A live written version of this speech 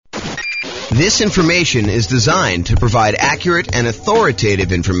This information is designed to provide accurate and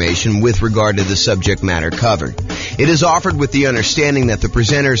authoritative information with regard to the subject matter covered. It is offered with the understanding that the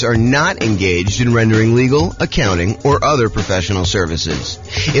presenters are not engaged in rendering legal, accounting, or other professional services.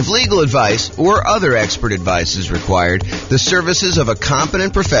 If legal advice or other expert advice is required, the services of a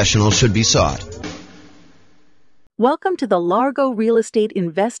competent professional should be sought. Welcome to the Largo Real Estate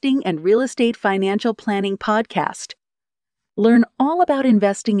Investing and Real Estate Financial Planning Podcast. Learn all about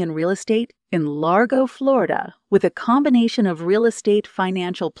investing in real estate in Largo, Florida, with a combination of real estate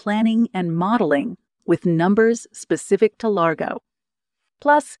financial planning and modeling with numbers specific to Largo.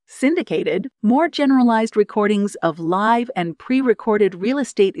 Plus, syndicated, more generalized recordings of live and pre-recorded real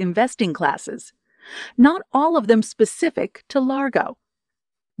estate investing classes, not all of them specific to Largo.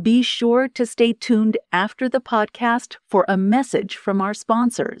 Be sure to stay tuned after the podcast for a message from our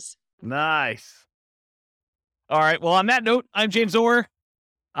sponsors. Nice. All right. Well, on that note, I'm James Orr.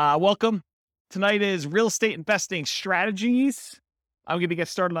 Welcome. Tonight is Real Estate Investing Strategies. I'm going to get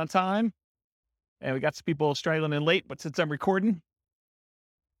started on time. And we got some people straggling in late, but since I'm recording.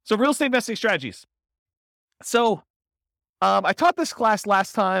 So Real Estate Investing Strategies. So I taught this class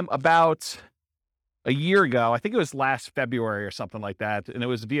last time about a year ago. I think it was last February or something like that. And it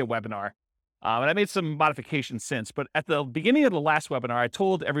was via webinar. And I made some modifications since. But at the beginning of the last webinar, I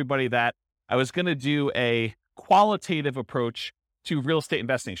told everybody that I was going to do a qualitative approach to real estate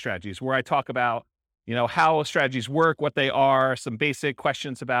investing strategies, where I talk about, how strategies work, what they are, some basic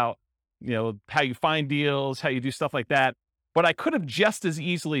questions about, how you find deals, how you do stuff like that. But I could have just as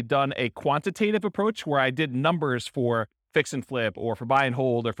easily done a quantitative approach where I did numbers for fix and flip or for buy and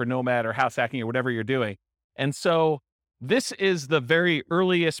hold or for nomad or house hacking or whatever you're doing. And so this is the very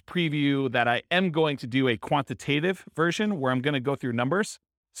earliest preview that I am going to do a quantitative version where I'm going to go through numbers.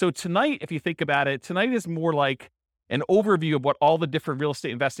 So tonight, if you think about it, tonight is more like an overview of what all the different real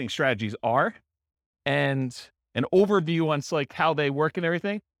estate investing strategies are and an overview on like how they work and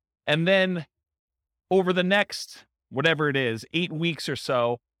everything. And then over the next, whatever it is, 8 weeks or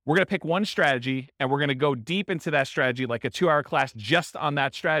so, we're going to pick one strategy and we're going to go deep into that strategy, like a 2-hour class just on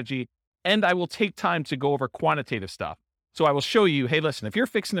that strategy. And I will take time to go over quantitative stuff. So I will show you, hey, listen, if you're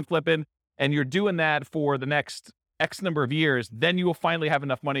fixing and flipping and you're doing that for the next X number of years, then you will finally have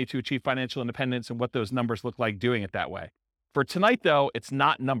enough money to achieve financial independence and what those numbers look like doing it that way. For tonight, though, it's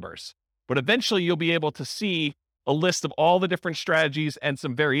not numbers, but eventually you'll be able to see a list of all the different strategies and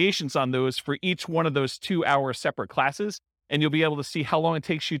some variations on those for each one of those 2-hour separate classes. And you'll be able to see how long it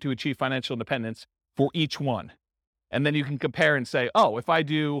takes you to achieve financial independence for each one. And then you can compare and say, oh, if I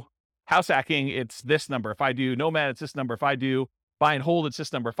do house hacking, it's this number. If I do nomad, it's this number. If I do buy and hold, it's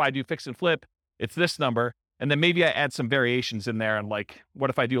this number. If I do fix and flip, it's this number. And then maybe I add some variations in there and like, what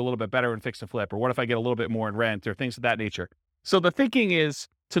if I do a little bit better in fix and flip? Or what if I get a little bit more in rent or things of that nature? So the thinking is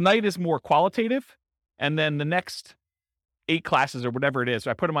tonight is more qualitative. And then the next 8 classes or whatever it is,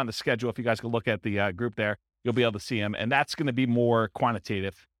 I put them on the schedule. If you guys can look at the group there, you'll be able to see them. And that's going to be more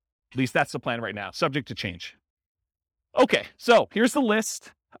quantitative. At least that's the plan right now, subject to change. Okay, so here's the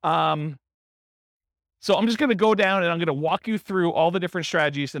list. So I'm just going to go down and I'm going to walk you through all the different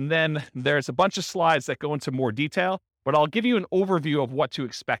strategies. And then there's a bunch of slides that go into more detail, but I'll give you an overview of what to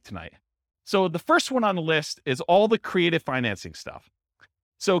expect tonight. So the first one on the list is all the creative financing stuff.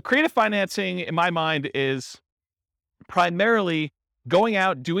 So creative financing, in my mind, is primarily going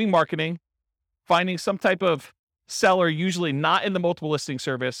out, doing marketing, finding some type of seller, usually not in the multiple listing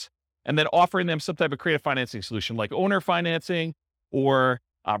service, and then offering them some type of creative financing solution like owner financing or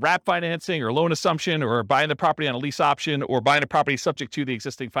wrap financing or loan assumption or buying the property on a lease option or buying a property subject to the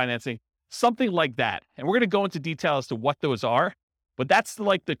existing financing, something like that. And we're going to go into detail as to what those are, but that's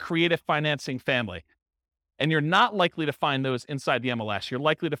like the creative financing family. And you're not likely to find those inside the MLS. You're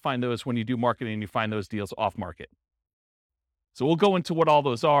likely to find those when you do marketing and you find those deals off market. So we'll go into what all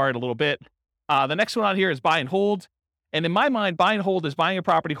those are in a little bit. The next one on here is buy and hold. And in my mind, buy and hold is buying a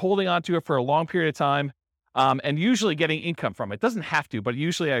property, holding onto it for a long period of time, and usually getting income from it. It doesn't have to, but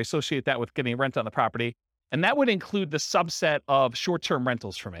usually I associate that with getting rent on the property. And that would include the subset of short-term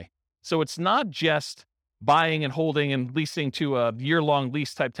rentals for me. So it's not just buying and holding and leasing to a year-long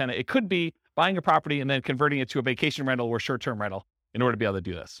lease type tenant. It could be buying a property and then converting it to a vacation rental or short-term rental in order to be able to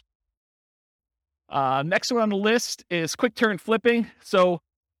do this. Next one on the list is quick turn flipping. So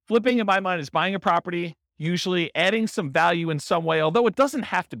flipping in my mind is buying a property, usually adding some value in some way, although it doesn't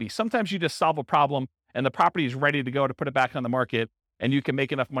have to be. Sometimes you just solve a problem and the property is ready to go to put it back on the market, and you can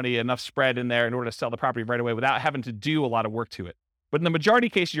make enough money, enough spread in there in order to sell the property right away without having to do a lot of work to it. But in the majority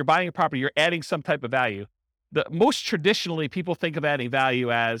of cases, you're buying a property, you're adding some type of value. Most traditionally, people think of adding value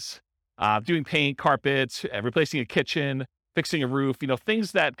as doing paint, carpets, replacing a kitchen, fixing a roof,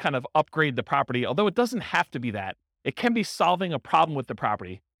 things that kind of upgrade the property, although it doesn't have to be that. It can be solving a problem with the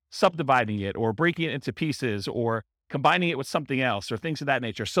property, subdividing it or breaking it into pieces or combining it with something else or things of that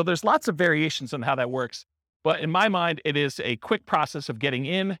nature. So there's lots of variations on how that works. But in my mind, it is a quick process of getting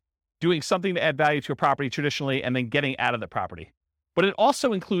in, doing something to add value to a property traditionally, and then getting out of the property. But it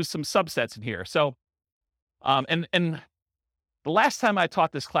also includes some subsets in here. So, and the last time I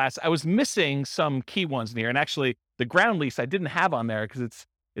taught this class, I was missing some key ones in here. And actually, the ground lease I didn't have on there because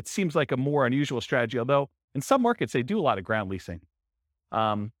it seems like a more unusual strategy, although in some markets, they do a lot of ground leasing.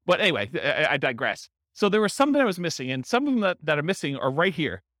 But anyway, I digress. So there was some that I was missing, and some of them that are missing are right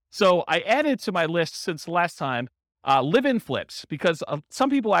here. So I added to my list since the last time, live-in flips, because some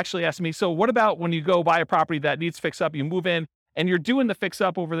people actually ask me, so what about when you go buy a property that needs fix up, you move in, and you're doing the fix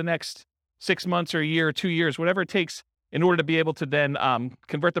up over the next 6 months or a year or 2 years, whatever it takes in order to be able to then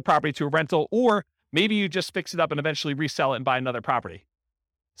convert the property to a rental, or maybe you just fix it up and eventually resell it and buy another property.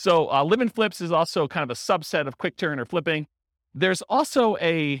 So live-in flips is also kind of a subset of quick turn or flipping. There's also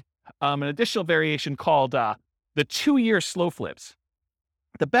an additional variation called the 2-year slow flips.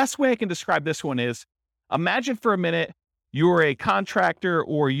 The best way I can describe this one is, imagine for a minute you're a contractor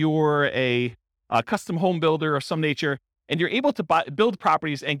or you're a custom home builder of some nature, and you're able to build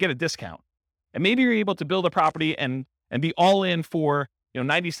properties and get a discount. And maybe you're able to build a property and be all in for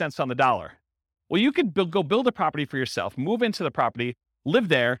 90 cents on the dollar. Well, you could go build a property for yourself, move into the property, live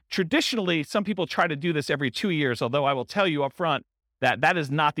there. Traditionally, some people try to do this every 2 years, although I will tell you up front that is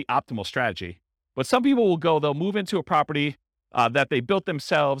not the optimal strategy. But some people they'll move into a property that they built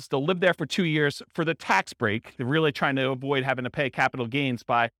themselves. They'll live there for 2 years for the tax break. They're really trying to avoid having to pay capital gains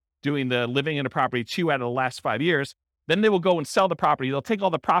by doing the living in a property 2 out of the last 5 years. Then they will go and sell the property. They'll take all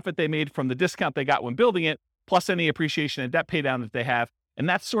the profit they made from the discount they got when building it, plus any appreciation and debt pay down that they have. And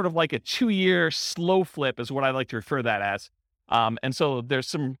that's sort of like a 2-year slow flip is what I like to refer to that as. And so there's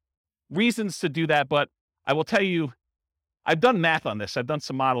some reasons to do that, but I will tell you, I've done math on this. I've done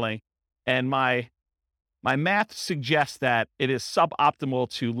some modeling, and my math suggests that it is suboptimal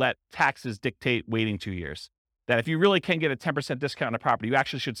to let taxes dictate waiting 2 years. That if you really can get a 10% discount on a property, you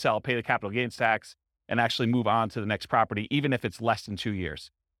actually should sell, pay the capital gains tax, and actually move on to the next property, even if it's less than 2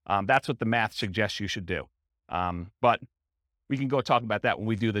 years. That's what the math suggests you should do. But we can go talk about that when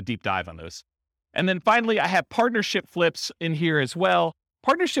we do the deep dive on those. And then finally, I have partnership flips in here as well.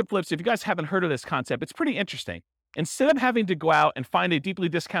 Partnership flips, if you guys haven't heard of this concept, it's pretty interesting. Instead of having to go out and find a deeply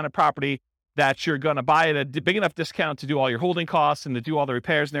discounted property that you're going to buy at a big enough discount to do all your holding costs and to do all the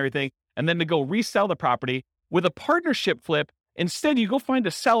repairs and everything, and then to go resell the property, with a partnership flip, instead you go find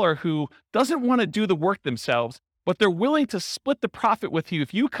a seller who doesn't want to do the work themselves, but they're willing to split the profit with you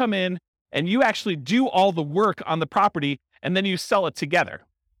if you come in and you actually do all the work on the property and then you sell it together.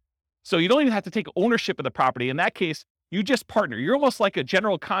 So you don't even have to take ownership of the property. In that case, you just partner. You're almost like a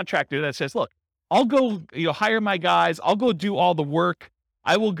general contractor that says, look, I'll go, hire my guys. I'll go do all the work.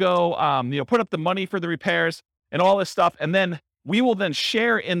 I will go, put up the money for the repairs and all this stuff. And then we will then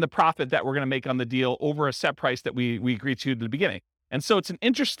share in the profit that we're going to make on the deal over a set price that we agreed to at the beginning. And so it's an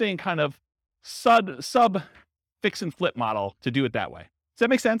interesting kind of sub fix and flip model to do it that way. Does that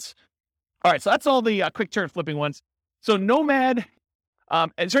make sense? All right. So that's all the quick turn flipping ones. So Nomad,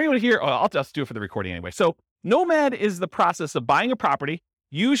 is there anyone here? Oh, I'll just do it for the recording anyway. So Nomad is the process of buying a property,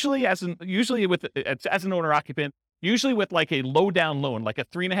 usually as an owner occupant, usually with like a low down loan, like a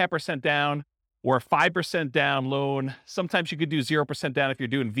 3.5% down or a 5% down loan. Sometimes you could do 0% down if you're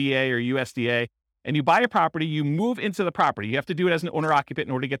doing VA or USDA. And you buy a property, you move into the property. You have to do it as an owner occupant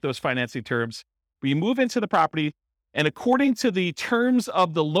in order to get those financing terms. But you move into the property, and according to the terms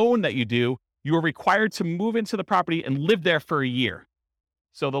of the loan that you do, you are required to move into the property and live there for a year.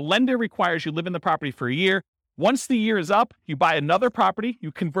 So the lender requires you live in the property for a year. Once the year is up, you buy another property,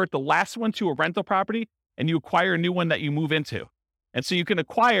 you convert the last one to a rental property, and you acquire a new one that you move into. And so you can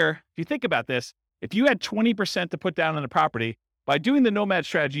acquire, if you think about this, if you had 20% to put down on the property, by doing the Nomad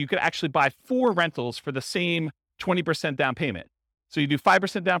strategy, you could actually buy 4 rentals for the same 20% down payment. So you do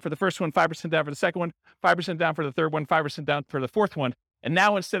 5% down for the first one, 5% down for the second one, 5% down for the third one, 5% down for the fourth one. And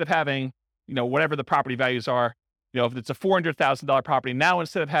now instead of having, whatever the property values are, if it's a $400,000 property, now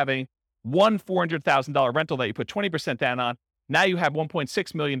instead of having one $400,000 rental that you put 20% down on, now you have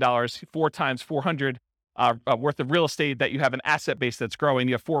 $1.6 million, 4 times 400 worth of real estate that you have an asset base that's growing.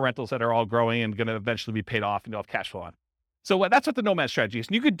 You have 4 rentals that are all growing and going to eventually be paid off and you'll have cash flow on. So that's what the Nomad strategy is.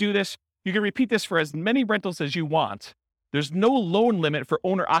 And you could do this. You can repeat this for as many rentals as you want. There's no loan limit for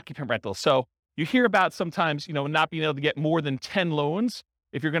owner occupant rentals. So you hear about sometimes, not being able to get more than 10 loans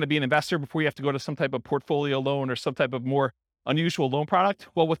if you're going to be an investor before you have to go to some type of portfolio loan or some type of more unusual loan product.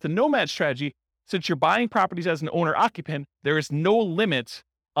 Well, with the Nomad strategy, since you're buying properties as an owner-occupant, there is no limit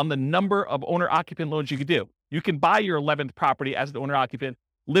on the number of owner-occupant loans you could do. You can buy your 11th property as an owner-occupant,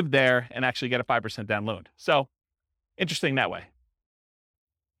 live there, and actually get a 5% down loan. So interesting that way.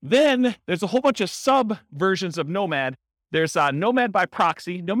 Then there's a whole bunch of sub-versions of Nomad. There's Nomad by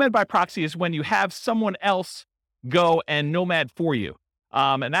proxy. Nomad by proxy is when you have someone else go and Nomad for you.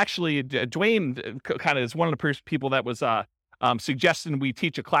 And actually, Dwayne kind of is one of the people that was suggesting we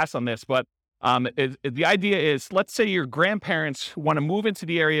teach a class on this. But the idea is, let's say your grandparents want to move into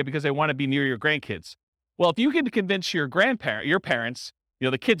the area because they want to be near your grandkids. Well, if you can convince your parents,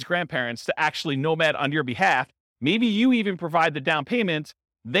 the kids' grandparents, to actually Nomad on your behalf, maybe you even provide the down payment.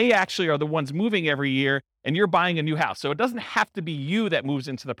 They actually are the ones moving every year, and you're buying a new house. So it doesn't have to be you that moves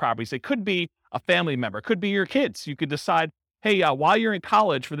into the properties. It could be a family member. It could be your kids. You could decide, hey, while you're in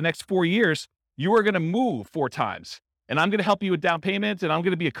college for the next 4 years, you are going to move 4 times. And I'm going to help you with down payment, and I'm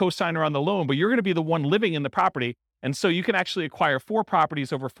going to be a co-signer on the loan, but you're going to be the one living in the property. And so you can actually acquire 4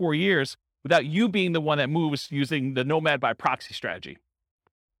 properties over 4 years without you being the one that moves using the Nomad by proxy strategy.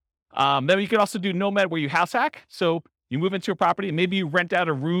 Then you can also do Nomad where you house hack. So you move into a property, and maybe you rent out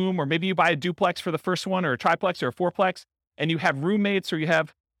a room, or maybe you buy a duplex for the first one, or a triplex, or a fourplex, and you have roommates, or you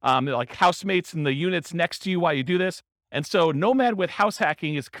have like housemates in the units next to you while you do this. And so Nomad with house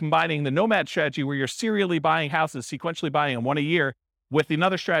hacking is combining the Nomad strategy where you're serially buying houses, sequentially buying them 1 a year, with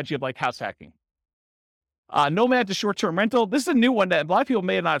another strategy of like house hacking. Nomad to short-term rental. This is a new one that a lot of people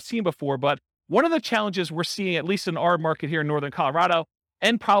may not have seen before, but one of the challenges we're seeing, at least in our market here in Northern Colorado,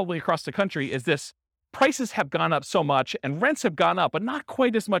 and probably across the country, is this: prices have gone up so much and rents have gone up, but not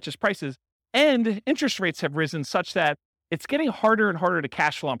quite as much as prices. And interest rates have risen such that it's getting harder and harder to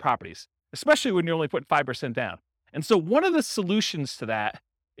cash flow on properties, especially when you're only putting 5% down. And so one of the solutions to that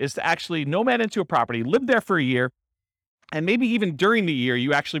is to actually Nomad into a property, live there for a year, and maybe even during the year,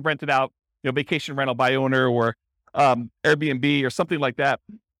 you actually rent it out, vacation rental by owner, or Airbnb or something like that.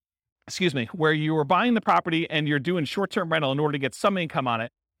 Where you are buying the property and you're doing short-term rental in order to get some income on it.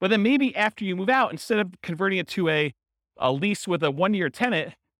 But then maybe after you move out, instead of converting it to a lease with a 1-year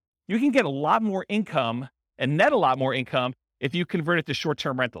tenant, you can get a lot more income and net a lot more income if you convert it to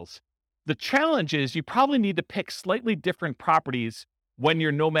short-term rentals. The challenge is you probably need to pick slightly different properties when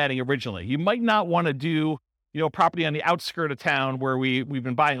you're nomading originally. You might not want to do, property on the outskirt of town where we've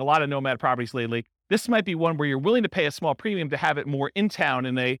been buying a lot of nomad properties lately. This might be one where you're willing to pay a small premium to have it more in town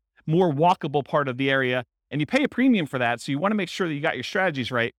in a more walkable part of the area. And you pay a premium for that. So you want to make sure that you got your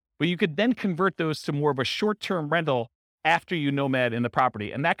strategies right, but you could then convert those to more of a short-term rental after you nomad in the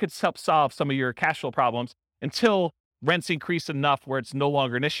property. And that could help solve some of your cash flow problems until rents increase enough where it's no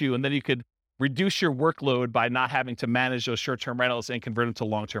longer an issue. And then you could reduce your workload by not having to manage those short-term rentals and convert them to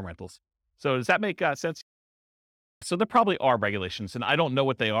long-term rentals. So does that make sense? So there probably are regulations, and I don't know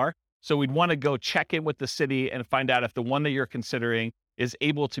what they are. So we'd want to go check in with the city and find out if the one that you're considering is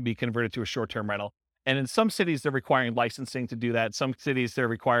able to be converted to a short-term rental. And in some cities, they're requiring licensing to do that. Some cities, they're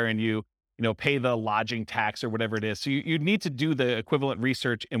requiring you, pay the lodging tax or whatever it is. So you need to do the equivalent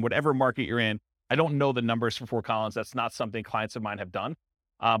research in whatever market you're in. I don't know the numbers for Fort Collins. That's not something clients of mine have done.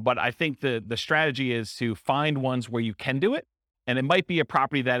 But I think the strategy is to find ones where you can do it. And it might be a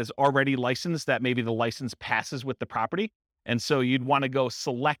property that is already licensed, that maybe the license passes with the property. And so you'd want to go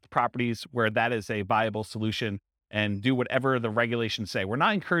select properties where that is a viable solution and do whatever the regulations say. We're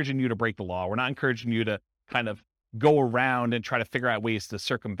not encouraging you to break the law. We're not encouraging you to kind of go around and try to figure out ways to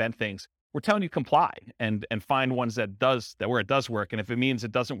circumvent things. We're telling you comply and find ones that where it does work. And if it means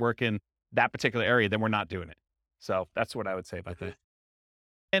it doesn't work in that particular area, then we're not doing it. So that's what I would say about that.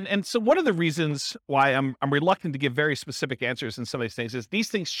 And so one of the reasons why I'm reluctant to give very specific answers in some of these things is these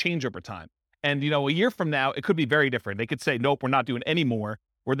things change over time. And, a year from now, it could be very different. They could say, nope, we're not doing any more.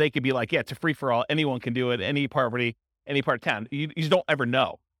 Or they could be like, yeah, it's a free for all. Anyone can do it. Any property, any part of town. You just don't ever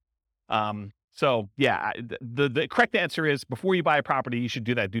know. So yeah, the correct answer is before you buy a property, you should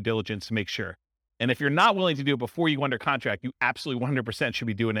do that due diligence to make sure. And if you're not willing to do it before you go under contract, you absolutely 100% should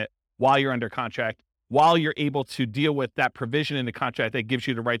be doing it while you're under contract, while you're able to deal with that provision in the contract that gives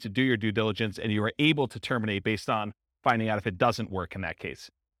you the right to do your due diligence, and you are able to terminate based on finding out if it doesn't work in that case.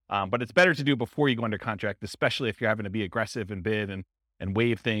 But it's better to do before you go under contract, especially if you're having to be aggressive and bid and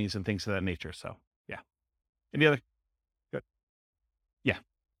waive things and things of that nature. So yeah. Any other? Good. Yeah.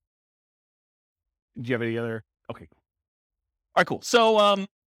 Do you have any other? Okay. All right, cool. So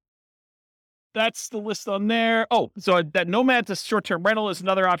that's the list on there. Oh, so that Nomad to short-term rental is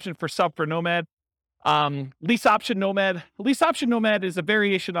another option for Nomad. Lease option Nomad. Lease option Nomad is a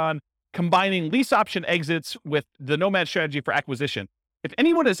variation on combining lease option exits with the Nomad strategy for acquisition. If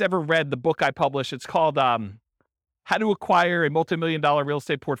anyone has ever read the book I published, it's called how to acquire a multi-million-dollar real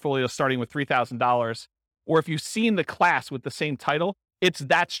estate portfolio starting with $3,000, or if you've seen the class with the same title, it's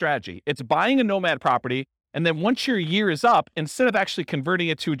that strategy. It's buying a nomad property, and then once your year is up, instead of actually converting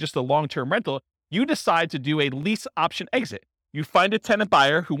it to just a long-term rental, you decide to do a lease option exit. You find a tenant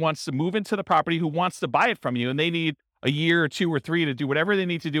buyer who wants to move into the property, who wants to buy it from you, and they need a year or 2 or 3 to do whatever they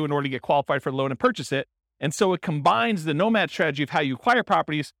need to do in order to get qualified for the loan and purchase it. And so it combines the nomad strategy of how you acquire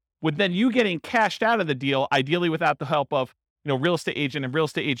properties with then you getting cashed out of the deal, ideally without the help of, real estate agent and real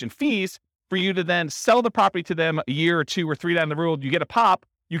estate agent fees, for you to then sell the property to them a year or 2 or 3 down the road. You get a pop.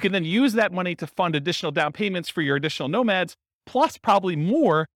 You can then use that money to fund additional down payments for your additional nomads, plus probably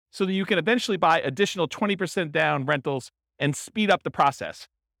more, so that you can eventually buy additional 20% down rentals and speed up the process.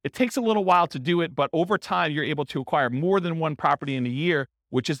 It takes a little while to do it, but over time, you're able to acquire more than one property in a year,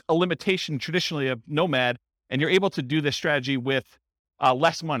 which is a limitation traditionally of nomad. And you're able to do this strategy with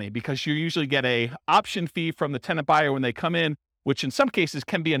less money, because you usually get a option fee from the tenant buyer when they come in, which in some cases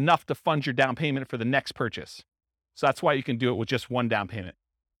can be enough to fund your down payment for the next purchase. So that's why you can do it with just one down payment.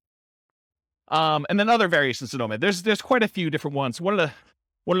 And then other variations of nomad. There's quite a few different ones. One of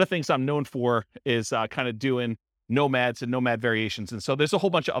the things I'm known for is kind of doing nomads and nomad variations. And so there's a whole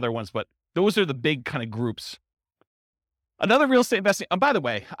bunch of other ones, but those are the big kind of groups. Another real estate investing. And by the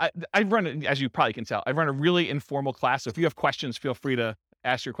way, I run, as you probably can tell, I run a really informal class. So if you have questions, feel free to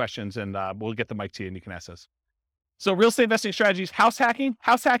ask your questions, and we'll get the mic to you and you can ask us. So real estate investing strategies, house hacking.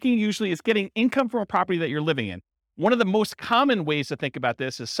 House hacking usually is getting income from a property that you're living in. One of the most common ways to think about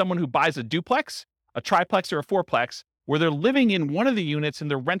this is someone who buys a duplex, a triplex, or a fourplex, where they're living in one of the units and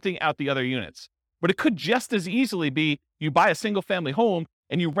they're renting out the other units. But it could just as easily be you buy a single family home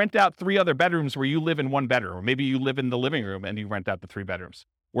and you rent out 3 other bedrooms where you live in 1 bedroom, or maybe you live in the living room and you rent out the 3 bedrooms,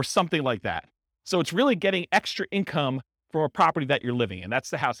 or something like that. So it's really getting extra income from a property that you're living in. That's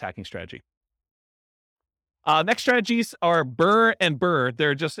the house hacking strategy. Next strategies are BRRRR and BRRRR.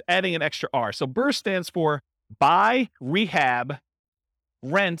 They're just adding an extra R. So BRRRR stands for buy, rehab,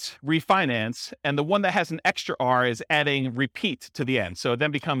 rent, refinance. And the one that has an extra R is adding repeat to the end. So it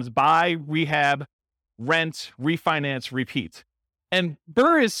then becomes buy, rehab, rent, refinance, repeat. And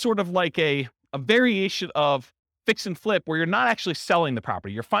BRRRR is sort of like a variation of fix and flip, where you're not actually selling the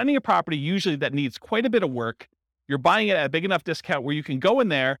property. You're finding a property usually that needs quite a bit of work. You're buying it at a big enough discount where you can go in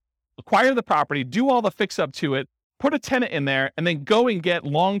there, acquire the property, do all the fix up to it, put a tenant in there, and then go and get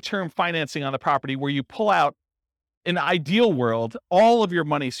long-term financing on the property, where you pull out, in an ideal world, all of your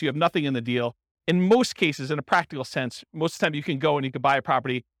money so you have nothing in the deal. In most cases, in a practical sense, most of the time you can go and you can buy a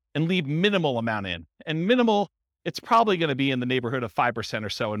property and leave minimal amount in. And minimal, it's probably going to be in the neighborhood of 5% or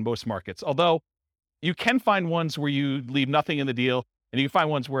so in most markets. Although you can find ones where you leave nothing in the deal, and you can find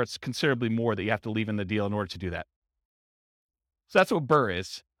ones where it's considerably more that you have to leave in the deal in order to do that. So that's what BRRRR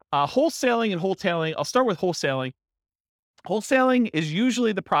is. Wholesaling and wholetailing. I'll start with wholesaling. Wholesaling is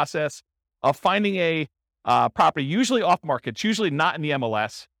usually the process of finding a property, usually off market. It's usually not in the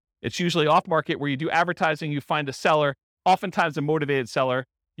MLS. It's usually off market, where you do advertising, you find a seller, oftentimes a motivated seller.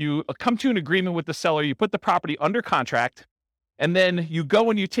 You come to an agreement with the seller, you put the property under contract, and then you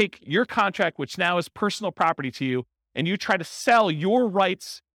go and you take your contract, which now is personal property to you, and you try to sell your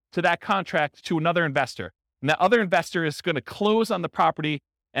rights to that contract to another investor. And that other investor is going to close on the property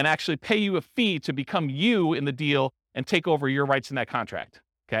and actually pay you a fee to become you in the deal and take over your rights in that contract.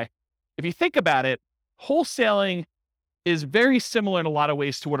 Okay. If you think about it, wholesaling is very similar in a lot of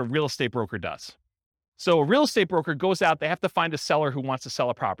ways to what a real estate broker does. So a real estate broker goes out, they have to find a seller who wants to sell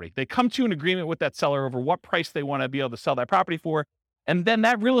a property. They come to an agreement with that seller over what price they want to be able to sell that property for. And then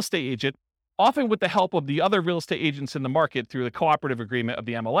that real estate agent, often with the help of the other real estate agents in the market through the cooperative agreement of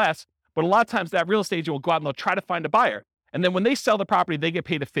the MLS, but a lot of times that real estate agent will go out and they'll try to find a buyer. And then when they sell the property, they get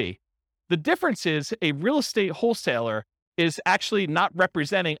paid a fee. The difference is a real estate wholesaler is actually not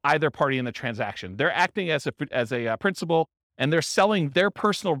representing either party in the transaction. They're acting as a principal, and they're selling their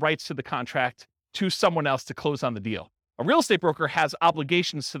personal rights to the contract to someone else to close on the deal. A real estate broker has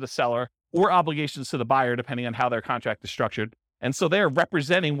obligations to the seller or obligations to the buyer, depending on how their contract is structured. And so they're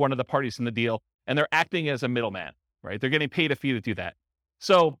representing one of the parties in the deal, and they're acting as a middleman, right? They're getting paid a fee to do that.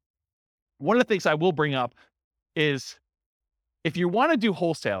 So one of the things I will bring up is, if you want to do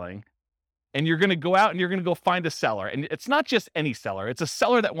wholesaling and you're going to go out and you're going to go find a seller, and it's not just any seller, it's a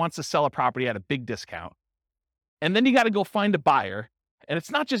seller that wants to sell a property at a big discount. And then you got to go find a buyer. And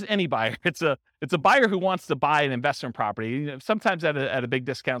it's not just any buyer. It's a buyer who wants to buy an investment property, sometimes at a big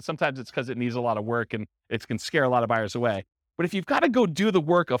discount. Sometimes it's because it needs a lot of work and it can scare a lot of buyers away. But if you've got to go do the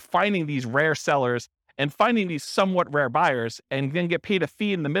work of finding these rare sellers and finding these somewhat rare buyers and then get paid a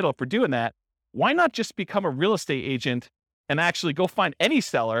fee in the middle for doing that, why not just become a real estate agent and actually go find any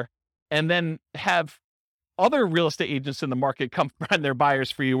seller and then have other real estate agents in the market come find their buyers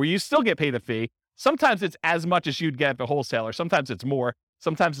for you, where you still get paid a fee. Sometimes it's as much as you'd get at the wholesaler. Sometimes it's more.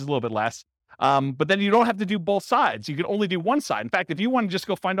 Sometimes it's a little bit less. But then you don't have to do both sides. You can only do one side. In fact, if you want to just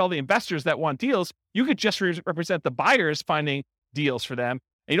go find all the investors that want deals, you could just represent the buyers finding deals for them.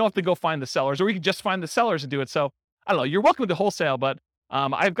 And you don't have to go find the sellers, or you can just find the sellers and do it. So I don't know. You're welcome to wholesale, but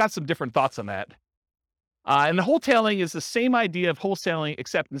I've got some different thoughts on that. And the wholetailing is the same idea of wholesaling,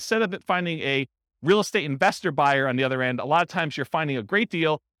 except instead of it finding a real estate investor buyer on the other end, a lot of times you're finding a great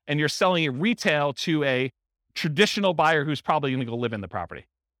deal and you're selling it retail to a traditional buyer who's probably going to go live in the property.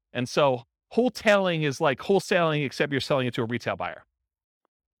 And so wholetailing is like wholesaling, except you're selling it to a retail buyer.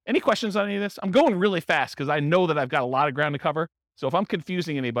 Any questions on any of this? I'm going really fast because I know that I've got a lot of ground to cover. So if I'm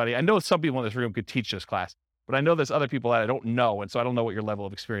confusing anybody, I know some people in this room could teach this class, but I know there's other people that I don't know. And so I don't know what your level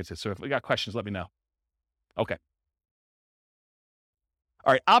of experience is. So if we got questions, let me know. Okay.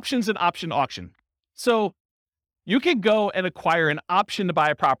 All right. Options and option auction. So you can go and acquire an option to buy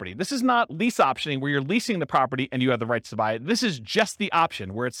a property. This is not lease optioning where you're leasing the property and you have the rights to buy it. This is just the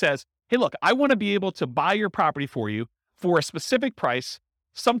option where it says, hey, look, I want to be able to buy your property for you for a specific price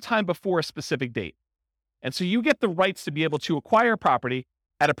sometime before a specific date. And so you get the rights to be able to acquire property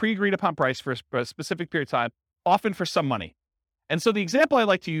at a pre-agreed upon price for a specific period of time, often for some money. And so the example I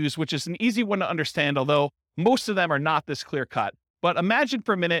like to use, which is an easy one to understand, although most of them are not this clear cut, but imagine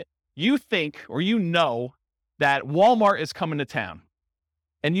for a minute, you think, or you know that Walmart is coming to town,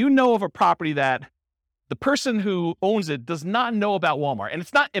 and you know of a property that the person who owns it does not know about Walmart, and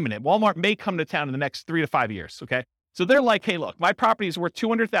it's not imminent. Walmart may come to town in the next 3 to 5 years, okay? So they're like, hey, look, my property is worth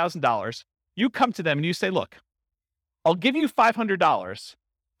 $200,000. You come to them and you say, look, I'll give you $500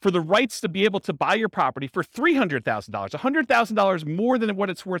 for the rights to be able to buy your property for $300,000, $100,000 more than what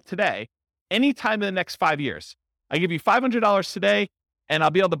it's worth today, anytime in the next 5 years. I give you $500 today, and I'll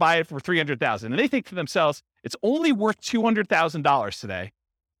be able to buy it for $300,000. And they think to themselves, it's only worth $200,000 today.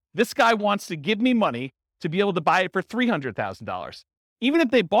 This guy wants to give me money to be able to buy it for $300,000. Even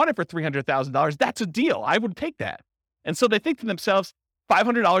if they bought it for $300,000, that's a deal. I would take that. And so they think to themselves,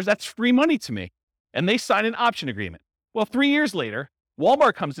 $500, that's free money to me. And they sign an option agreement. Well, 3 years later,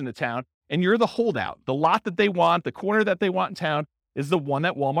 Walmart comes into town and you're the holdout. The lot that they want, the corner that they want in town is the one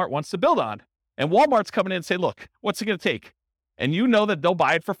that Walmart wants to build on. And Walmart's coming in and say, look, what's it going to take? And you know that they'll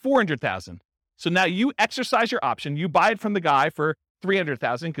buy it for $400,000. So now you exercise your option. You buy it from the guy for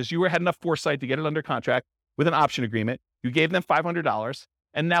 $300,000 because you had enough foresight to get it under contract with an option agreement. You gave them $500.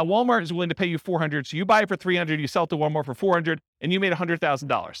 And now Walmart is willing to pay you $400. So you buy it for $300, you sell it to Walmart for $400, and you made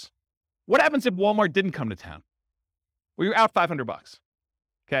 $100,000. What happens if Walmart didn't come to town? Well, you're out $500.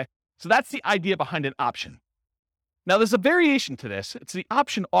 Okay. So that's the idea behind an option. Now there's a variation to this. It's the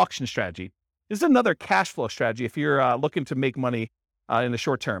option auction strategy. This is another cash flow strategy if you're looking to make money in the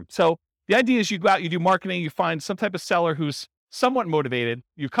short term. So the idea is you go out, you do marketing, you find some type of seller who's somewhat motivated.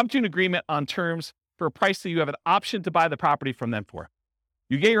 You come to an agreement on terms for a price that you have an option to buy the property from them for.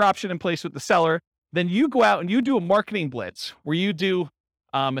 You get your option in place with the seller. Then you go out and you do a marketing blitz where you do,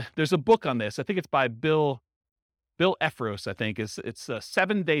 there's a book on this. I think it's by Bill Efros, I think. It's a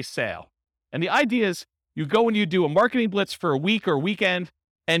 7-day sale. And the idea is you go and you do a marketing blitz for a week or a weekend,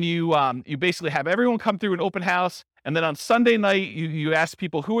 and you basically have everyone come through an open house. And then on Sunday night, you ask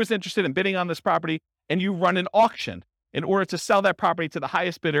people who is interested in bidding on this property, and you run an auction in order to sell that property to the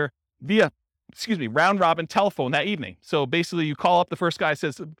highest bidder via, round robin telephone that evening. So basically you call up the first guy,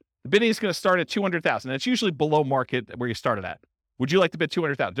 says, the bidding is going to start at $200,000. And it's usually below market where you started at. Would you like to bid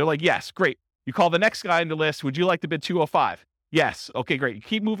 $200,000? They're like, yes, great. You call the next guy in the list. Would you like to bid $205,000? Yes. Okay, great. You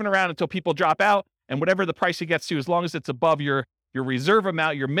keep moving around until people drop out, and whatever the price it gets to, as long as it's above your reserve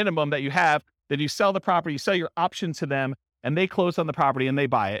amount, your minimum that you have, then you sell the property, you sell your option to them, and they close on the property and they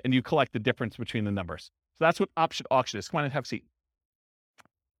buy it, and you collect the difference between the numbers. So that's what option auction is. Come on and have a seat.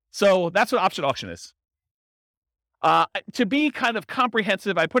 So that's what option auction is. To be kind of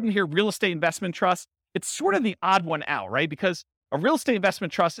comprehensive, I put in here real estate investment trust. It's sort of the odd one out, right? Because a real estate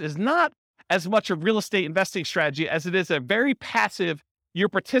investment trust is not as much a real estate investing strategy as it is a very passive, you're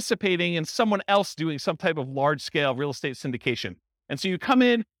participating in someone else doing some type of large scale real estate syndication. And so you come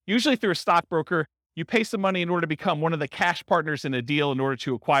in, usually through a stockbroker, you pay some money in order to become one of the cash partners in a deal in order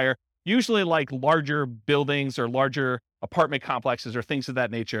to acquire, usually like larger buildings or larger apartment complexes or things of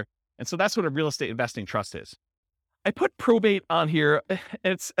that nature. And so that's what a real estate investing trust is. I put probate on here.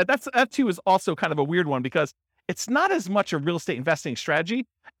 That too is also kind of a weird one because it's not as much a real estate investing strategy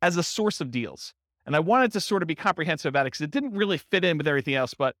as a source of deals. And I wanted to sort of be comprehensive about it because it didn't really fit in with everything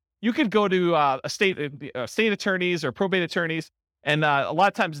else. But you could go to estate attorneys or probate attorneys, and a lot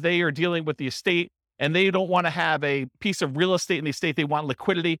of times they are dealing with the estate and they don't want to have a piece of real estate in the estate. They want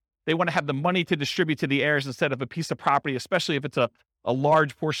liquidity. they want to have the money to distribute to the heirs instead of a piece of property, especially if it's a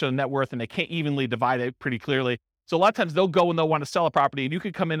large portion of net worth and they can't evenly divide it pretty clearly. So a lot of times they'll go and they'll want to sell a property, and you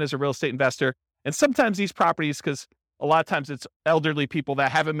could come in as a real estate investor. And sometimes these properties, because a lot of times it's elderly people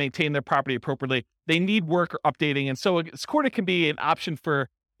that haven't maintained their property appropriately, they need work or updating. And so it sort of can be an option for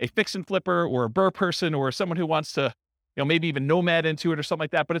a fix and flipper or a BRRRR person or someone who wants to, maybe even nomad into it or something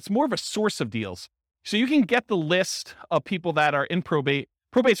like that. But it's more of a source of deals. So you can get the list of people that are in probate.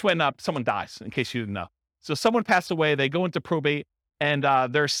 Probate's when someone dies, in case you didn't know. So someone passed away, they go into probate, and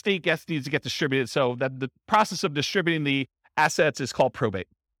their estate needs to get distributed. So that the process of distributing the assets is called probate.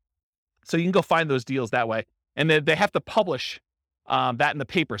 So you can go find those deals that way. And they have to publish that in the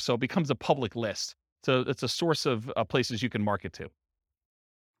paper, so it becomes a public list. So it's a source of places you can market to.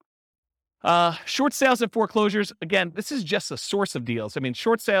 Short sales and foreclosures. Again, this is just a source of deals. I mean,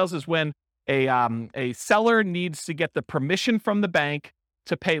 short sales is when a seller needs to get the permission from the bank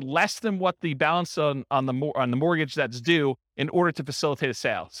to pay less than what the balance on the mortgage that's due in order to facilitate a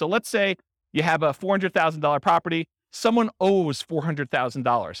sale. So let's say you have a $400,000 property. Someone owes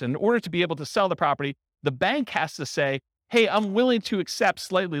 $400,000. In order to be able to sell the property, the bank has to say, hey, I'm willing to accept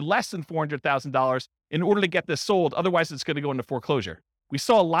slightly less than $400,000 in order to get this sold. Otherwise, it's going to go into foreclosure. We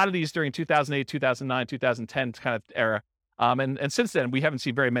saw a lot of these during 2008, 2009, 2010 kind of era. And since then, we haven't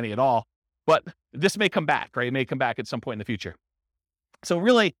seen very many at all. But this may come back, right? It may come back at some point in the future. So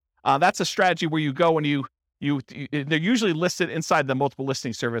really, that's a strategy where you go and they're usually listed inside the multiple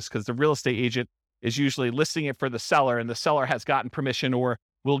listing service because the real estate agent is usually listing it for the seller, and the seller has gotten permission or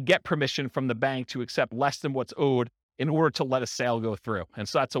will get permission from the bank to accept less than what's owed in order to let a sale go through. And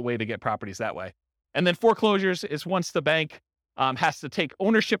so that's a way to get properties that way. And then foreclosures is once the bank has to take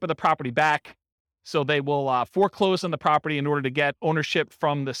ownership of the property back. So they will foreclose on the property in order to get ownership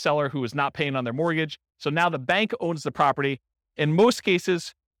from the seller who is not paying on their mortgage. So now the bank owns the property. In most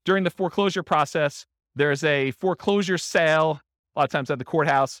cases, during the foreclosure process, there's a foreclosure sale, a lot of times at the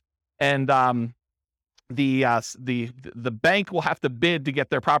courthouse, and the bank will have to bid to get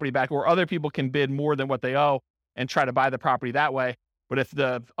their property back, or other people can bid more than what they owe and try to buy the property that way. But if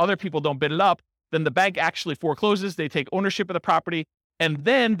the other people don't bid it up, then the bank actually forecloses. They take ownership of the property, and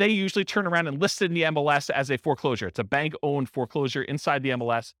then they usually turn around and list it in the MLS as a foreclosure. It's a bank-owned foreclosure inside the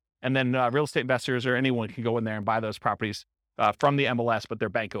MLS, and then real estate investors or anyone can go in there and buy those properties from the MLS, but they're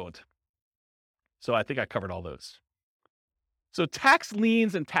bank-owned. So I think I covered all those. So tax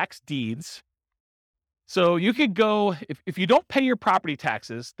liens and tax deeds. So you could go, if you don't pay your property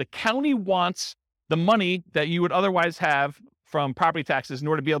taxes, the county wants the money that you would otherwise have from property taxes in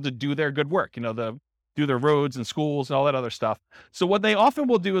order to be able to do their good work, do their roads and schools and all that other stuff. So what they often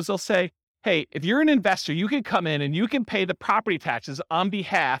will do is they'll say, hey, if you're an investor, you can come in and you can pay the property taxes on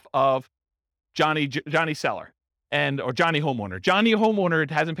behalf of Johnny Seller or Johnny Homeowner. Johnny Homeowner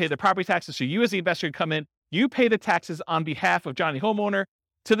hasn't paid the property taxes, so you as the investor can come in, you pay the taxes on behalf of Johnny Homeowner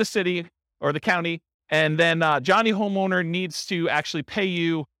to the city or the county, and then Johnny Homeowner needs to actually pay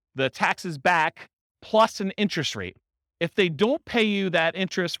you the taxes back plus an interest rate. If they don't pay you that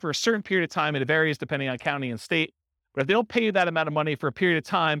interest for a certain period of time, it varies depending on county and state, but if they don't pay you that amount of money for a period of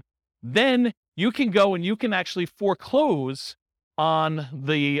time, then you can go and you can actually foreclose on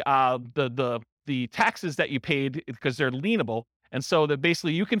the taxes that you paid because they're lienable. And so that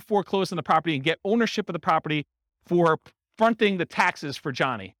basically you can foreclose on the property and get ownership of the property for fronting the taxes for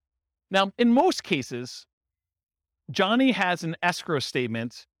Johnny. Now, in most cases, Johnny has an escrow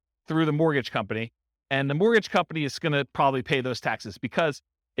statement through the mortgage company, and the mortgage company is going to probably pay those taxes because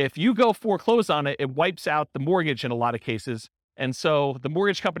if you go foreclose on it, it wipes out the mortgage in a lot of cases. And so the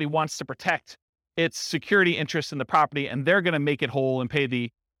mortgage company wants to protect its security interest in the property, and they're going to make it whole and pay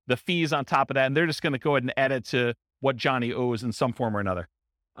the fees on top of that. And they're just going to go ahead and add it to what Johnny owes in some form or another.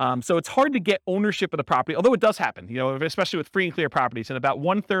 So it's hard to get ownership of the property, although it does happen, especially with free and clear properties. And about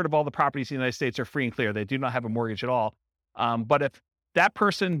 1/3 of all the properties in the United States are free and clear. They do not have a mortgage at all. But if that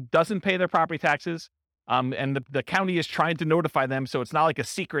person doesn't pay their property taxes, and the county is trying to notify them, so it's not like a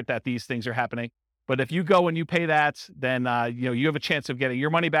secret that these things are happening. But if you go and you pay that, then you have a chance of getting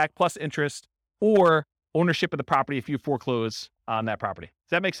your money back plus interest or ownership of the property if you foreclose on that property. Does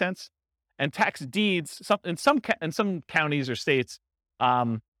that make sense? And tax deeds, in some counties or states,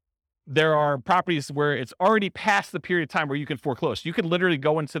 there are properties where it's already past the period of time where you can foreclose. You can literally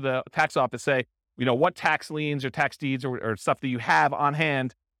go into the tax office, say, what tax liens or tax deeds or stuff that you have on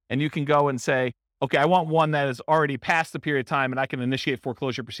hand, and you can go and say, okay, I want one that is already past the period of time, and I can initiate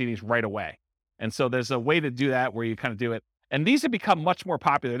foreclosure proceedings right away. And so there's a way to do that where you kind of do it. And these have become much more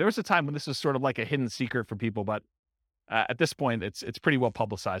popular. There was a time when this was sort of like a hidden secret for people, but at this point, it's pretty well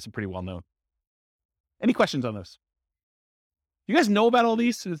publicized and pretty well known. Any questions on this? You guys know about all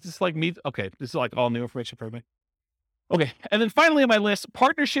these? Is this like me? Okay, this is like all new information for me. Okay, and then finally on my list,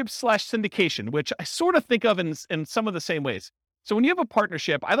 partnerships / syndication, which I sort of think of in some of the same ways. So when you have a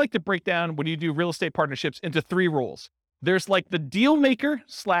partnership, I like to break down when you do real estate partnerships into 3 roles. There's like the deal maker /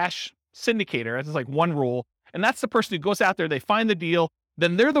 syndicator. That's like one role. And that's the person who goes out there, they find the deal,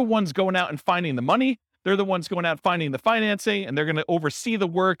 then they're the ones going out and finding the money. They're the ones going out finding the financing, and they're going to oversee the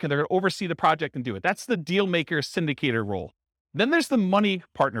work, and they're going to oversee the project and do it. That's the deal maker syndicator role. Then there's the money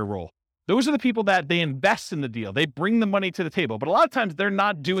partner role. Those are the people that they invest in the deal. They bring the money to the table, but a lot of times they're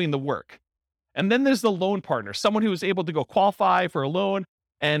not doing the work. And then there's the loan partner, someone who is able to go qualify for a loan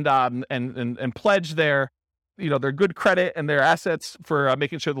and pledge their good credit and their assets for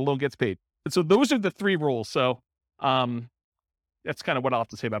making sure the loan gets paid. And so those are the 3 roles. So that's kind of what I'll have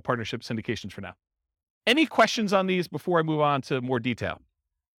to say about partnership syndications for now. Any questions on these before I move on to more detail?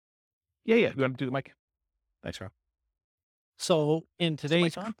 Yeah. You want to do the mic? Thanks, Rob. So in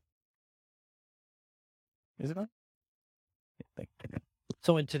today's Is it on? Yeah,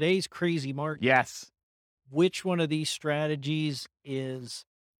 So in today's crazy market, yes. Which one of these strategies is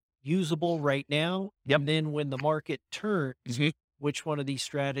usable right now? Yep. And then when the market turns, Mm-hmm. which one of these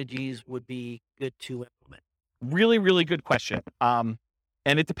strategies would be good to implement? Really, really good question. And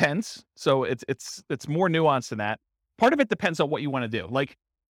it depends. So it's more nuanced than that. Part of it depends on what you want to do. Like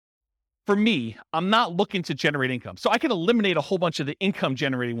for me, I'm not looking to generate income. So I can eliminate a whole bunch of the income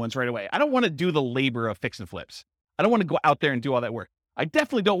generating ones right away. I don't want to do the labor of fix and flips. I don't want to go out there and do all that work. I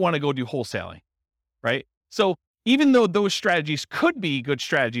definitely don't want to go do wholesaling, right? So even though those strategies could be good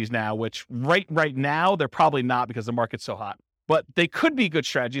strategies now, which right now, they're probably not because the market's so hot, but they could be good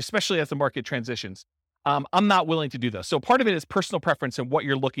strategies, especially as the market transitions. I'm not willing to do those. So part of it is personal preference and what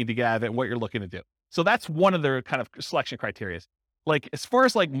you're looking to get out of it and what you're looking to do. So that's one of the kind of selection criteria. Like as far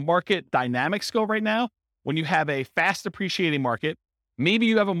as like market dynamics go right now, when you have a fast appreciating market, maybe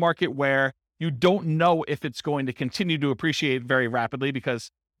you have a market where you don't know if it's going to continue to appreciate very rapidly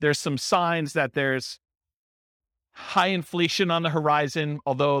because there's some signs that there's high inflation on the horizon,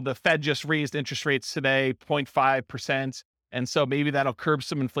 although the Fed just raised interest rates today, 0.5%. And so maybe that'll curb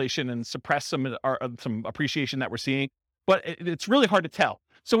some inflation and suppress some appreciation that we're seeing. But it's really hard to tell.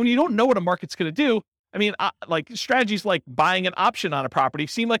 So when you don't know what a market's going to do, I mean, like strategies like buying an option on a property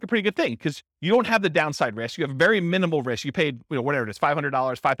seem like a pretty good thing because you don't have the downside risk. You have very minimal risk. You paid, whatever it is, $500,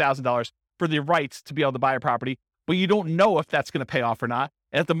 $5,000 for the rights to be able to buy a property, but you don't know if that's going to pay off or not.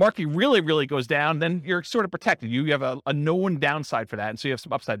 And if the market really, really goes down, then you're sort of protected. You have a known downside for that. And so you have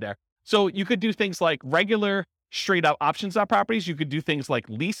some upside there. So you could do things like regular straight up options on properties. You could do things like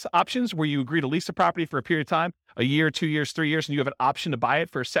lease options where you agree to lease a property for a period of time, a year, 2 years, 3 years, and you have an option to buy it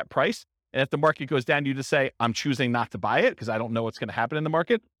for a set price. And if the market goes down, you just say, I'm choosing not to buy it because I don't know what's going to happen in the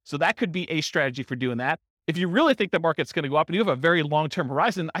market. So that could be a strategy for doing that. If you really think the market's going to go up and you have a very long-term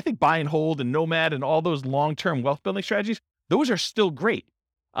horizon, I think buy and hold and nomad and all those long-term wealth building strategies, those are still great.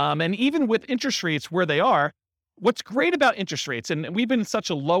 And even with interest rates where they are, what's great about interest rates, and we've been in such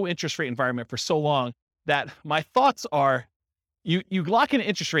a low interest rate environment for so long that my thoughts are you lock in an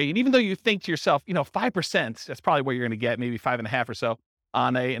interest rate, and even though you think to yourself, 5%, that's probably what you're going to get, maybe 5.5 or so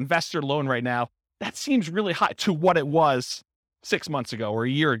on a investor loan right now, that seems really high to what it was 6 months ago or a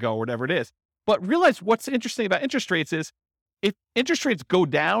year ago or whatever it is. But realize what's interesting about interest rates is if interest rates go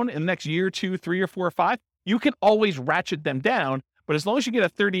down in the next year, 2, 3, or 4, or 5, you can always ratchet them down. But as long as you get a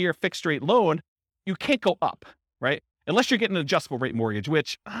 30-year fixed rate loan, you can't go up, right? Unless you're getting an adjustable rate mortgage,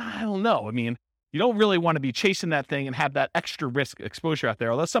 which I don't know. I mean, you don't really want to be chasing that thing and have that extra risk exposure out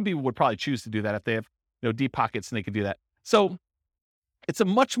there. Although some people would probably choose to do that if they have deep pockets and they could do that. So it's a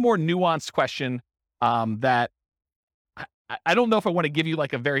much more nuanced question that I don't know if I want to give you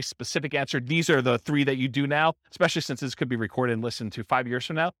like a very specific answer. These are the 3 that you do now, especially since this could be recorded and listened to 5 years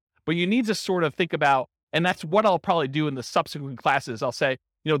from now. But you need to sort of think about, and that's what I'll probably do in the subsequent classes. I'll say,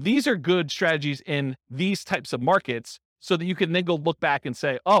 these are good strategies in these types of markets so that you can then go look back and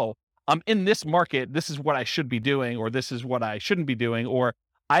say, oh, I'm in this market. This is what I should be doing, or this is what I shouldn't be doing, or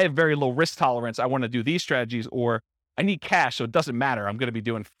I have very low risk tolerance. I want to do these strategies, or I need cash, so it doesn't matter. I'm going to be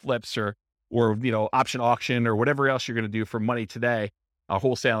doing flips or option auction or whatever else you're going to do for money today,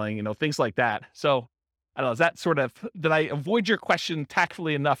 wholesaling, things like that. So I don't know, is that sort of, did I avoid your question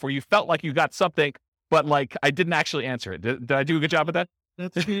tactfully enough where you felt like you got something, but like I didn't actually answer it? Did I do a good job at that?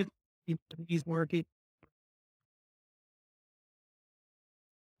 That's good. He's market.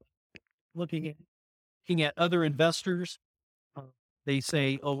 Looking at other investors, they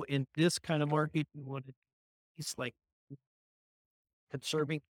say, oh, in this kind of market, you want to, it's like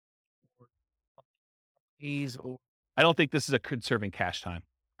conserving or fees or. I don't think this is a conserving cash time.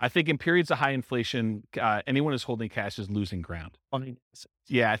 I think in periods of high inflation, anyone who's holding cash is losing ground.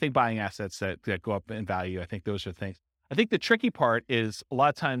 Yeah, I think buying assets that go up in value, I think those are things. I think the tricky part is a lot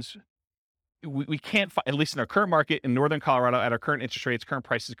of times we can't, at least in our current market in Northern Colorado, at our current interest rates, current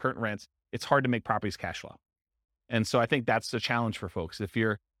prices, current rents, it's hard to make properties cash flow. And so I think that's the challenge for folks. If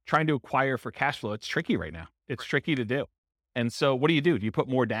you're trying to acquire for cash flow, it's tricky right now. It's tricky to do. And so what do? Do you put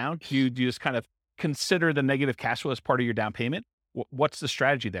more down? Do you just kind of consider the negative cash flow as part of your down payment? What's the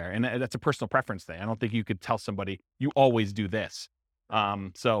strategy there? And that's a personal preference thing. I don't think you could tell somebody you always do this.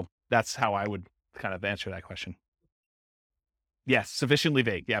 So that's how I would kind of answer that question. Yes, sufficiently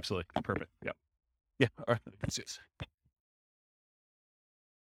vague. Yeah, absolutely. Perfect. Yep. Yeah. All right.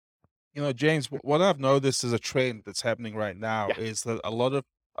 James, what I've noticed is a trend that's happening right now Yeah. is that a lot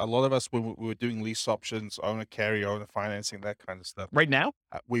of us, when we were doing lease options, owner carry, owner financing, that kind of stuff, Right now?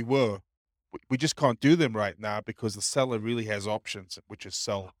 we just can't do them right now because the seller really has options, which is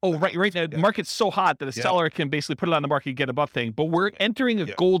sell. Oh, right now, the market's so hot that a seller can basically put it on the market and get above thing. But we're entering a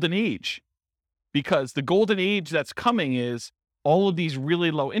golden age, because the golden age that's coming is all of these really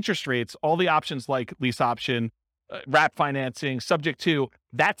low interest rates, all the options like lease option, wrap financing, subject to,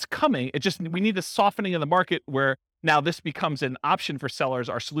 that's coming. We need the softening of the market where now this becomes an option for sellers.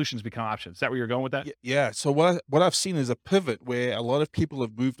 Our solutions become options. Is that where you're going with that? Yeah. So what I've seen is a pivot where a lot of people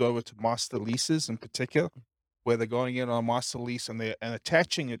have moved over to master leases in particular, where they're going in on a master lease and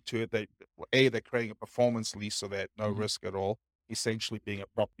attaching it to it. They're creating a performance lease so that no risk at all, essentially being a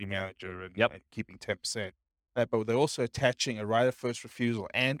property manager and keeping 10%. But they're also attaching a right of first refusal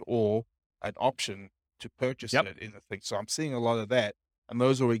and or an option to purchase it in the thing. So I'm seeing a lot of that. And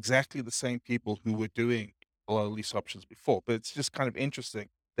those are exactly the same people who were doing a lot of lease options before. But it's just kind of interesting.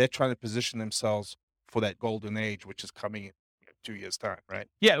 They're trying to position themselves for that golden age, which is coming in 2 years' time, right?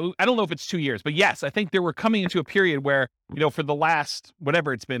 Yeah, I don't know if it's 2 years, but yes, I think we're coming into a period where, for the last,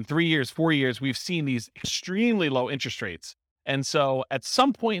 whatever it's been, 3 years, 4 years, we've seen these extremely low interest rates. And so at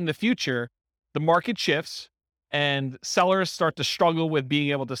some point in the future, the market shifts and sellers start to struggle with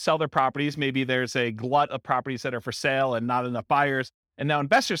being able to sell their properties. Maybe there's a glut of properties that are for sale and not enough buyers. And now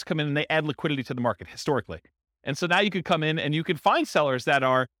investors come in and they add liquidity to the market historically. And so now you could come in and you could find sellers that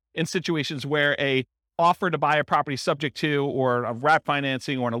are in situations where a offer to buy a property subject to, or a wrap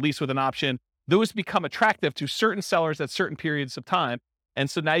financing, or a lease with an option, those become attractive to certain sellers at certain periods of time. And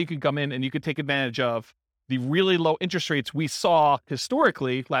so now you can come in and you could take advantage of the really low interest rates we saw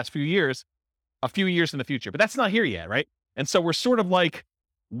historically last few years, a few years in the future. But that's not here yet, right? And so we're sort of like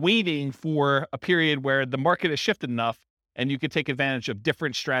waiting for a period where the market has shifted enough and you could take advantage of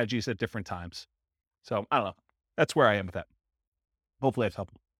different strategies at different times. So I don't know. That's where I am with that. Hopefully that's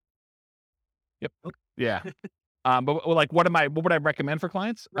helpful. Yep. Yeah. But like, what would I recommend for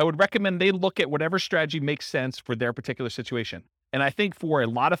clients? I would recommend they look at whatever strategy makes sense for their particular situation. And I think for a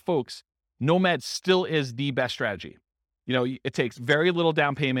lot of folks, Nomad still is the best strategy. It takes very little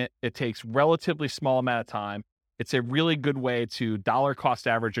down payment. It takes relatively small amount of time. It's a really good way to dollar cost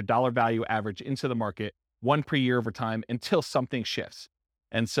average or dollar value average into the market, one per year over time until something shifts.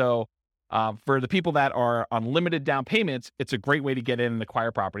 And so for the people that are on limited down payments, it's a great way to get in and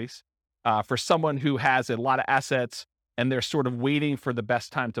acquire properties. For someone who has a lot of assets and they're sort of waiting for the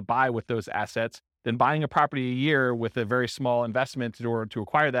best time to buy with those assets, then buying a property a year with a very small investment in order to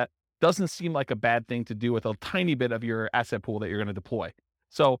acquire that doesn't seem like a bad thing to do with a tiny bit of your asset pool that you're going to deploy.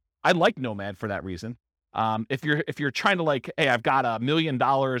 So I like Nomad for that reason. If you're trying to like, hey, I've got $1 million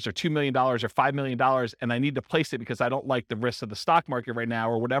or $2 million or $5 million and I need to place it because I don't like the risk of the stock market right now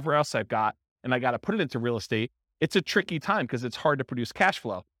or whatever else I've got, and I got to put it into real estate, it's a tricky time because it's hard to produce cash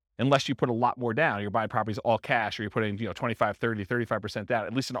flow unless you put a lot more down. You're buying properties all cash, or you're putting 25, 30, 35% down,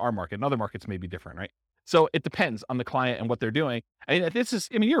 at least in our market. In other markets may be different, right? So it depends on the client and what they're doing. You're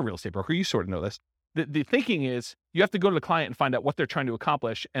a real estate broker. You sort of know this. The thinking is you have to go to the client and find out what they're trying to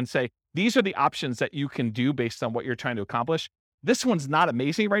accomplish and say, these are the options that you can do based on what you're trying to accomplish. This one's not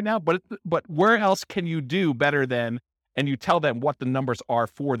amazing right now, but where else can you do better than, and you tell them what the numbers are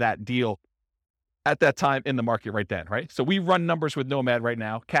for that deal at that time in the market right then, right? So we run numbers with Nomad right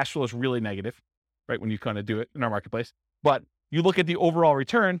now. Cash flow is really negative, right, when you kind of do it in our marketplace. But you look at the overall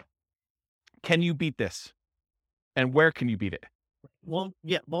return, can you beat this? And where can you beat it? Long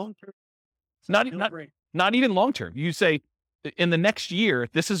term. Not even long term. You say, in the next year,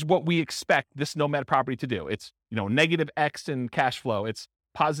 this is what we expect this Nomad property to do. It's, negative X in cash flow. It's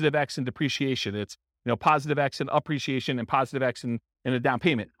positive X in depreciation. It's, positive X in appreciation and positive X in a down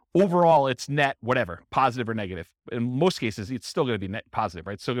payment. Overall, it's net, whatever, positive or negative. In most cases, it's still going to be net positive,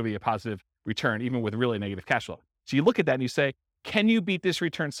 right? It's still going to be a positive return, even with really negative cash flow. So you look at that and you say, can you beat this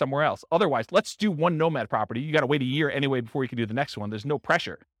return somewhere else? Otherwise, let's do one Nomad property. You got to wait a year anyway before you can do the next one. There's no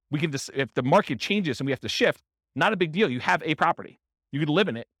pressure. we can just, if the market changes and we have to shift, not a big deal. You have a property. You could live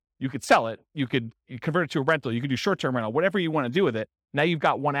in it. You could sell it. You convert it to a rental. You could do short-term rental, whatever you want to do with it. Now you've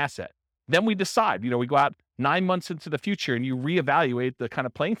got one asset. Then we decide, we go out 9 months into the future and you reevaluate the kind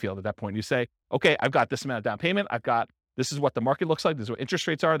of playing field at that point. You say, okay, I've got this amount of down payment. This is what the market looks like. This is what interest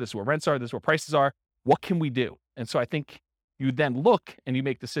rates are. This is what rents are. This is what prices are. What can we do? And so I think you then look and you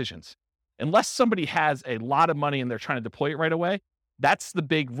make decisions. Unless somebody has a lot of money and they're trying to deploy it right away, that's the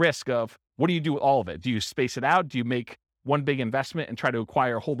big risk of what do you do with all of it? Do you space it out? Do you make one big investment and try to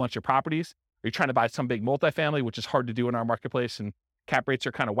acquire a whole bunch of properties? Are you trying to buy some big multifamily, which is hard to do in our marketplace, and cap rates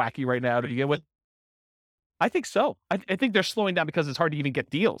are kind of wacky right now to begin with? I think so. I think they're slowing down because it's hard to even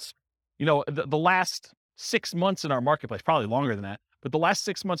get deals. The last 6 months in our marketplace, probably longer than that, but the last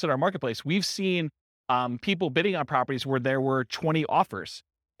 6 months in our marketplace, we've seen people bidding on properties where there were 20 offers.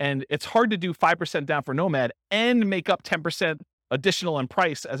 And it's hard to do 5% down for Nomad and make up 10% additional in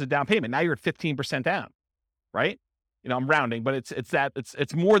price as a down payment. Now you're at 15% down, right? I'm rounding, but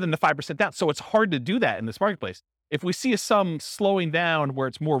it's more than the 5% down. So it's hard to do that in this marketplace. If we see some slowing down where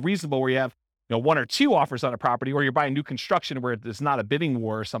it's more reasonable, where you have 1 or 2 offers on a property, or you're buying new construction where there's not a bidding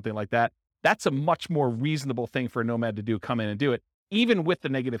war or something like that, that's a much more reasonable thing for a Nomad to do, come in and do it, even with the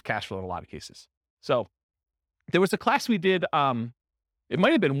negative cash flow in a lot of cases. So there was a class we did, it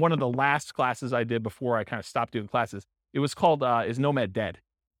might have been one of the last classes I did before I kind of stopped doing classes. It was called, Is Nomad Dead?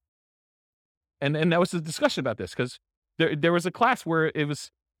 And that was a discussion about this, because there was a class where it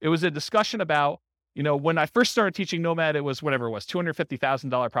was a discussion about, when I first started teaching Nomad, it was whatever it was,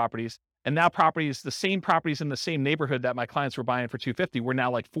 $250,000 properties. And now properties, the same properties in the same neighborhood that my clients were buying for $250 were now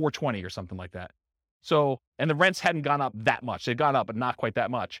like $420 or something like that. So, and the rents hadn't gone up that much. They'd gone up, but not quite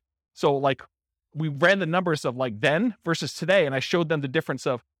that much. So like we ran the numbers of like then versus today, and I showed them the difference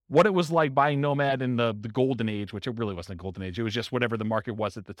of what it was like buying Nomad in the golden age, which it really wasn't a golden age. It was just whatever the market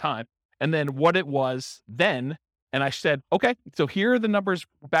was at the time. And then what it was then. And I said, okay, so here are the numbers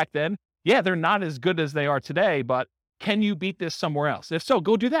back then. Yeah, they're not as good as they are today, but can you beat this somewhere else? If so,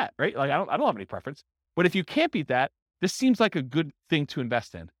 go do that, right? Like I don't have any preference. But if you can't beat that, this seems like a good thing to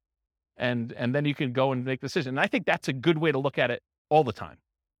invest in. And then you can go and make the decision. And I think that's a good way to look at it all the time.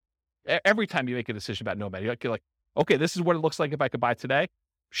 Every time you make a decision about Nomad, you're like, okay, this is what it looks like if I could buy today.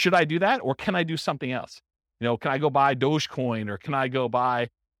 Should I do that? Or can I do something else? Can I go buy Dogecoin, or can I go buy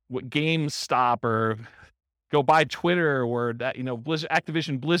GameStop, or go buy Twitter, or that,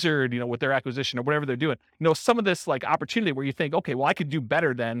 Activision Blizzard, with their acquisition or whatever they're doing. Some of this like opportunity where you think, okay, well, I could do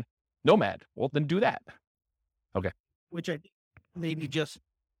better than Nomad. Well, then do that. Okay. Which I think maybe just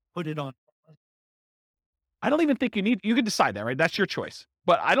put it on. I don't even think you can decide that, right? That's your choice.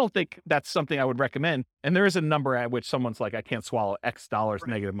 But I don't think that's something I would recommend. And there is a number at which someone's like, I can't swallow X dollars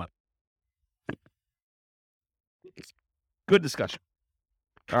negative money. Good discussion.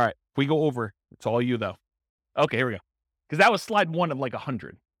 All right. If we go over, it's all you though. Okay, here we go. Because that was slide 1 of like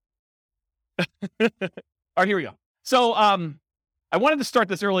 100. All right, here we go. So I wanted to start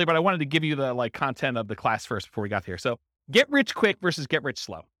this early, but I wanted to give you the like content of the class first before we got here. So get rich quick versus get rich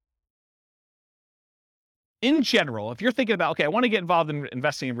slow. In general, if you're thinking about, okay, I want to get involved in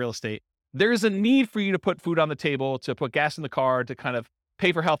investing in real estate, there's a need for you to put food on the table, to put gas in the car, to kind of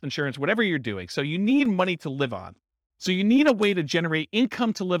pay for health insurance, whatever you're doing. So you need money to live on. So you need a way to generate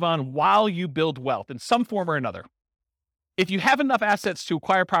income to live on while you build wealth in some form or another. If you have enough assets to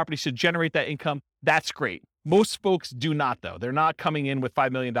acquire properties to generate that income, that's great. Most folks do not, though. They're not coming in with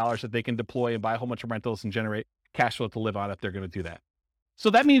 $5 million that they can deploy and buy a whole bunch of rentals and generate cash flow to live on if they're going to do that. So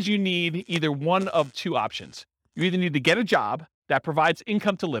that means you need either one of 2 options. You either need to get a job that provides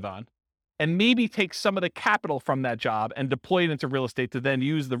income to live on, and maybe take some of the capital from that job and deploy it into real estate to then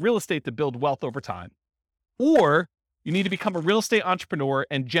use the real estate to build wealth over time. Or you need to become a real estate entrepreneur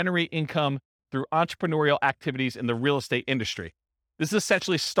and generate income through entrepreneurial activities in the real estate industry. This is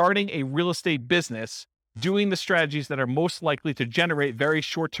essentially starting a real estate business, doing the strategies that are most likely to generate very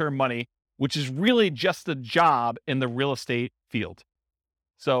short-term money, which is really just a job in the real estate field.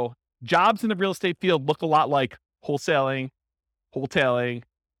 So jobs in the real estate field look a lot like wholesaling,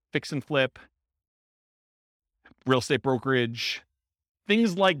 fix and flip, real estate brokerage,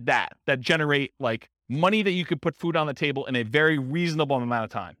 things like that generate like money that you could put food on the table in a very reasonable amount of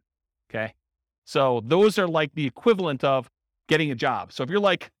time. Okay. So those are like the equivalent of getting a job. So if you're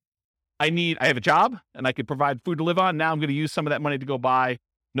like, I have a job and I could provide food to live on. Now I'm going to use some of that money to go buy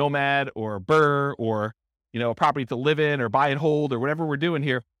Nomad or Burr or, a property to live in or buy and hold or whatever we're doing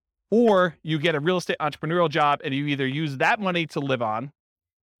here. Or you get a real estate entrepreneurial job and you either use that money to live on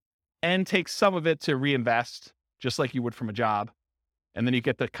and take some of it to reinvest, just like you would from a job. And then you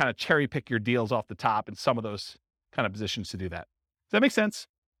get to kind of cherry pick your deals off the top in some of those kind of positions to do that. Does that make sense?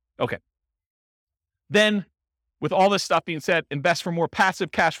 Okay. Then, with all this stuff being said, invest for more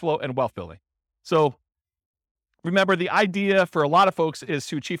passive cash flow and wealth building. So remember, the idea for a lot of folks is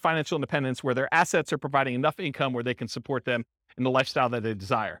to achieve financial independence where their assets are providing enough income where they can support them in the lifestyle that they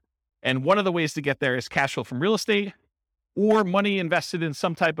desire. And one of the ways to get there is cash flow from real estate or money invested in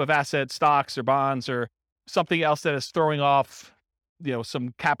some type of asset, stocks or bonds or something else that is throwing off,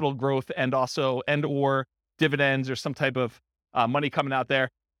 some capital growth and or dividends or some type of money coming out there.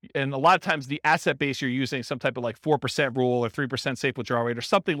 And a lot of times the asset base, you're using some type of like 4% rule or 3% safe withdrawal rate or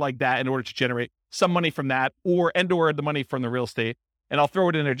something like that in order to generate some money from that or the money from the real estate. And I'll throw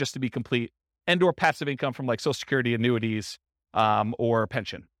it in there just to be complete, or passive income from like Social Security, annuities, or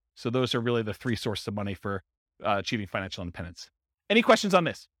pension. So those are really the three sources of money for achieving financial independence. Any questions on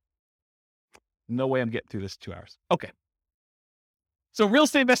this? No way I'm getting through this 2 hours. Okay. So real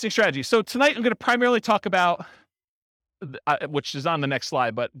estate investing strategy. So tonight I'm going to primarily talk about, which is on the next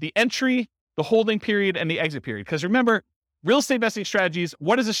slide, but the entry, the holding period, and the exit period. Because remember, real estate investing strategies,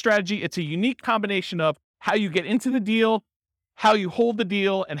 what is a strategy? It's a unique combination of how you get into the deal, how you hold the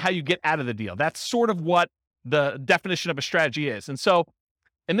deal, and how you get out of the deal. That's sort of what the definition of a strategy is. And so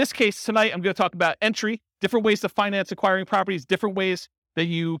in this case, tonight, I'm going to talk about entry, different ways to finance acquiring properties, different ways that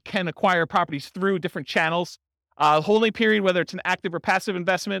you can acquire properties through different channels, holding period, whether it's an active or passive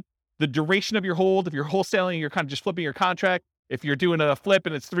investment, the duration of your hold. If you're wholesaling, you're kind of just flipping your contract. If you're doing a flip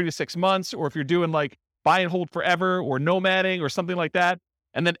and it's 3 to 6 months, or if you're doing like buy and hold forever or nomading or something like that.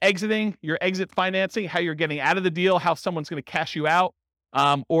 And then exiting, your exit financing, how you're getting out of the deal, how someone's going to cash you out,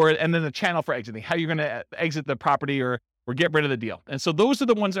 and then the channel for exiting, how you're going to exit the property or get rid of the deal. And so those are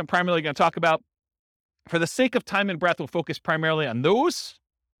the ones I'm primarily going to talk about. For the sake of time and breath, we'll focus primarily on those.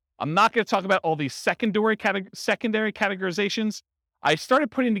 I'm not going to talk about all these secondary categorizations. I started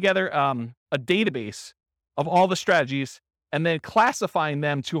putting together a database of all the strategies and then classifying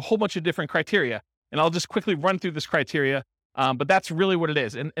them to a whole bunch of different criteria. And I'll just quickly run through this criteria, but that's really what it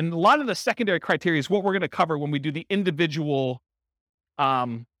is. And a lot of the secondary criteria is what we're going to cover when we do the individual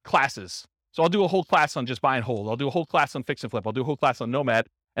classes. So I'll do a whole class on just buy and hold. I'll do a whole class on fix and flip. I'll do a whole class on nomad.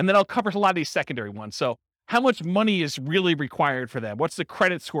 And then I'll cover a lot of these secondary ones. So how much money is really required for them? What's the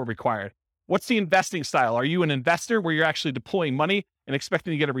credit score required? What's the investing style? Are you an investor where you're actually deploying money and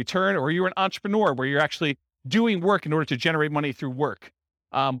expecting to get a return? Or are you an entrepreneur where you're actually doing work in order to generate money through work?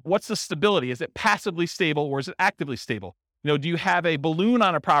 What's the stability? Is it passively stable or is it actively stable? Do you have a balloon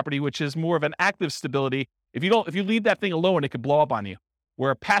on a property, which is more of an active stability? If you leave that thing alone, it could blow up on you.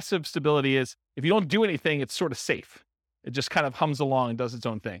 Where passive stability is, if you don't do anything, it's sort of safe. It just kind of hums along and does its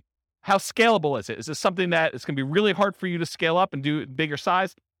own thing. How scalable is it? Is this something that it's going to be really hard for you to scale up and do bigger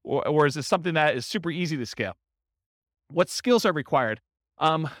size? Or is this something that is super easy to scale? What skills are required?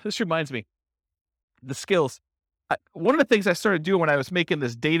 This reminds me, the skills. One of the things I started doing when I was making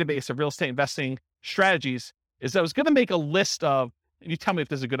this database of real estate investing strategies is I was going to make a list of, and you tell me if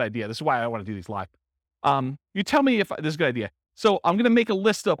this is a good idea. This is why I want to do these live. You tell me if this is a good idea. So I'm going to make a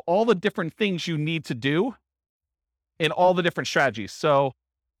list of all the different things you need to do in all the different strategies. So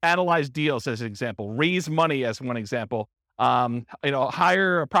analyze deals as an example, raise money as one example,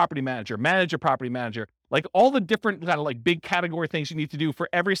 hire a property manager, manage a property manager, like all the different kind of like big category things you need to do for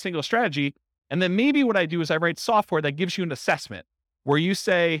every single strategy. And then maybe what I do is I write software that gives you an assessment where you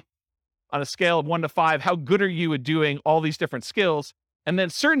say on a scale of 1 to 5, how good are you at doing all these different skills? And then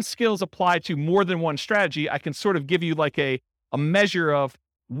certain skills apply to more than one strategy. I can sort of give you like a measure of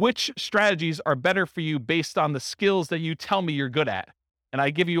which strategies are better for you based on the skills that you tell me you're good at. And I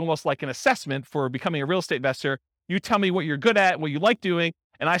give you almost like an assessment for becoming a real estate investor. You tell me what you're good at, what you like doing,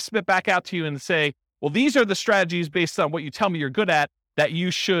 and I spit back out to you and say, well, these are the strategies based on what you tell me you're good at that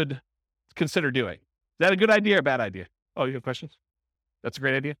you should consider doing. Is that a good idea or a bad idea? Oh, you have questions? That's a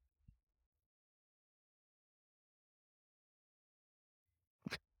great idea.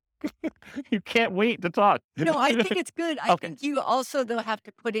 You can't wait to talk. No, I think it's good. I Okay. think you also, though, have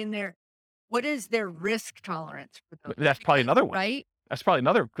to put in there, what is their risk tolerance for those? That's probably another one. Right? That's probably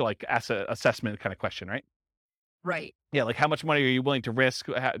another like asset assessment kind of question, right? Right. Yeah, like how much money are you willing to risk?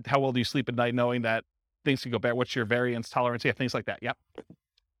 How well do you sleep at night knowing that things can go bad? What's your variance tolerance? Yeah, things like that. Yep.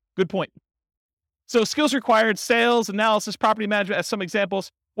 Good point. So skills required, sales, analysis, property management as some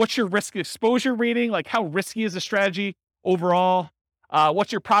examples. What's your risk exposure rating? Like how risky is the strategy overall?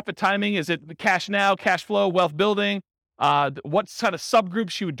 What's your profit timing? Is it cash now, cash flow, wealth building? What kind of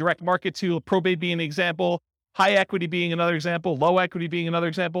subgroups you would direct market to? Probate being an example, high equity being another example, low equity being another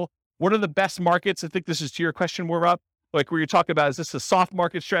example. What are the best markets? I think this is to your question more up, like where you're talking about, is this a soft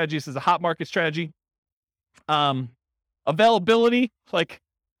market strategy? Is this a hot market strategy? Availability, like,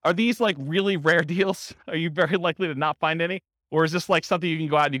 are these like really rare deals? Are you very likely to not find any? Or is this like something you can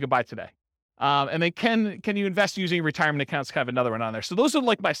go out and you can buy today? And then can you invest using retirement accounts? Kind of another one on there. So those are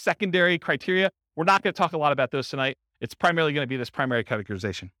like my secondary criteria. We're not going to talk a lot about those tonight. It's primarily going to be this primary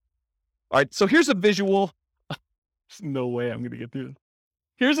categorization. All right, so here's a visual. There's no way I'm going to get through this.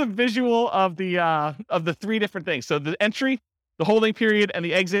 Here's a visual of the three different things. So the entry, the holding period, and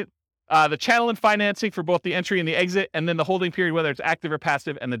the exit. The channel and financing for both the entry and the exit, and then the holding period, whether it's active or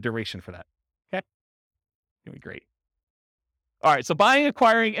passive, and the duration for that. Okay, gonna be great. All right, so buying,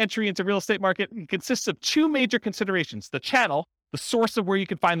 acquiring, entry into real estate market consists of two major considerations: the channel, the source of where you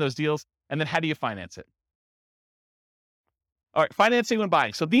can find those deals, and then how do you finance it? All right, financing when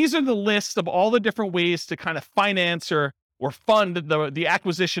buying. So these are the lists of all the different ways to kind of finance or fund the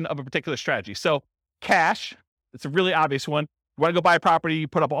acquisition of a particular strategy. So cash, it's a really obvious one. You want to go buy a property, you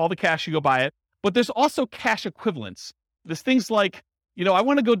put up all the cash, you go buy it. But there's also cash equivalents. There's things like, I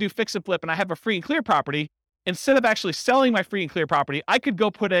want to go do fix and flip and I have a free and clear property. Instead of actually selling my free and clear property, I could go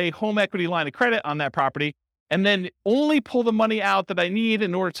put a home equity line of credit on that property and then only pull the money out that I need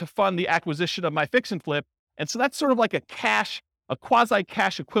in order to fund the acquisition of my fix and flip. And so that's sort of like a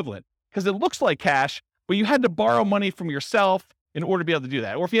quasi-cash equivalent, because it looks like cash, but you had to borrow money from yourself in order to be able to do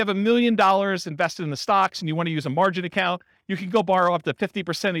that. Or if you have $1 million invested in the stocks and you want to use a margin account, you can go borrow up to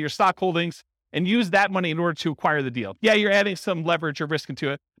 50% of your stock holdings and use that money in order to acquire the deal. Yeah, you're adding some leverage or risk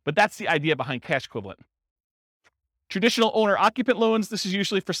into it, but that's the idea behind cash equivalent. Traditional owner-occupant loans, this is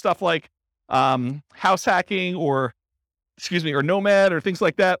usually for stuff like house hacking or Nomad or things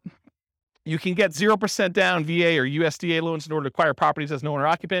like that. You can get 0% down VA or USDA loans in order to acquire properties as an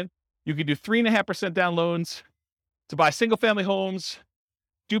owner-occupant. You can do 3.5% down loans to buy single-family homes,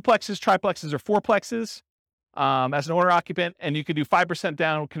 duplexes, triplexes, or fourplexes as an owner-occupant, and you can do 5%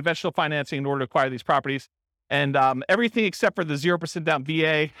 down conventional financing in order to acquire these properties. And everything except for the 0% down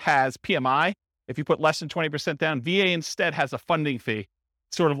VA has PMI. If you put less than 20% down, VA instead has a funding fee,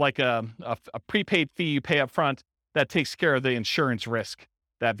 sort of like a prepaid fee you pay up front that takes care of the insurance risk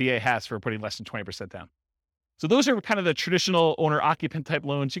that VA has for putting less than 20% down. So those are kind of the traditional owner-occupant type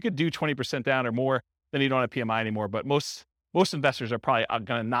loans. You could do 20% down or more, then you don't have PMI anymore, but most investors are probably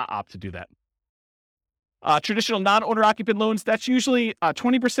going to not opt to do that. Traditional non-owner-occupant loans, that's usually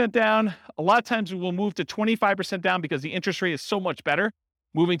 20% down. A lot of times we will move to 25% down because the interest rate is so much better,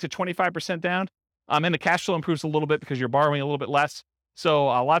 moving to 25% down. And the cash flow improves a little bit because you're borrowing a little bit less. So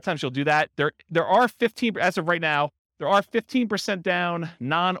a lot of times you'll do that. There are 15, as of right now, there are 15% down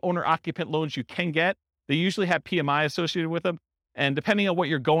non-owner-occupant loans you can get. They usually have PMI associated with them. And depending on what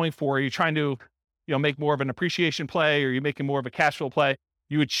you're going for, you're trying to make more of an appreciation play or you're making more of a cash flow play,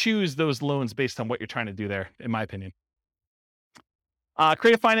 you would choose those loans based on what you're trying to do there, in my opinion.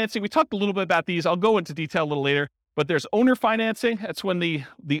 Creative financing, we talked a little bit about these. I'll go into detail a little later, but there's owner financing. That's when the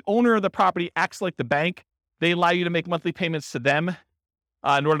owner of the property acts like the bank. They allow you to make monthly payments to them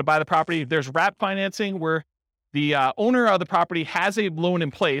in order to buy the property. There's wrap financing, where the owner of the property has a loan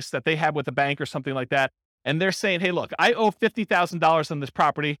in place that they have with a bank or something like that. And they're saying, hey, look, I owe $50,000 on this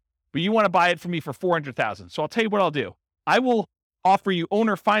property, but you want to buy it from me for $400,000. So I'll tell you what I'll do. I will offer you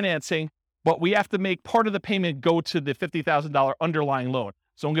owner financing, but we have to make part of the payment go to the $50,000 underlying loan.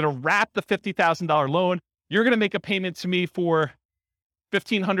 So I'm going to wrap the $50,000 loan. You're going to make a payment to me for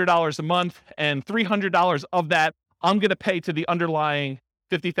 $1,500 a month, and $300 of that I'm going to pay to the underlying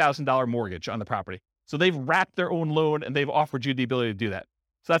 $50,000 mortgage on the property. So they've wrapped their own loan and they've offered you the ability to do that.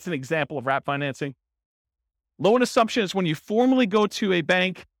 So that's an example of wrap financing. Loan assumption is when you formally go to a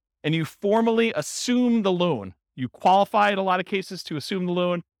bank and you formally assume the loan. You qualify in a lot of cases to assume the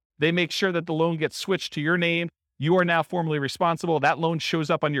loan. They make sure that the loan gets switched to your name. You are now formally responsible. That loan shows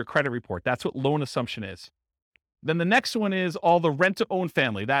up on your credit report. That's what loan assumption is. Then the next one is all the rent-to-own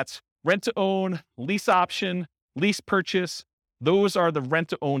family. That's rent-to-own, lease option, lease purchase. Those are the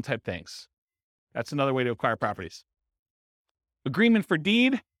rent-to-own type things. That's another way to acquire properties. Agreement for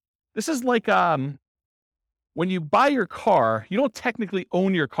deed. This is like when you buy your car, you don't technically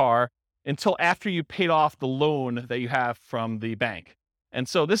own your car until after you paid off the loan that you have from the bank. And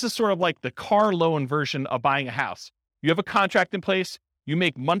so this is sort of like the car loan version of buying a house. You have a contract in place, you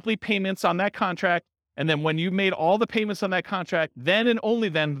make monthly payments on that contract, and then when you made all the payments on that contract, then and only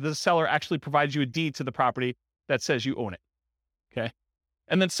then the seller actually provides you a deed to the property that says you own it. Okay.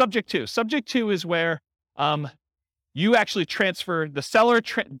 And then subject to. Subject to is where you actually transfer, the seller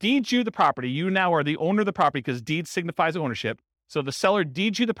deeds you the property. You now are the owner of the property because deed signifies ownership. So the seller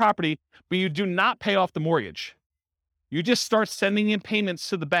deeds you the property, but you do not pay off the mortgage. You just start sending in payments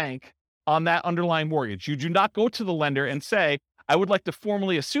to the bank on that underlying mortgage. You do not go to the lender and say, I would like to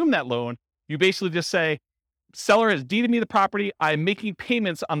formally assume that loan. You basically just say, seller has deeded me the property. I'm making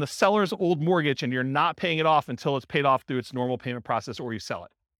payments on the seller's old mortgage, and you're not paying it off until it's paid off through its normal payment process or you sell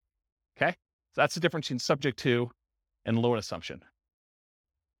it. Okay? So that's the difference between subject to and loan assumption.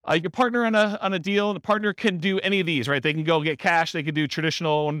 You can partner on a deal. The partner can do any of these, right? They can go get cash. They can do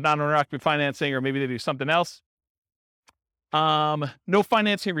traditional non-owner occupied financing, or maybe they do something else. No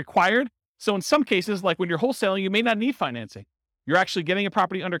financing required. So in some cases, like when you're wholesaling, you may not need financing. You're actually getting a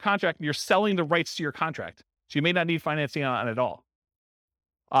property under contract and you're selling the rights to your contract. So you may not need financing on it at all.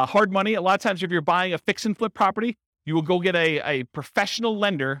 Hard money. A lot of times if you're buying a fix and flip property, you will go get a professional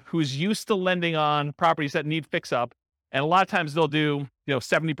lender who's used to lending on properties that need fix up. And a lot of times they'll do,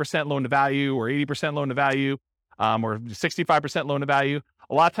 70% loan to value or 80% loan to value, or 65% loan to value.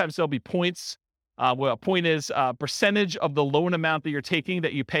 A lot of times there'll be points. A point is a percentage of the loan amount that you're taking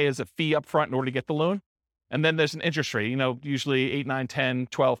that you pay as a fee up front in order to get the loan. And then there's an interest rate, usually 8, 9, 10,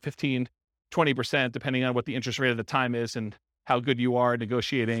 12, 15, 20%, depending on what the interest rate at the time is and how good you are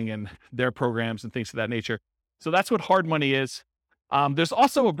negotiating and their programs and things of that nature. So that's what hard money is. There's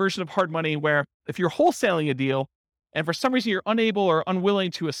also a version of hard money where if you're wholesaling a deal and for some reason you're unable or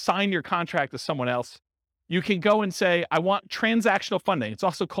unwilling to assign your contract to someone else, you can go and say, I want transactional funding. It's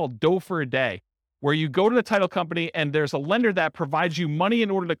also called dough for a day, where you go to the title company and there's a lender that provides you money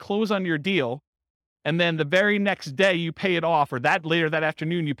in order to close on your deal. And then the very next day you pay it off, or later that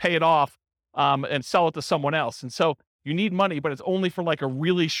afternoon, you pay it off and sell it to someone else. And so you need money, but it's only for like a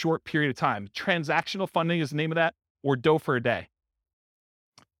really short period of time. Transactional funding is the name of that, or dough for a day.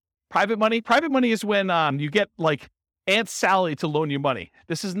 Private money is when you get like Aunt Sally to loan you money.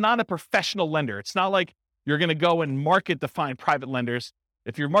 This is not a professional lender. It's not like you're going to go and market to find private lenders.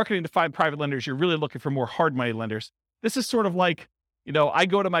 If you're marketing to find private lenders, you're really looking for more hard money lenders. This is sort of like, I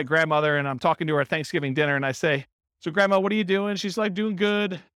go to my grandmother and I'm talking to her at Thanksgiving dinner and I say, so Grandma, what are you doing? She's like, doing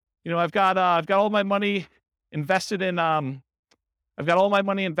good. I've got all my money invested in, CDs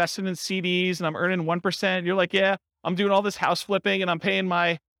and I'm earning 1%. You're like, yeah, I'm doing all this house flipping and I'm paying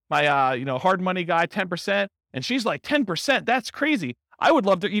my hard money guy 10%. And she's like, 10%? That's crazy. I would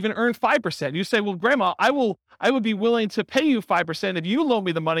love to even earn 5%. You say, well, Grandma, I would be willing to pay you 5% if you loan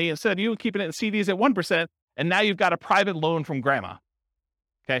me the money instead of you keeping it in CDs at 1%. And now you've got a private loan from Grandma.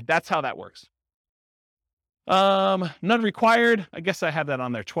 Okay, that's how that works. None required. I guess I have that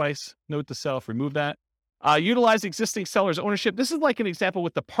on there twice. Note to self, remove that. Utilize existing seller's ownership. This is like an example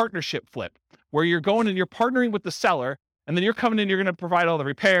with the partnership flip, where you're going and you're partnering with the seller, and then you're coming in, you're going to provide all the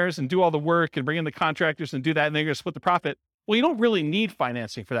repairs and do all the work and bring in the contractors and do that, and then you're going to split the profit. Well, you don't really need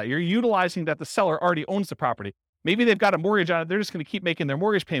financing for that. You're utilizing that the seller already owns the property. Maybe they've got a mortgage on it. They're just going to keep making their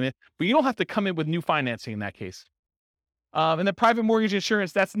mortgage payment, but you don't have to come in with new financing in that case. And then private mortgage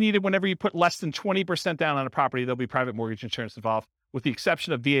insurance, that's needed whenever you put less than 20% down on a property. There'll be private mortgage insurance involved, with the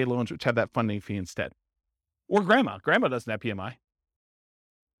exception of VA loans, which have that funding fee instead. Or Grandma. Grandma doesn't have PMI.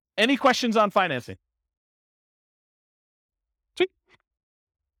 Any questions on financing? Sweet.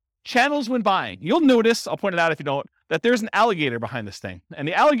 Channels when buying. You'll notice, I'll point it out if you don't, that there's an alligator behind this thing. And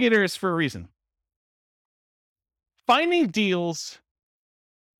the alligator is for a reason. Finding deals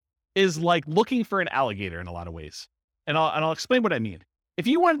is like looking for an alligator in a lot of ways. And I'll explain what I mean. If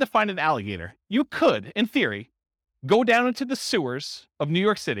you wanted to find an alligator, you could, in theory, go down into the sewers of New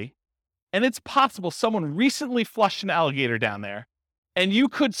York City, and it's possible someone recently flushed an alligator down there, and you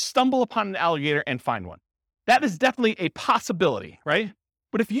could stumble upon an alligator and find one. That is definitely a possibility, right?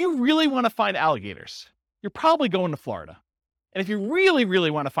 But if you really want to find alligators, you're probably going to Florida. And if you really, really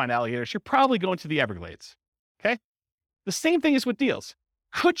want to find alligators, you're probably going to the Everglades, okay? The same thing is with deals.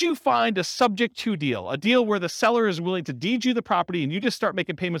 Could you find a subject to deal, a deal where the seller is willing to deed you the property and you just start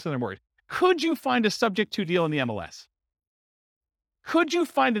making payments on their mortgage? Could you find a subject to deal in the MLS? Could you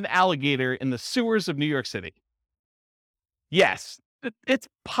find an alligator in the sewers of New York City? Yes, it's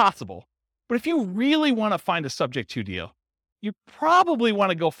possible. But if you really want to find a subject to deal, you probably want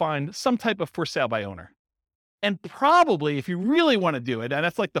to go find some type of for sale by owner. And probably, if you really want to do it, and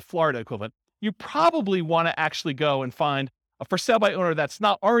that's like the Florida equivalent, you probably want to actually go and find a for sale by owner that's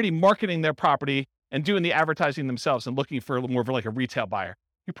not already marketing their property and doing the advertising themselves and looking for more of like a retail buyer.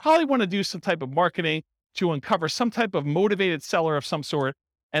 You probably want to do some type of marketing to uncover some type of motivated seller of some sort,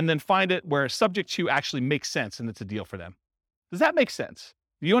 and then find it where subject to actually makes sense and it's a deal for them. Does that make sense?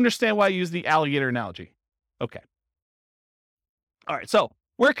 Do you understand why I use the alligator analogy? Okay. All right, so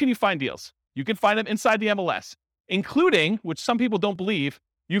where can you find deals? You can find them inside the MLS, including, which some people don't believe,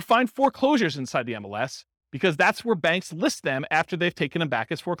 you find foreclosures inside the MLS, because that's where banks list them after they've taken them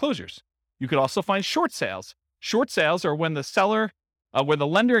back as foreclosures. You could also find short sales. Short sales are when the seller, where the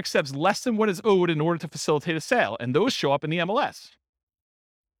lender accepts less than what is owed in order to facilitate a sale, and those show up in the MLS.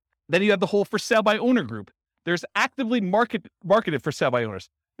 Then you have the whole for sale by owner group. there's actively marketed for sale by owners.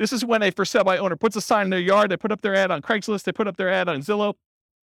 This is when a for sale by owner puts a sign in their yard, they put up their ad on Craigslist, they put up their ad on Zillow,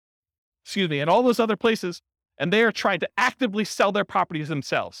 and all those other places, and they are trying to actively sell their properties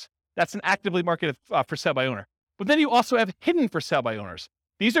themselves. That's an actively marketed for sale by owner. But then you also have hidden for sale by owners.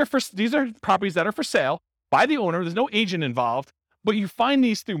 These are properties that are for sale by the owner. There's no agent involved, but you find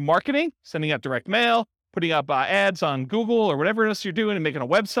these through marketing, sending out direct mail, putting up ads on Google or whatever else you're doing, and making a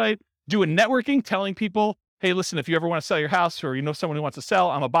website, doing networking, telling people, hey, listen, if you ever want to sell your house or you know someone who wants to sell,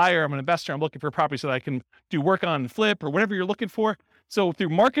 I'm a buyer, I'm an investor, I'm looking for a property so that I can do work on and flip or whatever you're looking for. So through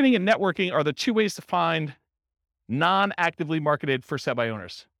marketing and networking are the two ways to find non-actively marketed for sale by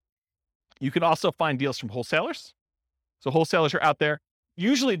owners. You can also find deals from wholesalers. So wholesalers are out there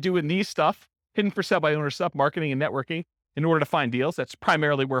usually doing these stuff, hidden for sale by owner stuff, marketing and networking in order to find deals. That's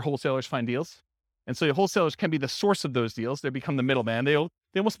primarily where wholesalers find deals. And so the wholesalers can be the source of those deals. They become the middleman. They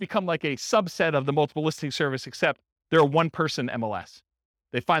almost become like a subset of the multiple listing service, except they're a one-person MLS.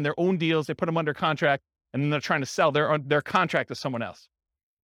 They find their own deals, they put them under contract, and then they're trying to sell their contract to someone else.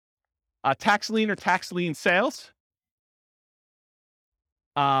 Tax lien or tax lien sales.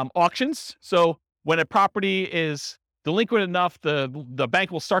 Auctions. So when a property is delinquent enough, the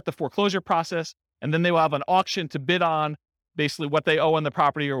bank will start the foreclosure process, and then they will have an auction to bid on basically what they owe on the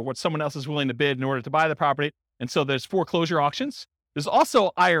property or what someone else is willing to bid in order to buy the property. And so there's foreclosure auctions. There's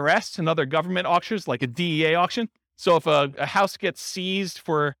also IRS and other government auctions, like a DEA auction. So if a house gets seized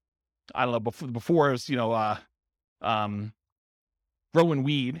for, I don't know, before it was, growing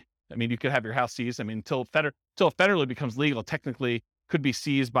weed, I mean, you could have your house seized. I mean, until it federally becomes legal, technically could be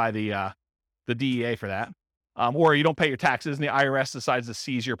seized by the DEA for that. Or you don't pay your taxes and the IRS decides to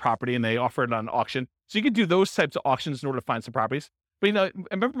seize your property and they offer it on auction. So you could do those types of auctions in order to find some properties. But, I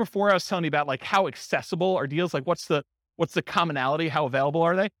remember before I was telling you about like how accessible are deals, like what's the commonality, how available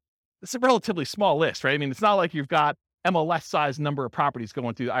are they? It's a relatively small list, right? I mean, it's not like you've got MLS size number of properties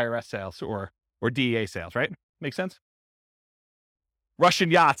going through IRS sales or DEA sales, right? Make sense?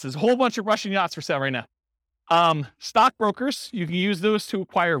 Russian yachts. There's a whole bunch of Russian yachts for sale right now. Stockbrokers, you can use those to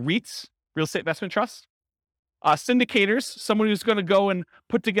acquire REITs, real estate investment trusts. Syndicators, someone who's going to go and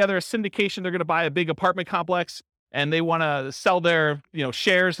put together a syndication. They're going to buy a big apartment complex and they want to sell their,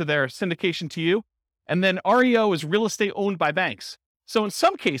 shares of their syndication to you. And then REO is real estate owned by banks. So in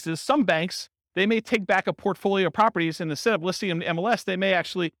some cases, some banks, they may take back a portfolio of properties and instead of listing them in MLS, they may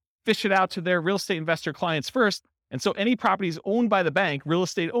actually fish it out to their real estate investor clients first. And so any properties owned by the bank, real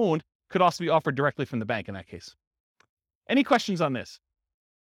estate owned, could also be offered directly from the bank in that case. Any questions on this?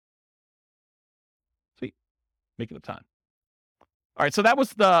 Sweet. Making up time. All right, so that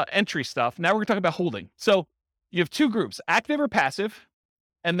was the entry stuff. Now we're going to talk about holding. So you have two groups, active or passive,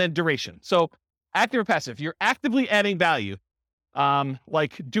 and then duration. So active or passive, you're actively adding value,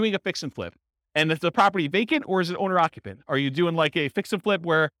 like doing a fix and flip. And is the property vacant or is it owner occupant? Are you doing like a fix and flip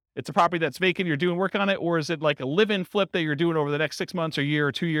where it's a property that's vacant, you're doing work on it, or is it like a live-in flip that you're doing over the next 6 months or year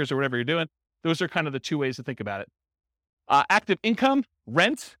or 2 years or whatever you're doing? Those are kind of the two ways to think about it. Active income,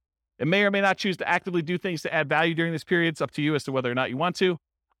 rent. It may or may not choose to actively do things to add value during this period. It's up to you as to whether or not you want to.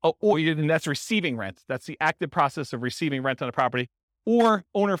 And that's receiving rent. That's the active process of receiving rent on a property. Or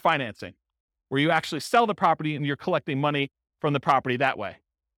owner financing, where you actually sell the property and you're collecting money from the property that way.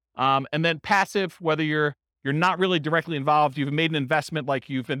 And then passive, whether you're not really directly involved, you've made an investment, like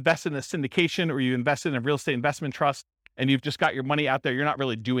you've invested in a syndication or you invested in a real estate investment trust, and you've just got your money out there. You're not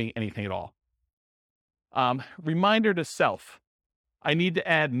really doing anything at all. Reminder to self, I need to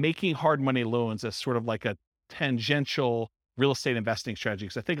add making hard money loans as sort of like a tangential real estate investing strategy,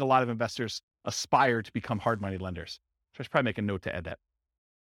 because I think a lot of investors aspire to become hard money lenders. So I should probably make a note to add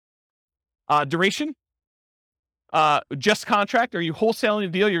that. Duration. Just contract. Are you wholesaling a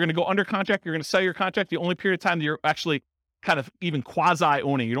deal? You're going to go under contract. You're going to sell your contract. The only period of time that you're actually kind of even quasi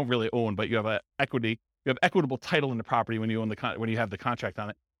owning, you don't really own, but you have equity. You have equitable title in the property when you own when you have the contract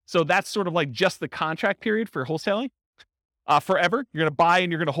on it. So that's sort of like just the contract period for wholesaling. Forever. You're going to buy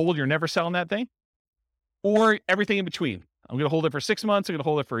and you're going to hold. You're never selling that thing. Or everything in between. I'm going to hold it for 6 months. I'm going to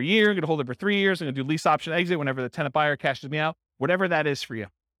hold it for a year. I'm going to hold it for 3 years. I'm going to do lease option exit whenever the tenant buyer cashes me out. Whatever that is for you.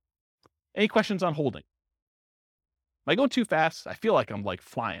 Any questions on holding? Am I going too fast? I feel like I'm like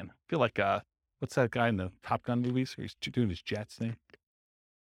flying. I feel like, what's that guy in the Top Gun movies where he's doing his jets thing?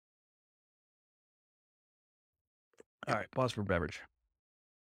 All right, pause for beverage.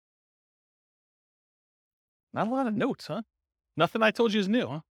 Not a lot of notes, huh? Nothing I told you is new,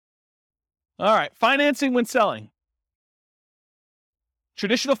 huh? All right, financing when selling.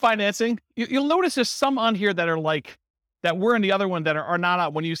 Traditional financing, you'll notice there's some on here that are like, that were in the other one that are not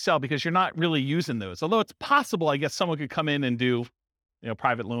out when you sell because you're not really using those. Although it's possible, I guess someone could come in and do,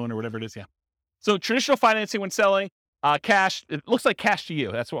 private loan or whatever it is. Yeah. So traditional financing when selling, cash, it looks like cash to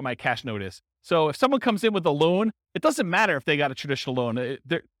you. That's what my cash note is. So if someone comes in with a loan, it doesn't matter if they got a traditional loan.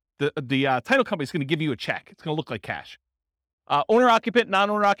 The title company is going to give you a check. It's going to look like cash. Owner-occupant,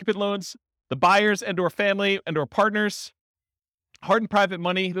 non-owner-occupant loans, the buyers and/or family and/or partners, hard and private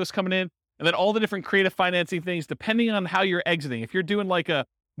money, those coming in, and then all the different creative financing things, depending on how you're exiting. If you're doing like a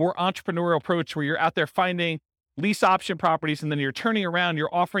more entrepreneurial approach where you're out there finding lease option properties and then you're turning around,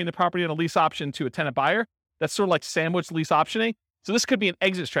 you're offering the property on a lease option to a tenant buyer, that's sort of like sandwich lease optioning. So this could be an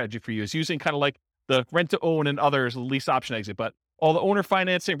exit strategy for you, is using kind of like the rent to own and others lease option exit. But all the owner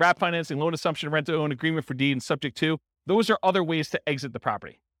financing, wrap financing, loan assumption, rent to own, agreement for deed, and subject to, those are other ways to exit the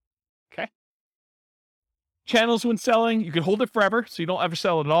property. Okay. Channels when selling, you can hold it forever, so you don't ever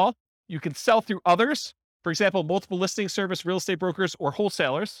sell it at all. You can sell through others. For example, multiple listing service, real estate brokers, or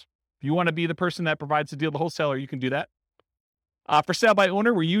wholesalers. If you want to be the person that provides the deal, the wholesaler, you can do that. For sale by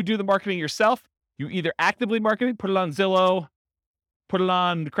owner, where you do the marketing yourself, you either actively market it, put it on Zillow, put it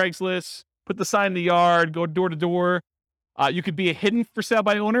on Craigslist, put the sign in the yard, go door to door. You could be a hidden for sale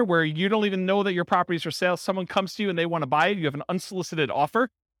by owner where you don't even know that your property is for sale. Someone comes to you and they want to buy it. You have an unsolicited offer.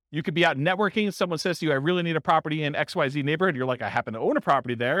 You could be out networking. Someone says to you, I really need a property in XYZ neighborhood. You're like, I happen to own a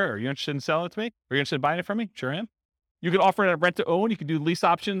property there. Are you interested in selling it to me? Are you interested in buying it from me? Sure am. You can offer it at rent to own. You can do lease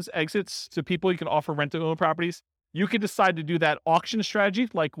options, exits to people. You can offer rent to own properties. You could decide to do that auction strategy,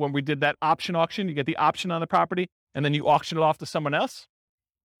 like when we did that option auction. You get the option on the property and then you auction it off to someone else.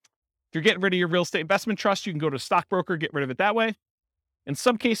 If you're getting rid of your real estate investment trust, you can go to a stockbroker, get rid of it that way. In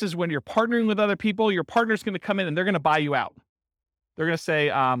some cases, when you're partnering with other people, your partner's going to come in and they're going to buy you out. They're going to say,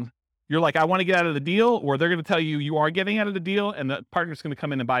 you're like, I want to get out of the deal, or they're going to tell you you are getting out of the deal, and the partner's going to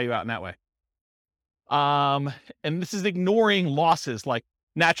come in and buy you out in that way. And this is ignoring losses like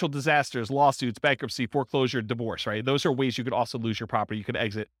natural disasters, lawsuits, bankruptcy, foreclosure, divorce, right? Those are ways you could also lose your property. You could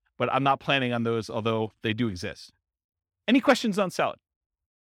exit, but I'm not planning on those, although they do exist. Any questions on selling?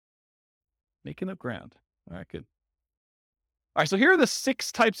 Making up ground. All right, good. All right, so here are the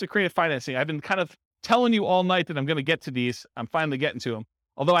 6 types of creative financing. I've been kind of telling you all night that I'm going to get to these. I'm finally getting to them,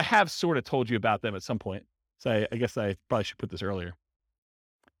 although I have sort of told you about them at some point. So I guess I probably should put this earlier.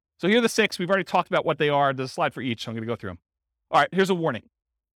 So here are the 6. We've already talked about what they are. There's a slide for each, so I'm going to go through them. All right, here's a warning.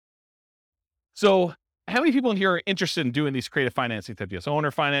 So how many people in here are interested in doing these creative financing type deals? Owner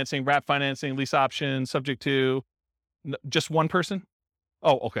financing, wrap financing, lease option, subject to, just one person?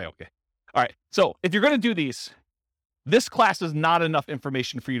 Oh, okay. All right. So if you're going to do these, this class is not enough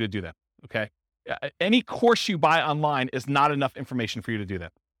information for you to do them. Okay. Any course you buy online is not enough information for you to do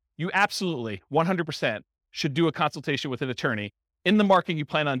that. You absolutely 100% should do a consultation with an attorney in the market you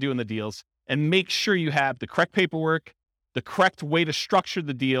plan on doing the deals and make sure you have the correct paperwork, the correct way to structure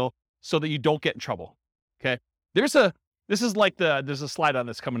the deal so that you don't get in trouble. Okay. There's a slide on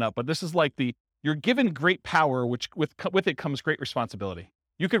this coming up, but this is like you're given great power, which with it comes great responsibility.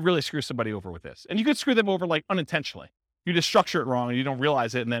 You could really screw somebody over with this, and you could screw them over like unintentionally. You just structure it wrong and you don't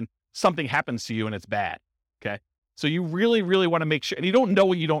realize it. And then something happens to you and it's bad. Okay. So you really, really want to make sure, and you don't know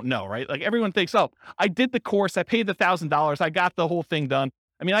what you don't know, right? Like everyone thinks, oh, I did the course. I paid the $1,000. I got the whole thing done.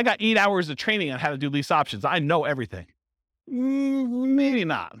 I mean, I got 8 hours of training on how to do lease options. I know everything. Maybe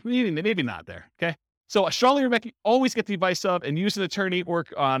not, maybe not there. Okay. So I strongly recommend always get the advice of and use an attorney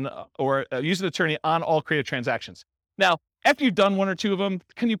use an attorney on all creative transactions. Now, after you've done 1 or 2 of them,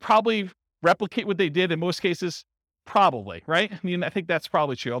 can you probably replicate what they did in most cases? Probably, right? I mean, I think that's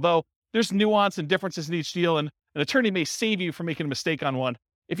probably true. Although there's nuance and differences in each deal, and an attorney may save you from making a mistake on one.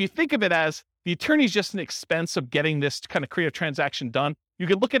 If you think of it as the attorney is just an expense of getting this kind of creative transaction done, you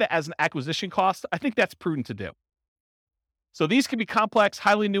can look at it as an acquisition cost. I think that's prudent to do. So these can be complex,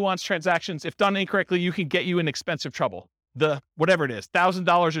 highly nuanced transactions. If done incorrectly, you can get you in expensive trouble. Whatever it is, $1,000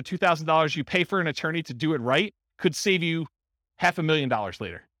 or $2,000 you pay for an attorney to do it right could save you $500,000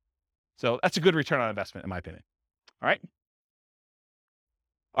 later. So that's a good return on investment, in my opinion. All right.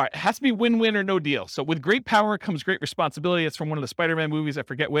 It has to be win-win or no deal. So with great power comes great responsibility. It's from one of the Spider-Man movies. I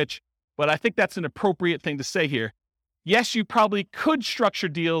forget which, but I think that's an appropriate thing to say here. Yes, you probably could structure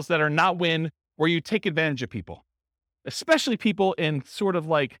deals that are not win, where you take advantage of people, especially people in sort of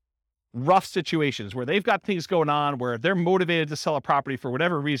like rough situations where they've got things going on, where they're motivated to sell a property for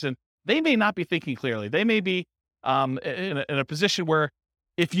whatever reason. They may not be thinking clearly. They may be in a position where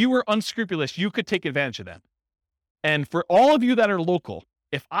if you were unscrupulous, you could take advantage of them. And for all of you that are local,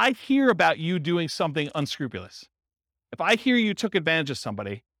 if I hear about you doing something unscrupulous, if I hear you took advantage of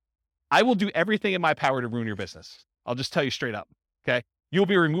somebody, I will do everything in my power to ruin your business. I'll just tell you straight up. Okay. You'll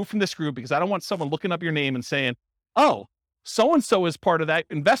be removed from this group because I don't want someone looking up your name and saying, oh, so-and-so is part of that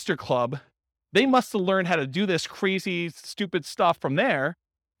investor club. They must have learned how to do this crazy, stupid stuff from there.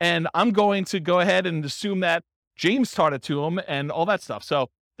 And I'm going to go ahead and assume that James taught it to him and all that stuff. So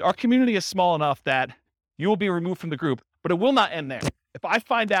our community is small enough that you will be removed from the group, but it will not end there. If I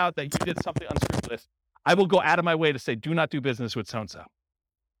find out that you did something unscrupulous, I will go out of my way to say, do not do business with so-and-so.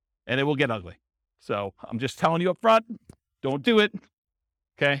 And it will get ugly. So I'm just telling you up front, don't do it.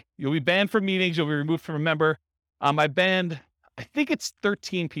 Okay. You'll be banned from meetings. You'll be removed from a member. I banned, I think it's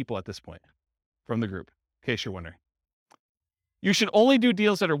 13 people at this point from the group, in case you're wondering. You should only do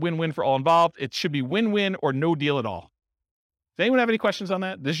deals that are win-win for all involved. It should be win-win or no deal at all. Does anyone have any questions on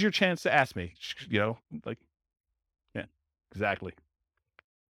that? This is your chance to ask me, yeah, exactly.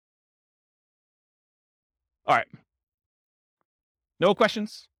 All right. No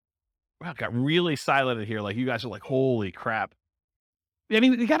questions? Wow, it got really silent in here. Like, you guys are like, holy crap. I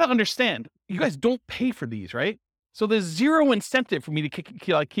mean, you got to understand, you guys don't pay for these, right? So there's zero incentive for me to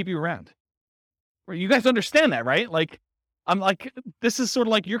keep you around. You guys understand that, right? Like, I'm like, this is sort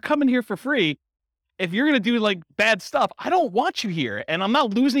of like, you're coming here for free. If you're going to do like bad stuff, I don't want you here. And I'm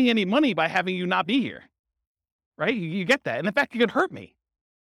not losing any money by having you not be here. Right? You get that. And in fact, it could hurt me.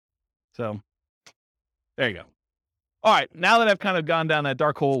 So there you go. All right. Now that I've kind of gone down that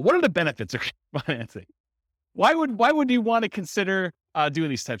dark hole, what are the benefits of financing? Why would you want to consider doing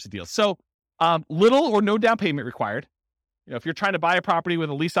these types of deals? So little or no down payment required. If you're trying to buy a property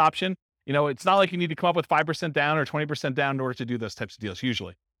with a lease option, it's not like you need to come up with 5% down or 20% down in order to do those types of deals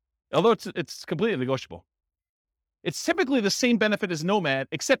usually. Although it's completely negotiable. It's typically the same benefit as Nomad,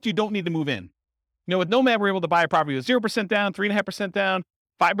 except you don't need to move in. With Nomad, we're able to buy a property with 0% down, 3.5% down,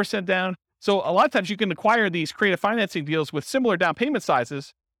 5% down. So a lot of times you can acquire these creative financing deals with similar down payment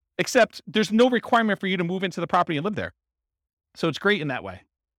sizes, except there's no requirement for you to move into the property and live there. So it's great in that way.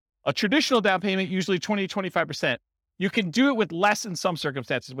 A traditional down payment, usually 20 to 25%. You can do it with less in some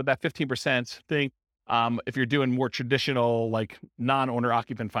circumstances with that 15% thing. If you're doing more traditional, like non-owner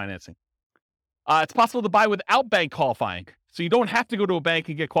occupant financing. It's possible to buy without bank qualifying. So you don't have to go to a bank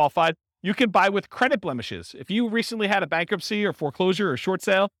and get qualified. You can buy with credit blemishes. If you recently had a bankruptcy or foreclosure or short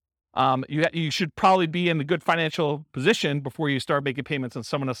sale, you should probably be in a good financial position before you start making payments on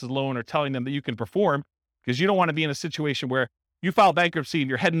someone else's loan or telling them that you can perform, because you don't want to be in a situation where you file bankruptcy and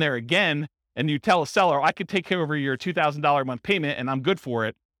you're heading there again and you tell a seller, I could take over your $2,000 a month payment and I'm good for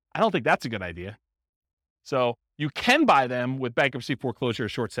it. I don't think that's a good idea. So you can buy them with bankruptcy, foreclosure, or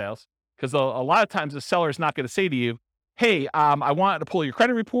short sales, because a lot of times the seller is not going to say to you, hey, I want to pull your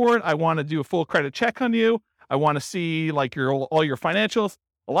credit report. I want to do a full credit check on you. I want to see like all your financials.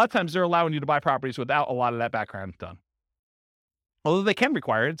 A lot of times they're allowing you to buy properties without a lot of that background done. Although they can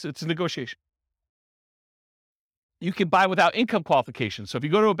require it, it's a negotiation. You can buy without income qualification. So if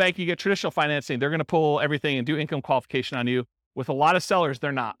you go to a bank, you get traditional financing, they're going to pull everything and do income qualification on you. With a lot of sellers,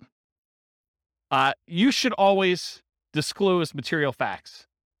 they're not. You should always disclose material facts.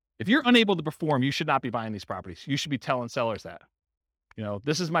 If you're unable to perform, you should not be buying these properties. You should be telling sellers that,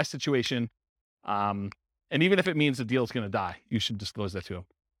 this is my situation. And even if it means the deal is going to die, you should disclose that to them.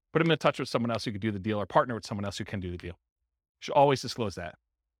 Put them in touch with someone else who could do the deal or partner with someone else who can do the deal. You should always disclose that.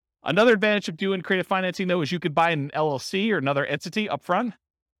 Another advantage of doing creative financing, though, is you could buy an LLC or another entity up front.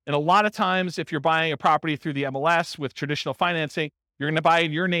 And a lot of times, if you're buying a property through the MLS with traditional financing, you're going to buy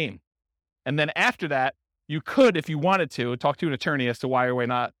in your name. And then after that, you could, if you wanted to, talk to an attorney as to why or why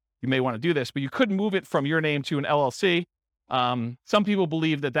not you may want to do this, but you could move it from your name to an LLC. Some people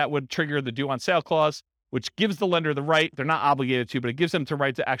believe that would trigger the due on sale clause, which gives the lender the right, they're not obligated to, but it gives them the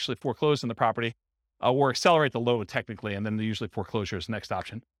right to actually foreclose on the property or accelerate the loan technically, and then usually foreclosure is the next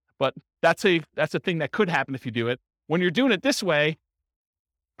option. But that's a thing that could happen if you do it. When you're doing it this way,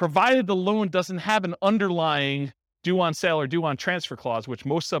 provided the loan doesn't have an underlying due on sale or due on transfer clause, which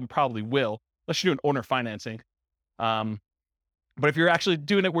most of them probably will, unless you're doing owner financing. But if you're actually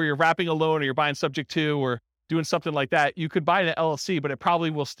doing it where you're wrapping a loan or you're buying subject to or doing something like that, you could buy an LLC, but it probably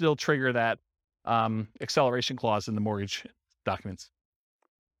will still trigger that acceleration clause in the mortgage documents.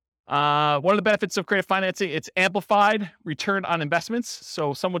 One of the benefits of creative financing, it's amplified return on investments.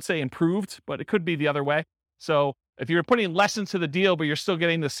 So some would say improved, but it could be the other way. So if you're putting less into the deal, but you're still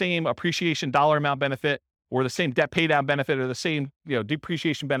getting the same appreciation dollar amount benefit or the same debt pay down benefit or the same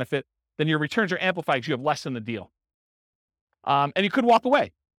depreciation benefit, then your returns are amplified because you have less in the deal. And you could walk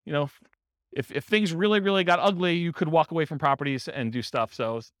away. If things really, really got ugly, you could walk away from properties and do stuff.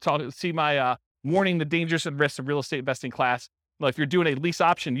 So see my warning the dangers and risks of real estate investing class. Well, if you're doing a lease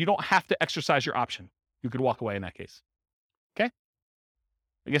option, you don't have to exercise your option. You could walk away in that case. Okay.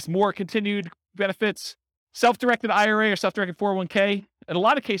 I guess more continued benefits, self-directed IRA or self-directed 401k. In a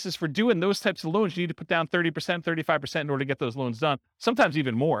lot of cases for doing those types of loans, you need to put down 30%, 35% in order to get those loans done. Sometimes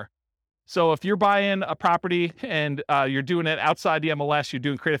even more. So if you're buying a property and you're doing it outside the MLS, you're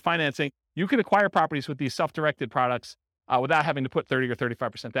doing creative financing, you can acquire properties with these self-directed products without having to put 30 or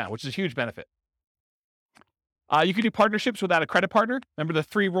 35% down, which is a huge benefit. You can do partnerships without a credit partner. Remember the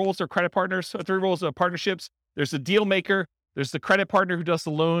 3 roles of credit partners, 3 roles of partnerships. There's the deal maker, there's the credit partner who does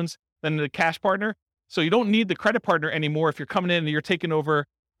the loans, then the cash partner. So you don't need the credit partner anymore if you're coming in and you're taking over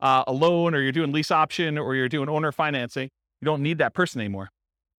a loan, or you're doing lease option, or you're doing owner financing. You don't need that person anymore.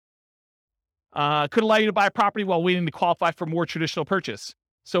 Could allow you to buy a property while waiting to qualify for more traditional purchase.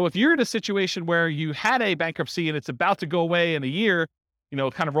 So if you're in a situation where you had a bankruptcy and it's about to go away in a year,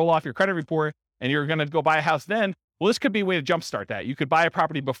 kind of roll off your credit report, and you're going to go buy a house then, well, this could be a way to jumpstart that. You could buy a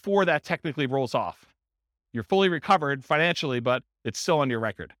property before that technically rolls off. You're fully recovered financially, but it's still on your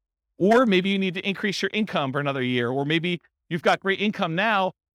record. Or maybe you need to increase your income for another year, or maybe you've got great income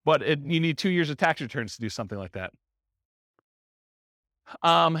now, but you need 2 years of tax returns to do something like that.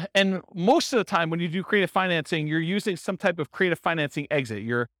 And most of the time when you do creative financing, you're using some type of creative financing exit.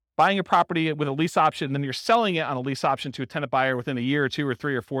 You're buying a property with a lease option, and then you're selling it on a lease option to a tenant buyer within a year or 2 or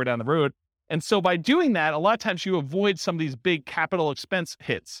 3 or 4 down the road. And so by doing that, a lot of times you avoid some of these big capital expense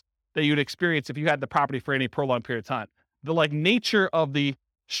hits that you'd experience if you had the property for any prolonged period of time. The nature of the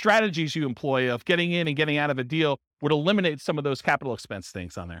strategies you employ of getting in and getting out of a deal would eliminate some of those capital expense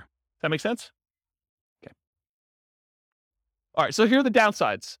things on there. Does that make sense? Okay. All right, so here are the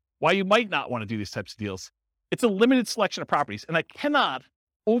downsides, why you might not want to do these types of deals. It's a limited selection of properties, and I cannot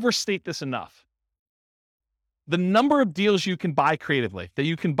overstate this enough. The number of deals you can buy creatively, that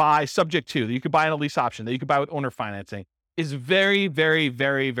you can buy subject to, that you can buy on a lease option, that you can buy with owner financing, is very, very,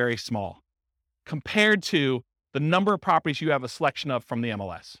 very, very small compared to the number of properties you have a selection of from the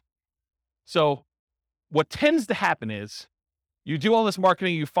MLS. So what tends to happen is you do all this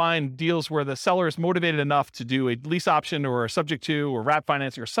marketing, you find deals where the seller is motivated enough to do a lease option or a subject to or wrap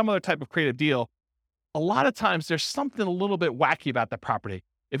financing or some other type of creative deal. A lot of times there's something a little bit wacky about that property.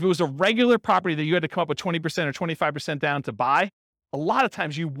 If it was a regular property that you had to come up with 20% or 25% down to buy, a lot of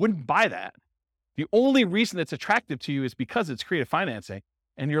times you wouldn't buy that. The only reason it's attractive to you is because it's creative financing.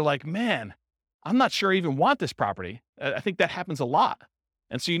 And you're like, man, I'm not sure I even want this property. I think that happens a lot.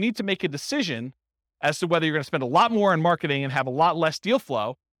 And so you need to make a decision as to whether you're going to spend a lot more on marketing and have a lot less deal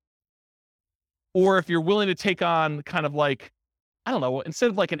flow, or if you're willing to take on kind of instead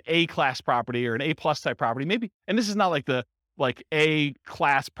of an A-class property or an A-plus type property, maybe, and this is not the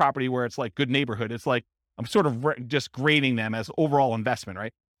A-class property where it's good neighborhood. It's I'm sort of just grading them as overall investment,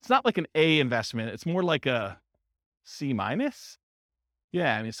 right? It's not like an A investment. It's more like a C minus.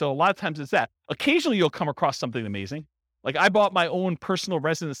 Yeah, so a lot of times it's that. Occasionally you'll come across something amazing. I bought my own personal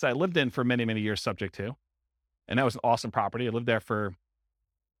residence that I lived in for many, many years subject to, and that was an awesome property. I lived there for,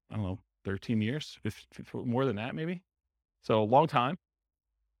 13 years, more than that maybe. So a long time,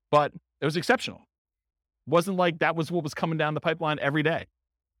 but it was exceptional. It wasn't like that was what was coming down the pipeline every day.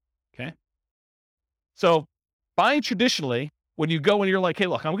 Okay. So buying traditionally, when you go and you're like, hey,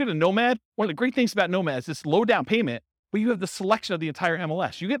 look, I'm going to Nomad. One of the great things about Nomad is this low down payment, but you have the selection of the entire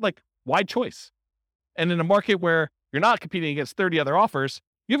MLS. You get wide choice. And in a market where you're not competing against 30 other offers,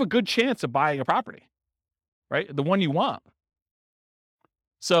 you have a good chance of buying a property, right? The one you want.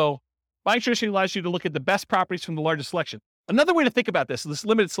 So buying traditionally allows you to look at the best properties from the largest selection. Another way to think about this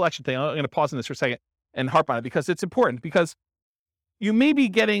limited selection thing, I'm going to pause on this for a second and harp on it because it's important, because you may be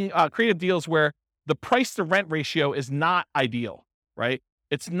getting creative deals where the price to rent ratio is not ideal, right?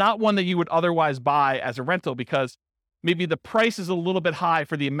 It's not one that you would otherwise buy as a rental because maybe the price is a little bit high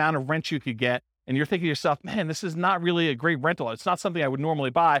for the amount of rent you could get. And you're thinking to yourself, man, this is not really a great rental. It's not something I would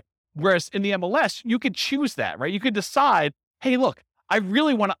normally buy. Whereas in the MLS, you could choose that, right? You could decide, hey, look, I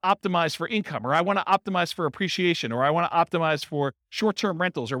really want to optimize for income, or I want to optimize for appreciation, or I want to optimize for short-term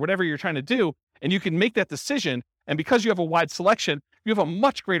rentals, or whatever you're trying to do. And you can make that decision. And because you have a wide selection, you have a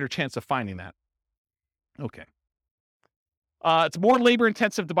much greater chance of finding that. Okay. It's more labor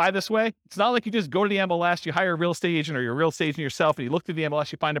intensive to buy this way. It's not like you just go to the MLS, you hire a real estate agent or you're a real estate agent yourself, and you look through the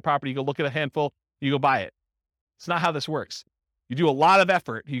MLS, you find a property, you go look at a handful, you go buy it. It's not how this works. You do a lot of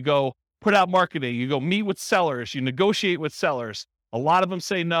effort. You go put out marketing, you go meet with sellers, you negotiate with sellers. A lot of them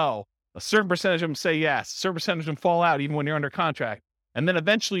say no. A certain percentage of them say yes. A certain percentage of them fall out even when you're under contract. And then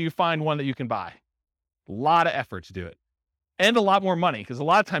eventually you find one that you can buy. A lot of effort to do it. And a lot more money, because a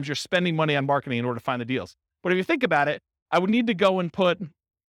lot of times you're spending money on marketing in order to find the deals. But if you think about it, I would need to go and put,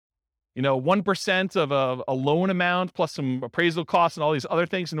 1% of a loan amount plus some appraisal costs and all these other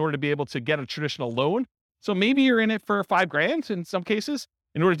things in order to be able to get a traditional loan. So maybe you're in it for $5,000 in some cases.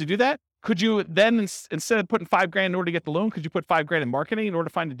 In order to do that, could you then, instead of putting $5,000 in order to get the loan, could you put $5,000 in marketing in order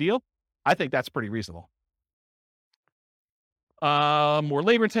to find a deal? I think that's pretty reasonable. More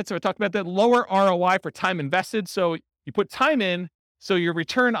labor intensive. I talked about that. Lower ROI for time invested. So you put time in, so your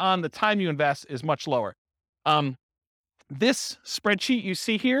return on the time you invest is much lower. This spreadsheet you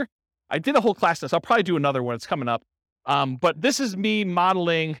see here, I did a whole class on this. I'll probably do another one. It's coming up. But this is me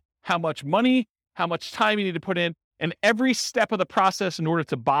modeling how much money, how much time you need to put in, and every step of the process in order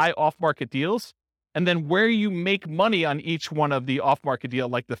to buy off-market deals, and then where you make money on each one of the off-market deal,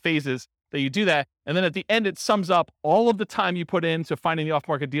 like the phases that you do that. And then at the end, it sums up all of the time you put into finding the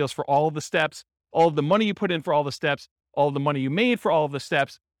off-market deals for all of the steps, all of the money you put in for all the steps, all of the money you made for all of the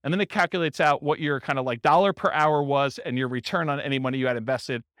steps. And then it calculates out what your kind of like dollar per hour was and your return on any money you had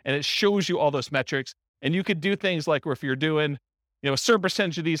invested. And it shows you all those metrics. And you could do things like, if you're doing, a certain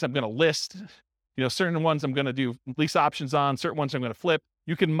percentage of these I'm going to list, certain ones I'm going to do lease options on, certain ones I'm going to flip.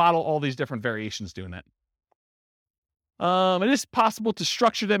 You can model all these different variations doing that. It is possible to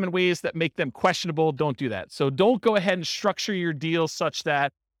structure them in ways that make them questionable. Don't do that. So don't go ahead and structure your deals such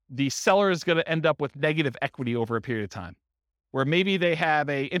that the seller is going to end up with negative equity over a period of time, where maybe they have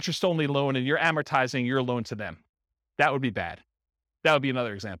a interest-only loan and you're amortizing your loan to them. That would be bad. That would be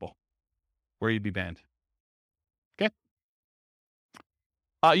another example where you'd be banned. Okay?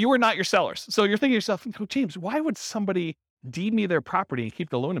 You are not your sellers. So you're thinking to yourself, James, why would somebody deed me their property and keep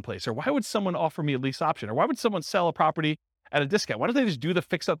the loan in place? Or why would someone offer me a lease option? Or why would someone sell a property at a discount? Why don't they just do the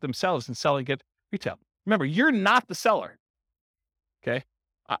fix up themselves and sell and get retail? Remember, you're not the seller. Okay?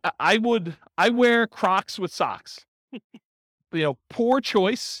 I wear Crocs with socks. Poor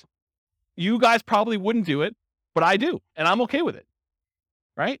choice. You guys probably wouldn't do it, but I do, and I'm okay with it.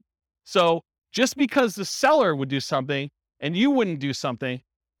 Right? So just because the seller would do something and you wouldn't do something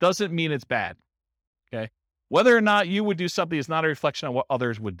doesn't mean it's bad. Okay? Whether or not you would do something is not a reflection on what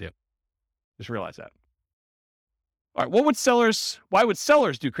others would do. Just realize that. All right, why would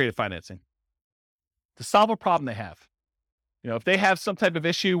sellers do creative financing? To solve a problem they have. If they have some type of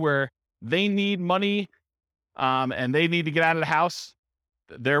issue where they need money and they need to get out of the house,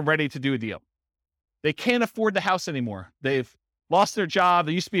 they're ready to do a deal. They can't afford the house anymore. They've lost their job.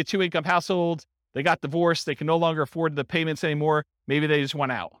 They used to be a 2-income household. They got divorced. They can no longer afford the payments anymore. Maybe they just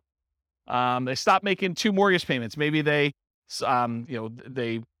want out. They stopped making 2 mortgage payments. Maybe they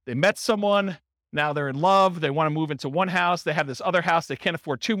met someone. Now they're in love. They want to move into one house. They have this other house. They can't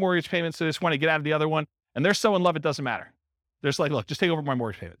afford 2 mortgage payments. So they just want to get out of the other one. And they're so in love, it doesn't matter. They're just like, look, just take over my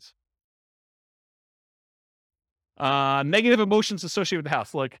mortgage payments. Negative emotions associated with the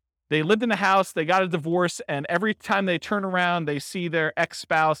house. Look, they lived in the house. They got a divorce. And every time they turn around, they see their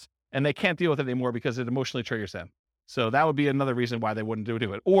ex-spouse and they can't deal with it anymore because it emotionally triggers them. So that would be another reason why they wouldn't do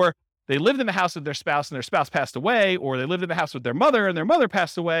it. Or they lived in the house with their spouse and their spouse passed away, or they lived in the house with their mother and their mother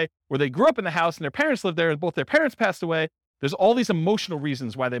passed away, or they grew up in the house and their parents lived there and both their parents passed away. There's all these emotional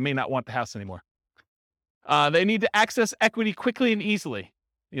reasons why they may not want the house anymore. They need to access equity quickly and easily.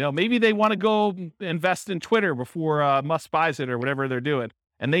 Maybe they want to go invest in Twitter before Musk buys it or whatever they're doing,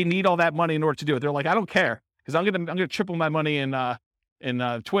 and they need all that money in order to do it. They're like, I don't care because I'm gonna triple my money in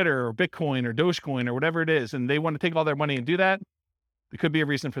Twitter or Bitcoin or Dogecoin or whatever it is, and they want to take all their money and do that. It could be a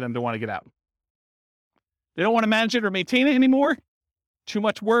reason for them to want to get out. They don't want to manage it or maintain it anymore. Too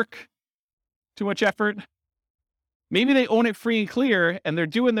much work, too much effort. Maybe they own it free and clear and they're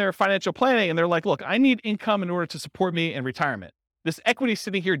doing their financial planning and they're like, look, I need income in order to support me in retirement. This equity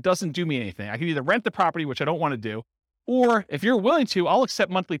sitting here doesn't do me anything. I can either rent the property, which I don't want to do, or if you're willing to, I'll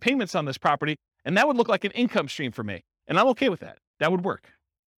accept monthly payments on this property and that would look like an income stream for me. And I'm okay with that. That would work.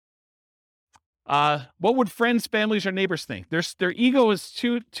 What would friends, families, or neighbors think? Their ego is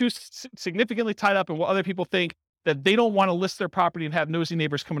too significantly tied up in what other people think that they don't want to list their property and have nosy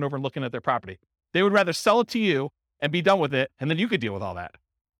neighbors coming over and looking at their property. They would rather sell it to you and be done with it, and then you could deal with all that.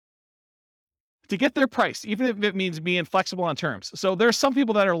 To get their price, even if it means being flexible on terms. So there are some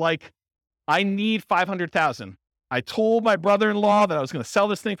people that are like, I need $500,000. I told my brother-in-law that I was going to sell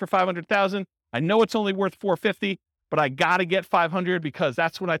this thing for $500,000. I know it's only worth $450,000, but I got to get $500,000 because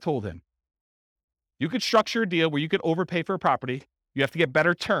that's what I told him. You could structure a deal where you could overpay for a property. You have to get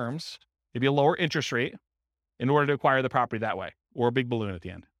better terms, maybe a lower interest rate in order to acquire the property that way, or a big balloon at the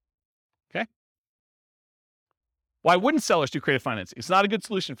end. Okay? Why wouldn't sellers do creative financing? It's not a good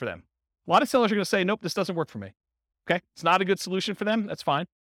solution for them. A lot of sellers are going to say, nope, this doesn't work for me. Okay? It's not a good solution for them. That's fine.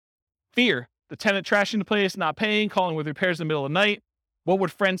 Fear, the tenant trashing the place, not paying, calling with repairs in the middle of the night. What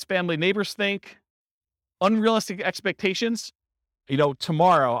would friends, family, neighbors think? Unrealistic expectations.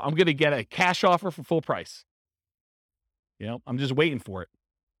 Tomorrow I'm going to get a cash offer for full price. I'm just waiting for it.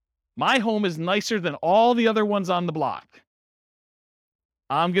 My home is nicer than all the other ones on the block.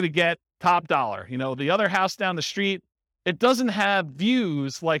 I'm going to get top dollar. The other house down the street, it doesn't have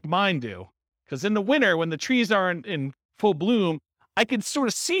views like mine do. Because in the winter, when the trees are in full bloom, I can sort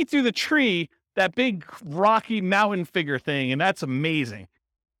of see through the tree that big rocky mountain figure thing, and that's amazing.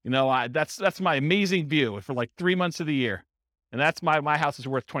 That's my amazing view for like 3 months of the year, and that's my house is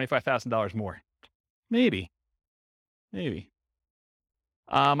worth $25,000 more, maybe.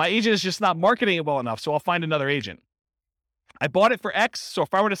 My agent is just not marketing it well enough, so I'll find another agent. I bought it for X, so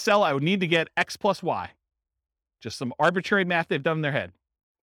if I were to sell, I would need to get X plus Y. Just some arbitrary math they've done in their head.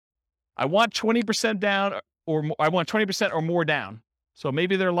 I want 20% down, or I want 20% or more down. So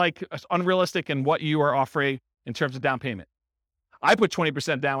maybe they're like unrealistic in what you are offering in terms of down payment. I put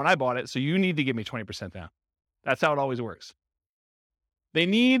 20% down when I bought it, so you need to give me 20% down. That's how it always works. They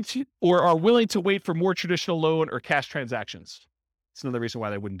need to, or are willing to wait for more traditional loan or cash transactions. It's another reason why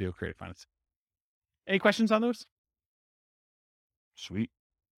they wouldn't do creative finance. Any questions on those? Sweet.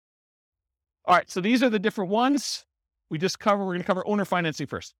 All right, so these are the different ones we just covered. We're going to cover owner financing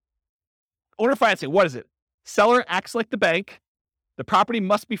first. Owner financing, what is it? Seller acts like the bank. The property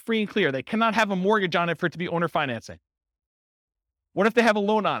must be free and clear. They cannot have a mortgage on it for it to be owner financing. What if they have a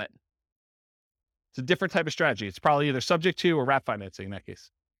loan on it? It's a different type of strategy. It's probably either subject to or wrap financing in that case.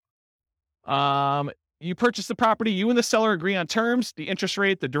 You purchase the property. You and the seller agree on terms, the interest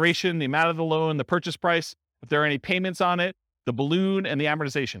rate, the duration, the amount of the loan, the purchase price, if there are any payments on it, the balloon, and the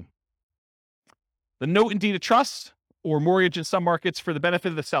amortization. The note and deed of trust or mortgage in some markets for the benefit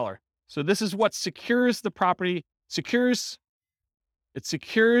of the seller. So this is what secures the property, secures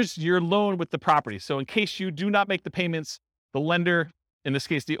your loan with the property. So in case you do not make the payments, the lender, in this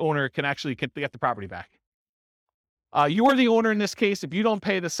case, the owner, can actually get the property back. You are the owner in this case. If you don't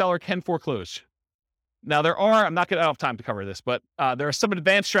pay, the seller can foreclose. Now I don't have time to cover this, but there are some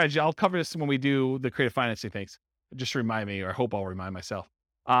advanced strategies. I'll cover this when we do the creative financing things. Just remind me, or I hope I'll remind myself.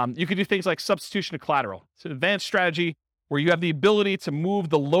 You could do things like substitution of collateral. It's an advanced strategy where you have the ability to move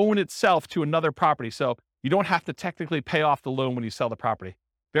the loan itself to another property. So you don't have to technically pay off the loan when you sell the property.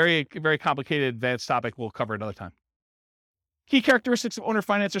 Very, very complicated, advanced topic. We'll cover another time. Key characteristics of owner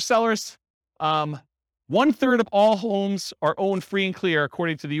finance or sellers. 1/3 of all homes are owned free and clear,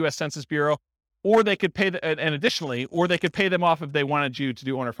 according to the U.S. Census Bureau, or they could pay, or they could pay them off if they wanted you to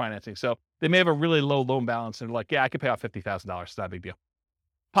do owner financing. So they may have a really low loan balance and they're like, yeah, I could pay off $50,000. It's not a big deal.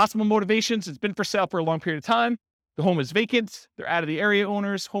 Possible motivations. It's been for sale for a long period of time. The home is vacant. They're out of the area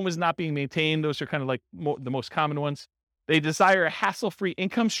owners. Home is not being maintained. Those are kind of like the most common ones. They desire a hassle-free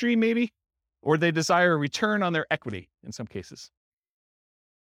income stream, maybe, or they desire a return on their equity in some cases.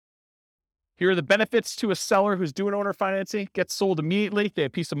 Here are the benefits to a seller who's doing owner financing. Gets sold immediately. They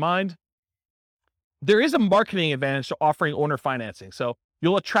have peace of mind. There is a marketing advantage to offering owner financing. So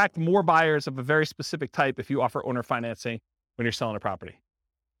you'll attract more buyers of a very specific type if you offer owner financing when you're selling a property.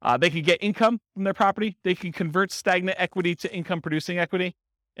 They can get income from their property. They can convert stagnant equity to income-producing equity.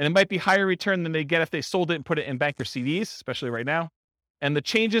 And it might be higher return than they get if they sold it and put it in bank or CDs, especially right now. And it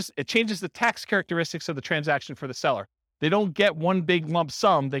changes the tax characteristics of the transaction for the seller. They don't get one big lump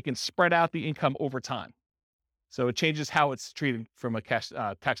sum. They can spread out the income over time. So it changes how it's treated from a cash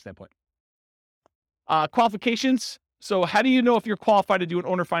tax standpoint. Qualifications. So how do you know if you're qualified to do an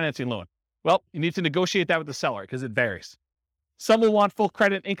owner financing loan? Well, you need to negotiate that with the seller because it varies. Some will want full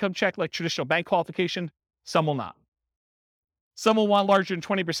credit income check like traditional bank qualification. Some will not. Some will want larger than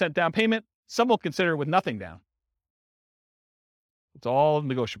 20% down payment. Some will consider with nothing down. It's all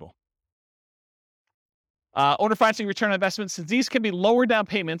negotiable. Owner financing return on investment. Since these can be lower down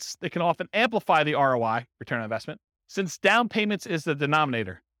payments, they can often amplify the ROI, return on investment, since down payments is the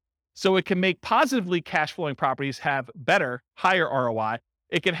denominator. So it can make positively cash flowing properties have better, higher ROI.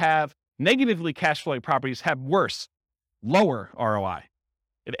 It can have negatively cash flowing properties have worse, lower ROI.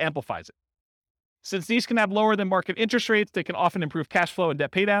 It amplifies it. Since these can have lower than market interest rates, they can often improve cash flow and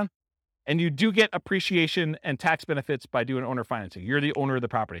debt paydown. And you do get appreciation and tax benefits by doing owner financing. You're the owner of the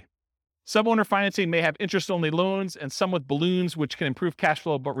property. Some owner financing may have interest-only loans and some with balloons, which can improve cash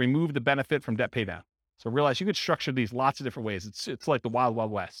flow but remove the benefit from debt paydown. So realize you could structure these lots of different ways. It's like the wild,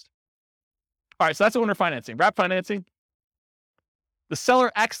 wild west. All right, so that's owner financing. Wrap financing. The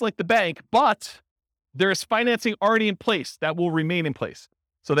seller acts like the bank, but there is financing already in place that will remain in place.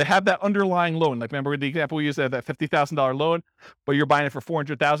 So they have that underlying loan. Like remember the example we used, that $50,000 loan, but you're buying it for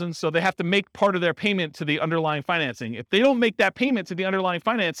 $400,000. So they have to make part of their payment to the underlying financing. If they don't make that payment to the underlying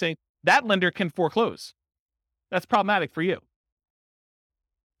financing, that lender can foreclose. That's problematic for you.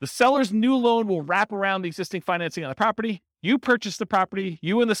 The seller's new loan will wrap around the existing financing on the property. You purchase the property.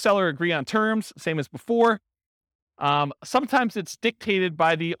 You and the seller agree on terms, same as before. Sometimes it's dictated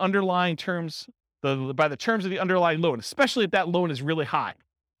by the underlying terms, by the terms of the underlying loan, especially if that loan is really high.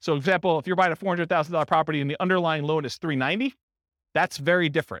 So, for example, if you're buying a $400,000 property and the underlying loan is $390,000, that's very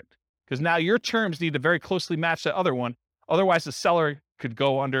different because now your terms need to very closely match that other one. Otherwise, the seller could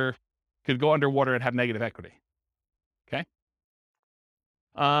go underwater and have negative equity. Okay.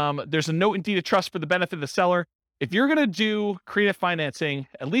 There's a note in deed of trust for the benefit of the seller. If you're going to do creative financing,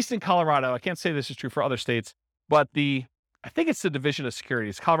 at least in Colorado, I can't say this is true for other states, but I think it's the Division of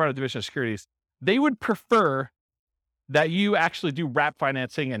Securities, Colorado Division of Securities, they would prefer that you actually do wrap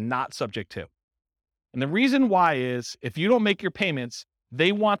financing and not subject to. And the reason why is if you don't make your payments,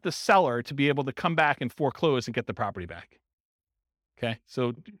 they want the seller to be able to come back and foreclose and get the property back. Okay.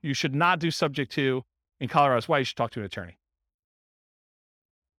 So you should not do subject to in Colorado. That's why you should talk to an attorney.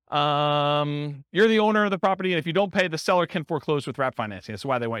 You're the owner of the property, and if you don't pay, the seller can foreclose with wrap financing. That's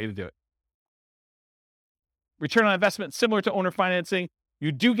why they want you to do it. Return on investment, similar to owner financing.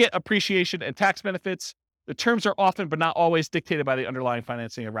 You do get appreciation and tax benefits. The terms are often, but not always, dictated by the underlying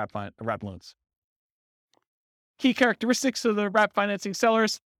financing of wrap loans. Key characteristics of the wrap financing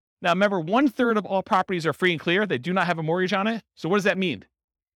sellers. Now, remember, 1/3 of all properties are free and clear. They do not have a mortgage on it. So what does that mean?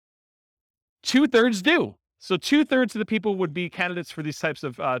 2/3 do. So 2/3 of the people would be candidates for these types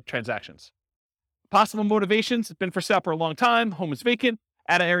of transactions. Possible motivations: it's been for sale for a long time, home is vacant,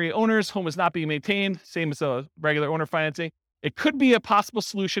 out-of-area owners, home is not being maintained, same as a regular owner financing. It could be a possible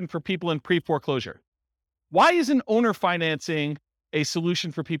solution for people in pre-foreclosure. Why isn't owner financing a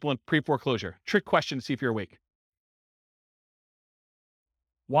solution for people in pre-foreclosure? Trick question to see if you're awake.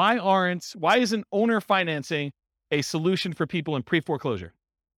 Why isn't owner financing a solution for people in pre-foreclosure?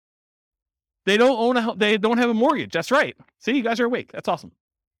 They don't have a mortgage. That's right. See, you guys are awake. That's awesome.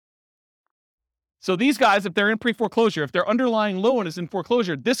 So these guys, if they're in pre-foreclosure, if their underlying loan is in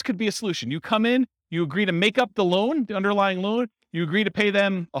foreclosure, this could be a solution. You come in, you agree to make up the loan, the underlying loan, you agree to pay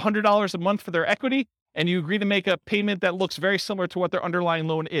them $100 a month for their equity, and you agree to make a payment that looks very similar to what their underlying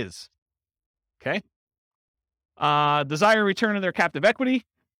loan is. Okay? Desire return of their captive equity.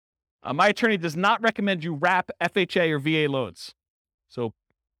 My attorney does not recommend you wrap FHA or VA loans. So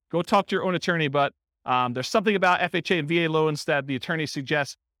go talk to your own attorney, but there's something about FHA and VA loans that the attorney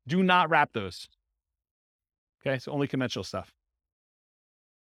suggests do not wrap those. Okay, so only conventional stuff.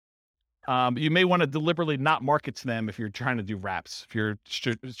 You may want to deliberately not market to them if you're trying to do wraps. If you're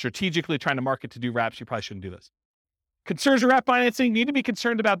strategically trying to market to do wraps, you probably shouldn't do this. Concerns of wrap financing: you need to be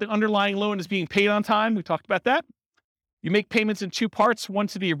concerned about the underlying loan is being paid on time. We talked about that. You make payments in 2 parts, one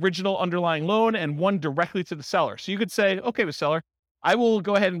to the original underlying loan and one directly to the seller. So you could say, okay, the seller, I will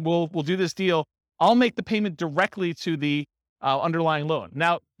go ahead and we'll do this deal. I'll make the payment directly to the underlying loan.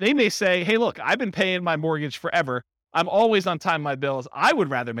 Now, they may say, hey, look, I've been paying my mortgage forever. I'm always on time my bills. I would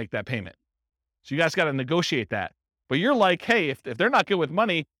rather make that payment. So you guys got to negotiate that. But you're like, hey, if they're not good with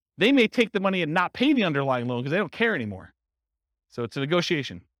money, they may take the money and not pay the underlying loan because they don't care anymore. So it's a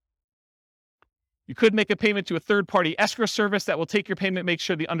negotiation. You could make a payment to a third-party escrow service that will take your payment, make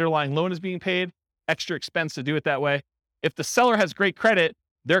sure the underlying loan is being paid. Extra expense to do it that way. If the seller has great credit,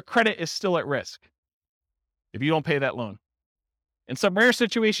 their credit is still at risk if you don't pay that loan. In some rare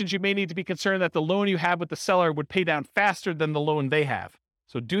situations, you may need to be concerned that the loan you have with the seller would pay down faster than the loan they have.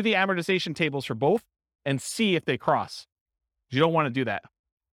 So do the amortization tables for both and see if they cross. You don't want to do that.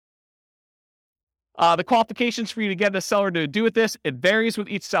 The qualifications for you to get the seller to do with this, it varies with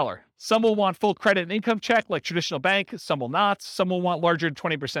each seller. Some will want full credit and income check like traditional bank. Some will not. Some will want larger than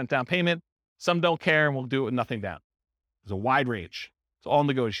 20% down payment. Some don't care and will do it with nothing down. There's a wide range. It's all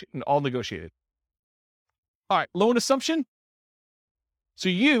negotiated. All right, loan assumption. So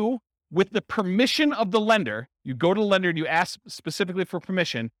you, with the permission of the lender, you go to the lender and you ask specifically for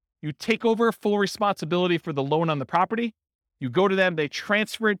permission. You take over full responsibility for the loan on the property. You go to them, they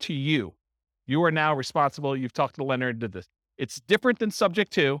transfer it to you. You are now responsible. You've talked to the lender and did this. It's different than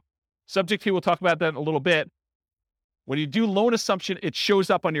subject to. Subject to, we'll talk about that in a little bit. When you do loan assumption, it shows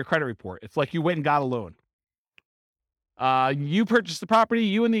up on your credit report. It's like you went and got a loan. You purchase the property,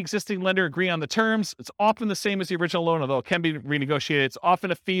 you and the existing lender agree on the terms. It's often the same as the original loan, although it can be renegotiated. It's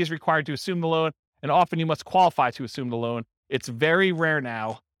often a fee is required to assume the loan, and often you must qualify to assume the loan. It's very rare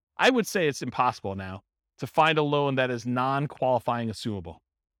now. I would say it's impossible now to find a loan that is non-qualifying assumable.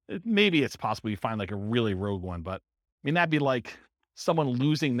 Maybe it's possible you find like a really rogue one, but I mean, that'd be like someone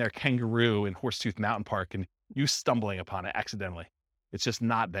losing their kangaroo in Horsetooth Mountain Park and you stumbling upon it accidentally. It's just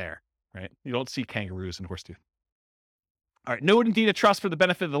not there, right? You don't see kangaroos in Horsetooth. All right, note and deed of trust for the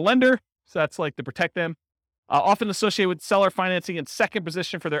benefit of the lender. So that's like to protect them. Often associated with seller financing in second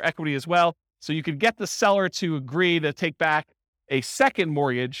position for their equity as well. So you could get the seller to agree to take back a second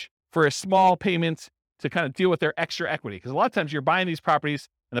mortgage for a small payment to kind of deal with their extra equity. Because a lot of times you're buying these properties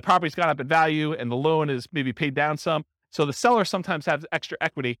and the property's gone up in value and the loan is maybe paid down some. So the seller sometimes has extra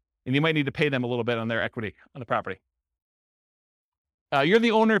equity and you might need to pay them a little bit on their equity on the property. You're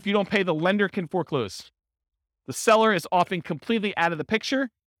the owner. If you don't pay, the lender can foreclose. The seller is often completely out of the picture.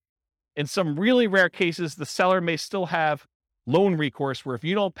 In some really rare cases, the seller may still have loan recourse where if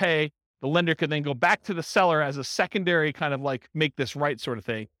you don't pay, the lender could then go back to the seller as a secondary kind of like make this right sort of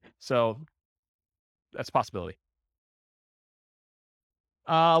thing. So that's a possibility.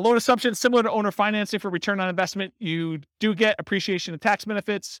 Loan assumption, similar to owner financing for return on investment, you do get appreciation and tax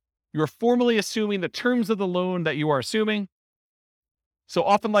benefits. You're formally assuming the terms of the loan that you are assuming. So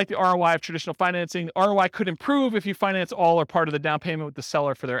often like the ROI of traditional financing, ROI could improve if you finance all or part of the down payment with the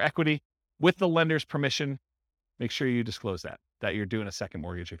seller for their equity with the lender's permission. Make sure you disclose that you're doing a second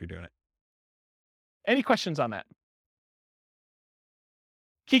mortgage if you're doing it. Any questions on that?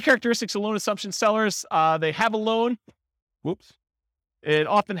 Key characteristics of loan assumption sellers, they have a loan. Whoops. It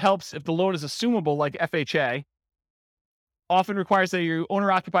often helps if the loan is assumable like FHA. Often requires that you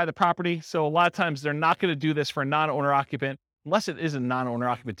owner occupy the property. So a lot of times they're not going to do this for a non-owner occupant unless it is a non-owner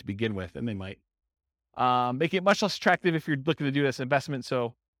occupant to begin with, and they might. Make it much less attractive if you're looking to do this investment.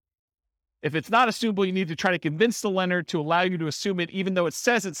 So if it's not assumable, you need to try to convince the lender to allow you to assume it, even though it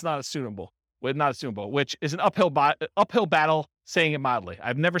says it's not assumable, which is an uphill battle, saying it mildly.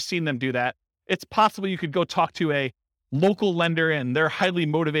 I've never seen them do that. It's possible you could go talk to a local lender and they're highly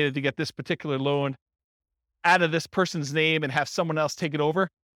motivated to get this particular loan out of this person's name and have someone else take it over.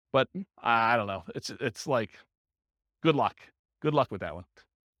 But I don't know. It's like, good luck. Good luck with that one.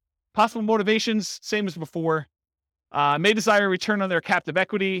 Possible motivations, same as before. May desire a return on their captive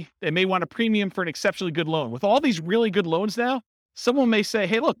equity. They may want a premium for an exceptionally good loan. With all these really good loans now, someone may say,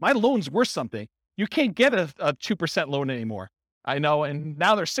 hey, look, my loan's worth something. You can't get a 2% loan anymore. I know, and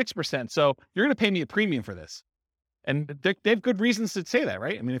now they're 6%. So you're going to pay me a premium for this. And they have good reasons to say that,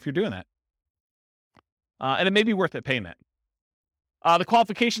 right? I mean, if you're doing that. And it may be worth it paying that. The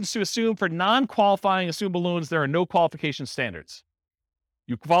qualifications to assume for non-qualifying assumable loans, there are no qualification standards.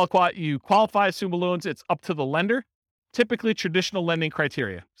 You qualify assumable loans, it's up to the lender, typically traditional lending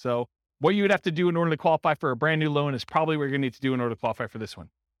criteria. So what you would have to do in order to qualify for a brand new loan is probably what you're going to need to do in order to qualify for this one.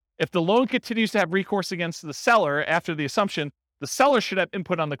 If the loan continues to have recourse against the seller after the assumption, the seller should have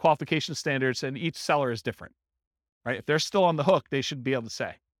input on the qualification standards, and each seller is different, right? If they're still on the hook, they should be able to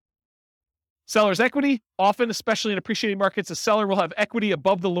say. Seller's equity, often, especially in appreciating markets, a seller will have equity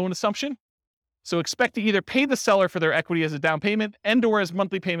above the loan assumption. So expect to either pay the seller for their equity as a down payment and or as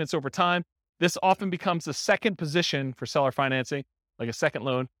monthly payments over time. This often becomes the second position for seller financing, like a second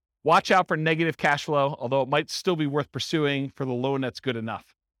loan. Watch out for negative cash flow, although it might still be worth pursuing for the loan that's good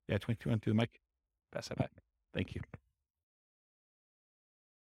enough. Yeah, 22 on through the mic. Pass that back. Thank you.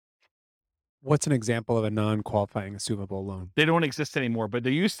 What's an example of a non-qualifying assumable loan? They don't exist anymore, but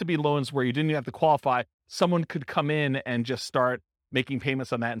there used to be loans where you didn't even have to qualify. Someone could come in and just start making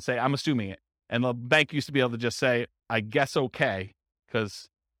payments on that and say, I'm assuming it. And the bank used to be able to just say, I guess okay, because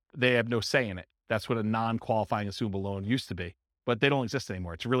they have no say in it. That's what a non-qualifying assumable loan used to be, but they don't exist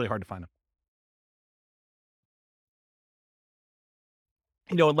anymore. It's really hard to find them.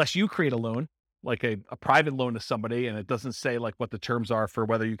 You know, unless you create a loan, like a private loan to somebody, and it doesn't say like what the terms are for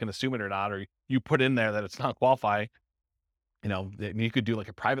whether you can assume it or not, or you put in there that it's not qualifying, you know, you could do like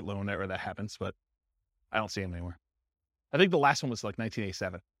a private loan where that happens, but I don't see them anymore. I think the last one was like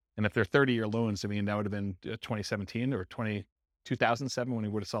 1987. And if they're 30-year loans, I mean, that would have been 2017 or 2007 when we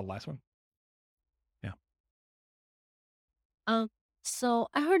would have saw the last one. Yeah. So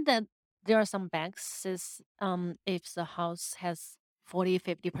I heard that there are some banks if the house has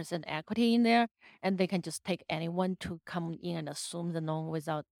 40-50% equity in there, and they can just take anyone to come in and assume the loan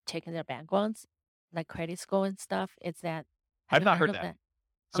without checking their backgrounds, like credit score and stuff. Is that? I've you not heard of that.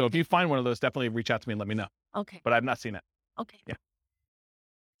 So if you find one of those, definitely reach out to me and let me know. Okay. But I've not seen it. Okay. Yeah.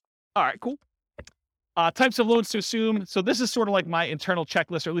 All right, cool. Types of loans to assume. So this is sort of like my internal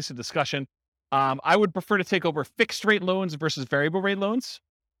checklist, or at least a discussion. I would prefer to take over fixed rate loans versus variable rate loans.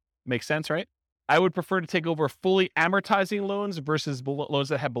 Makes sense, right? I would prefer to take over fully amortizing loans versus loans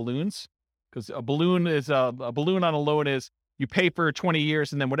that have balloons. Because a balloon on a loan is you pay for 20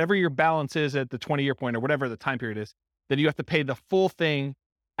 years, and then whatever your balance is at the 20-year point or whatever the time period is, then you have to pay the full thing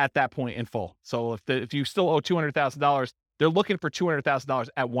at that point in full. So if you still owe $200,000, they're looking for $200,000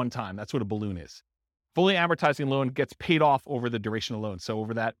 at one time. That's what a balloon is. Fully amortizing loan gets paid off over the duration of the loan. So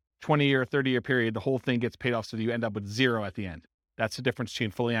over that 20-year, 30-year period, the whole thing gets paid off so that you end up with zero at the end. That's the difference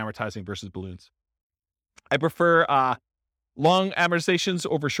between fully amortizing versus balloons. I prefer long amortizations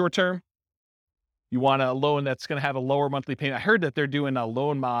over short term. You want a loan that's going to have a lower monthly payment. I heard that they're doing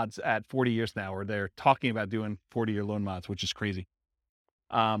loan mods at 40 years now, or they're talking about doing 40-year loan mods, which is crazy.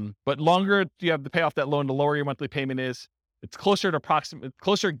 But longer you have to pay off that loan, the lower your monthly payment is. It's closer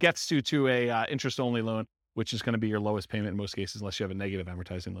it gets to a interest-only loan, which is going to be your lowest payment in most cases, unless you have a negative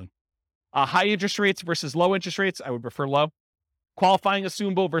amortizing loan. High interest rates versus low interest rates, I would prefer low. Qualifying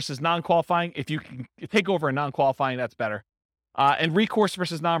assumable versus non-qualifying. If you can take over a non-qualifying, that's better. And recourse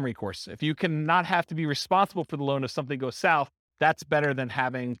versus non-recourse. If you cannot have to be responsible for the loan if something goes south, that's better than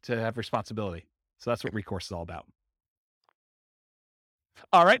having to have responsibility. So that's what recourse is all about.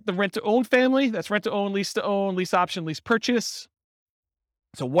 All right, the rent-to-own family. That's rent-to-own, lease-to-own, lease option, lease purchase.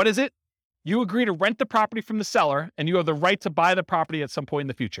 So what is it? You agree to rent the property from the seller, and you have the right to buy the property at some point in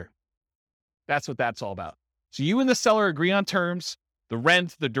the future. That's what that's all about. So you and the seller agree on terms, the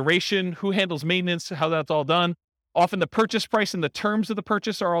rent, the duration, who handles maintenance, how that's all done. Often the purchase price and the terms of the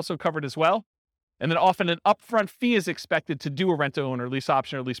purchase are also covered as well. And then often an upfront fee is expected to do a rent-to-own or lease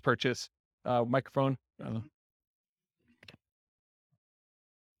option or lease purchase. Microphone. I'm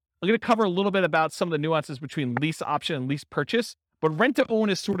going to cover a little bit about some of the nuances between lease option and lease purchase. But rent-to-own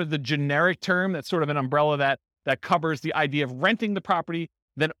is sort of the generic term. That's sort of an umbrella that covers the idea of renting the property,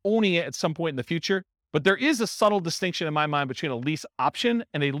 then owning it at some point in the future. But there is a subtle distinction in my mind between a lease option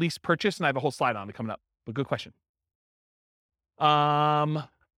and a lease purchase, and I have a whole slide on it coming up. But good question. Often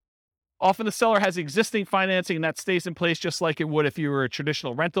the seller has existing financing, and that stays in place just like it would if you were a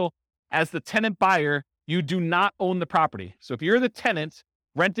traditional rental. As the tenant buyer, you do not own the property. So if you're the tenant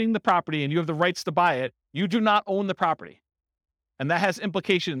renting the property and you have the rights to buy it, you do not own the property. And that has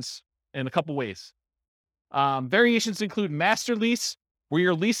implications in a couple ways. Variations include master lease, where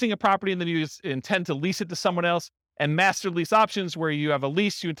you're leasing a property and then you intend to lease it to someone else, and master lease options, where you have a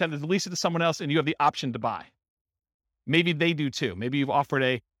lease, you intend to lease it to someone else, and you have the option to buy. Maybe they do too. Maybe you've offered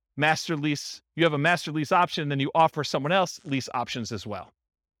a master lease, you have a master lease option, then you offer someone else lease options as well.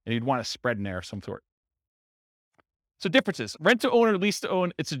 And you'd want a spread in there of some sort. So differences. Rent to own or lease to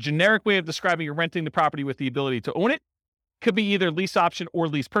own, it's a generic way of describing you're renting the property with the ability to own it. Could be either lease option or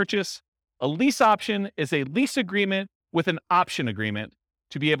lease purchase. A lease option is a lease agreement with an option agreement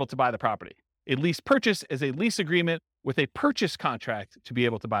to be able to buy the property. A lease purchase is a lease agreement with a purchase contract to be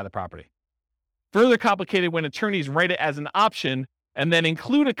able to buy the property. Further complicated when attorneys write it as an option and then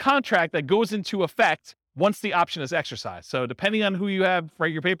include a contract that goes into effect once the option is exercised. So depending on who you have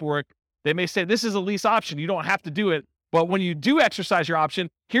write your paperwork, they may say, this is a lease option. You don't have to do it. But when you do exercise your option,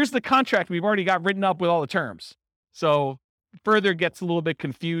 here's the contract we've already got written up with all the terms. So further gets a little bit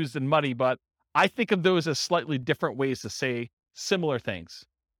confused and muddy, but I think of those as slightly different ways to say similar things.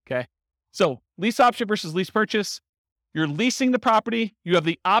 Okay. So lease option versus lease purchase. You're leasing the property. You have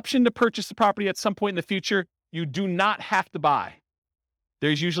the option to purchase the property at some point in the future. You do not have to buy.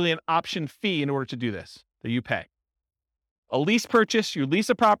 There's usually an option fee in order to do this that you pay. A lease purchase, you lease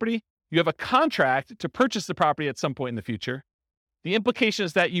a property. You have a contract to purchase the property at some point in the future. The implication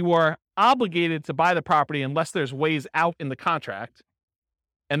is that you are obligated to buy the property unless there's ways out in the contract,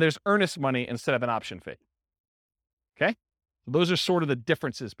 and there's earnest money instead of an option fee. Okay? So those are sort of the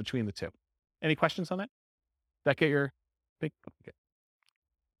differences between the two. Any questions on that? Did that get your big? Okay.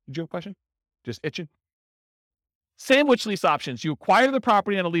 Did you have a question? Just itching? Sandwich lease options. You acquire the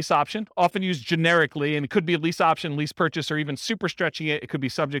property on a lease option, often used generically, and it could be a lease option, lease purchase, or even super stretching it. It could be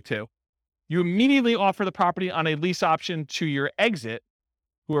subject to. You immediately offer the property on a lease option to your exit,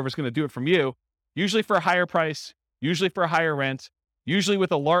 whoever's going to do it from you, usually for a higher price, usually for a higher rent, usually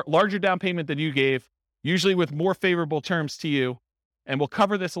with a larger down payment than you gave, usually with more favorable terms to you. And we'll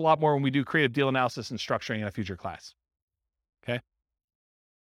cover this a lot more when we do creative deal analysis and structuring in a future class. Okay.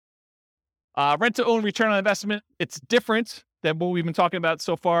 Rent to own return on investment. It's different than what we've been talking about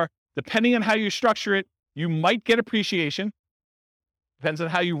so far. Depending on how you structure it, you might get appreciation. Depends on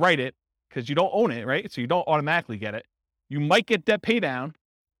how you write it, because you don't own it, right? So you don't automatically get it. You might get debt pay down.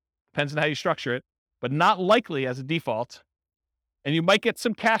 Depends on how you structure it, but not likely as a default. And you might get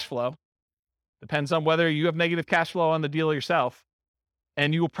some cash flow. Depends on whether you have negative cash flow on the deal yourself.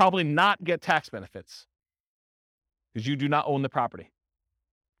 And you will probably not get tax benefits because you do not own the property.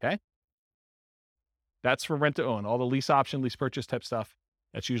 Okay? That's for rent to own. All the lease option, lease purchase type stuff.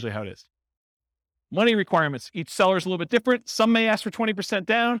 That's usually how it is. Money requirements. Each seller is a little bit different. Some may ask for 20%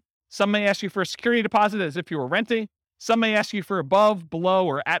 down. Some may ask you for a security deposit as if you were renting. Some may ask you for above, below,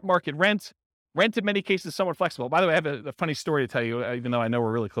 or at market rent. Rent in many cases is somewhat flexible. By the way, I have a funny story to tell you, even though I know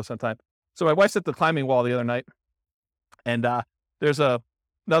we're really close on time. So my wife's at the climbing wall the other night, and there's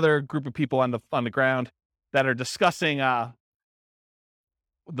another group of people on the ground that are discussing. The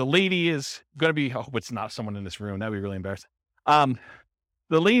lady is going to be. I hope it's not someone in this room. That'd be really embarrassing. The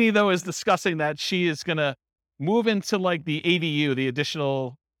lady though is discussing that she is going to move into like the ADU, the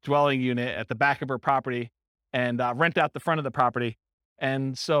additional dwelling unit at the back of her property, and rent out the front of the property.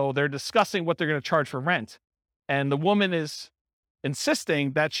 And so they're discussing what they're going to charge for rent. And the woman is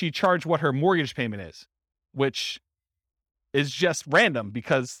insisting that she charge what her mortgage payment is, which is just random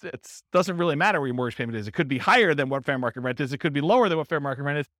because it doesn't really matter where your mortgage payment is. It could be higher than what fair market rent is. It could be lower than what fair market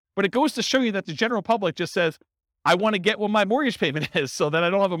rent is. But it goes to show you that the general public just says, I want to get what my mortgage payment is so that I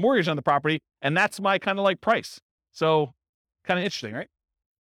don't have a mortgage on the property. And that's my kind of like price. So kind of interesting, right?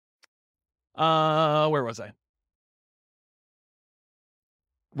 Where was I?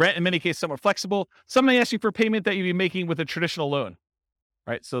 Rent, in many cases, somewhat flexible. Some may ask you for payment that you'd be making with a traditional loan,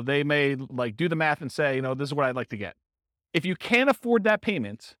 right? So they may like do the math and say, this is what I'd like to get. If you can't afford that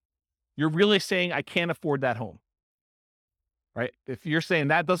payment, you're really saying, I can't afford that home, right? If you're saying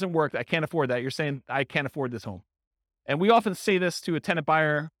that doesn't work, I can't afford that, you're saying, I can't afford this home. And we often say this to a tenant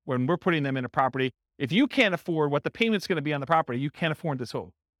buyer when we're putting them in a property. If you can't afford what the payment's going to be on the property, you can't afford this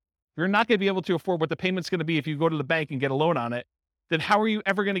home. If you're not going to be able to afford what the payment's going to be if you go to the bank and get a loan on it, then how are you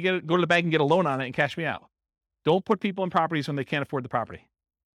ever going to go to the bank and get a loan on it and cash me out? Don't put people in properties when they can't afford the property.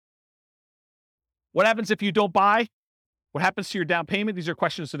 What happens if you don't buy? What happens to your down payment? These are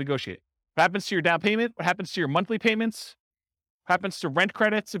questions to negotiate. What happens to your down payment? What happens to your monthly payments? What happens to rent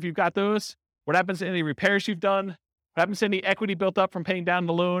credits if you've got those? What happens to any repairs you've done? What happens to any equity built up from paying down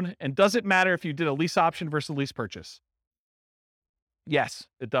the loan? And does it matter if you did a lease option versus a lease purchase? Yes,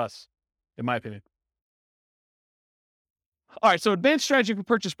 it does, in my opinion. All right, so advanced strategy for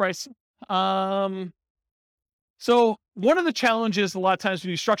purchase price. So one of the challenges a lot of times when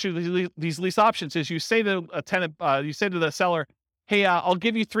you structure these lease options is you say to a tenant, you say to the seller, hey, I'll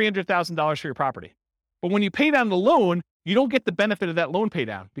give you $300,000 for your property. But when you pay down the loan, you don't get the benefit of that loan pay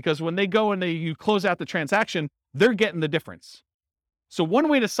down because when they go and you close out the transaction, they're getting the difference. So one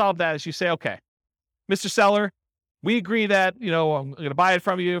way to solve that is you say, okay, Mr. Seller, we agree that, I'm going to buy it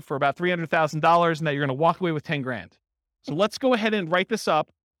from you for about $300,000 and that you're going to walk away with 10 grand. So let's go ahead and write this up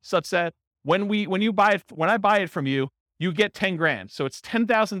such that when I buy it from you, you get 10 grand. So it's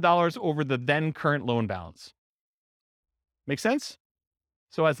 $10,000 over the then current loan balance. Make sense?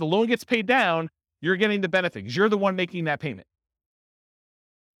 So as the loan gets paid down, you're getting the benefit because you're the one making that payment.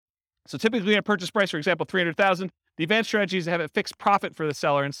 So typically a purchase price, for example, $300,000, the advanced strategy is to have a fixed profit for the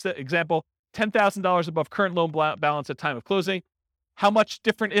seller. Example, $10,000 above current loan balance at time of closing. How much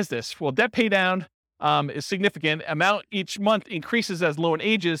different is this? Well, debt pay down is significant. Amount each month increases as loan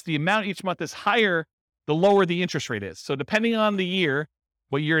ages. The amount each month is higher, the lower the interest rate is. So depending on the year,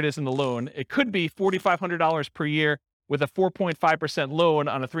 what year it is in the loan, it could be $4,500 per year with a 4.5% loan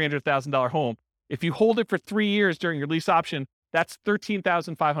on a $300,000 home. If you hold it for 3 years during your lease option, that's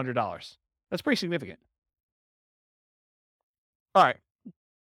 $13,500. That's pretty significant. All right.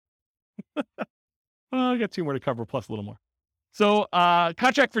 I got 2 more to cover, plus a little more. So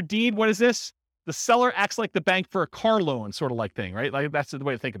contract for deed, what is this? The seller acts like the bank for a car loan sort of like thing, right? Like that's the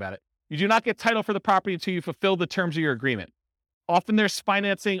way to think about it. You do not get title for the property until you fulfill the terms of your agreement. Often there's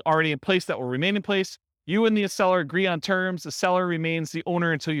financing already in place that will remain in place. You and the seller agree on terms. The seller remains the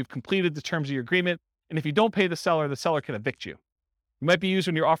owner until you've completed the terms of your agreement. And if you don't pay the seller can evict you. It might be used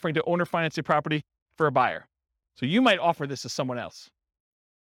when you're offering to owner finance a property for a buyer. So you might offer this to someone else.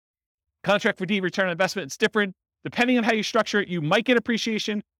 Contract for deed, return on investment, it's different. Depending on how you structure it, you might get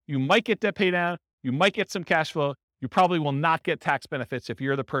appreciation, you might get debt pay down, you might get some cash flow. You probably will not get tax benefits if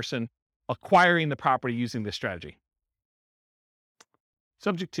you're the person acquiring the property using this strategy.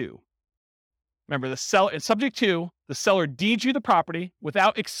 Subject 2. Remember, in subject 2, the seller deeds you the property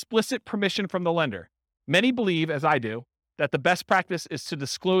without explicit permission from the lender. Many believe, as I do, that the best practice is to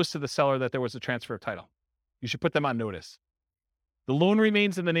disclose to the seller that there was a transfer of title. You should put them on notice. The loan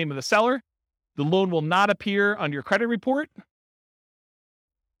remains in the name of the seller. The loan will not appear on your credit report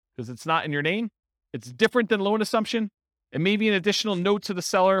because it's not in your name. It's different than loan assumption. It may be an additional note to the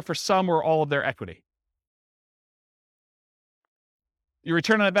seller for some or all of their equity. Your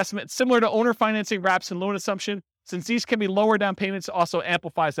return on investment, similar to owner financing, wraps, and loan assumption. Since these can be lower down payments, also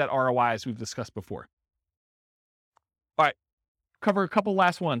amplifies that ROI as we've discussed before. All right, cover a couple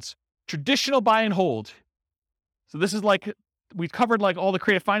last ones. Traditional buy and hold. So this is like, we've covered like all the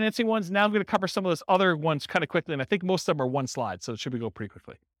creative financing ones. Now I'm going to cover some of those other ones kind of quickly. And I think most of them are one slide, so it should go pretty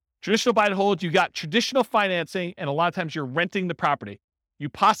quickly. Traditional buy and hold, you got traditional financing, and a lot of times you're renting the property. You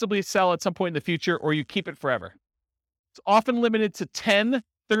possibly sell at some point in the future, or you keep it forever. It's often limited to 10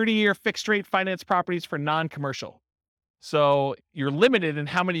 30-year fixed rate finance properties for non-commercial. So you're limited in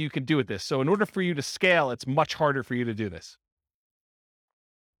how many you can do with this. So in order for you to scale, it's much harder for you to do this.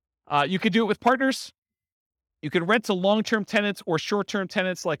 You could do it with partners. You can rent to long-term tenants or short-term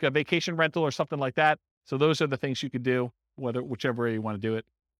tenants like a vacation rental or something like that. So those are the things you could do, whichever way you want to do it.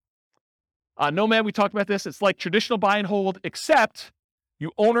 Nomad, we talked about this. It's like traditional buy and hold, except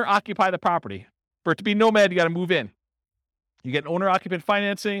you owner occupy the property. For it to be Nomad, you got to move in. You get owner occupant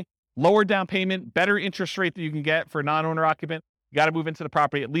financing. Lower down payment, better interest rate that you can get for a non-owner occupant. You got to move into the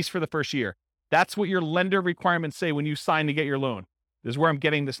property, at least for the first year. That's what your lender requirements say when you sign to get your loan. This is where I'm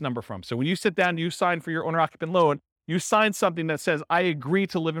getting this number from. So when you sit down and you sign for your owner-occupant loan, you sign something that says, I agree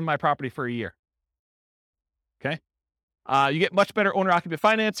to live in my property for a year. Okay? You get much better owner-occupant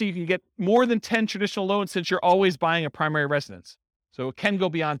financing. You can get more than 10 traditional loans since you're always buying a primary residence. So it can go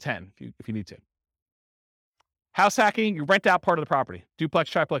beyond 10 if you need to. House hacking, you rent out part of the property. Duplex,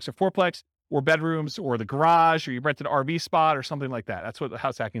 triplex, or fourplex, or bedrooms, or the garage, or you rent an RV spot, or something like that. That's what the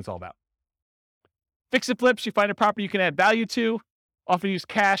house hacking is all about. Fix and flips, you find a property you can add value to. Often use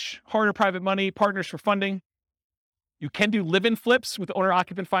cash, hard or private money, partners for funding. You can do live-in flips with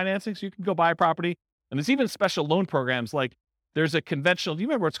owner-occupant financing, so you can go buy a property. And there's even special loan programs, like there's a conventional, do you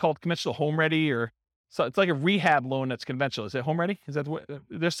remember what's called conventional Home Ready, or so it's like a rehab loan that's conventional. Is it Home Ready? Is that what,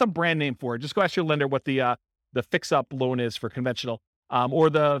 there's some brand name for it. Just go ask your lender what the fix-up loan is for conventional. Or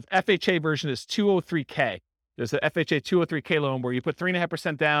the FHA version is 203K. There's the FHA 203K loan where you put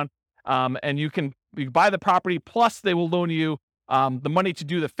 3.5% down, and you buy the property, plus they will loan you the money to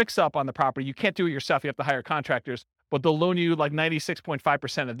do the fix-up on the property. You can't do it yourself. You have to hire contractors, but they'll loan you like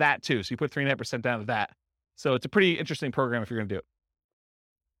 96.5% of that too. So you put 3.5% down of that. So it's a pretty interesting program if you're going to do it.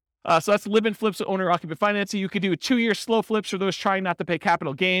 So that's live-in flips with owner-occupant financing. You could do a 2-year slow flips for those trying not to pay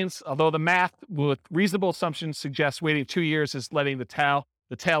capital gains, although the math with reasonable assumptions suggests waiting 2 years is letting the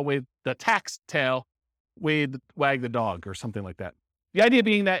tax tail wag the dog or something like that. The idea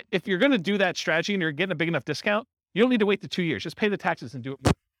being that if you're going to do that strategy and you're getting a big enough discount, you don't need to wait the 2 years. Just pay the taxes and do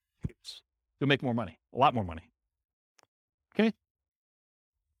it. You'll make more money, a lot more money. Okay.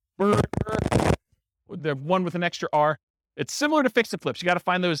 The one with an extra R. It's similar to fix and flips. You got to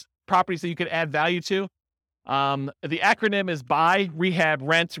find those properties that you could add value to. The acronym is buy, rehab,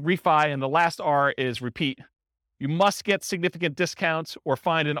 rent, refi, and the last R is repeat. You must get significant discounts or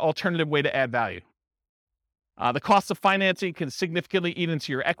find an alternative way to add value. The cost of financing can significantly eat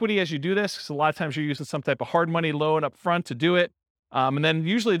into your equity as you do this, because a lot of times you're using some type of hard money loan up front to do it. And then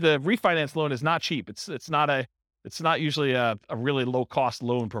usually the refinance loan is not cheap. It's not usually a really low cost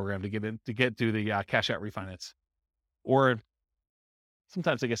loan program to get to the cash out refinance. Or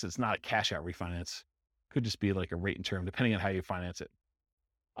sometimes I guess it's not a cash out refinance. Could just be like a rate and term, depending on how you finance it.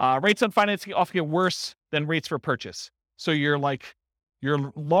 Rates on financing often get worse than rates for purchase. So your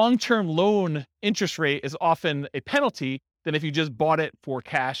long-term loan interest rate is often a penalty than if you just bought it for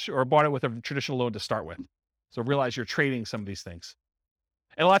cash or bought it with a traditional loan to start with. So realize you're trading some of these things.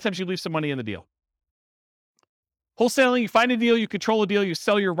 And a lot of times you leave some money in the deal. Wholesaling, you find a deal, you control a deal, you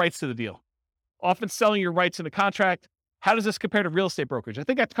sell your rights to the deal. Often selling your rights in the contract. How does this compare to real estate brokerage? I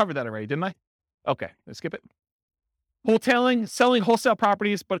think I covered that already, didn't I? Okay, let's skip it. Wholesaling, selling wholesale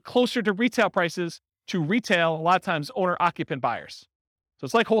properties, but closer to retail prices to retail, a lot of times owner-occupant buyers. So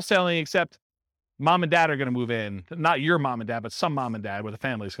it's like wholesaling, except mom and dad are going to move in. Not your mom and dad, but some mom and dad with a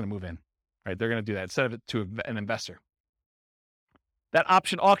family is going to move in. Right? They're going to do that instead of it to an investor. That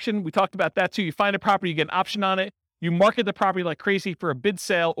option auction, we talked about that too. You find a property, you get an option on it. You market the property like crazy for a bid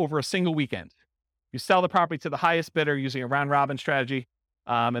sale over a single weekend. You sell the property to the highest bidder using a round robin strategy.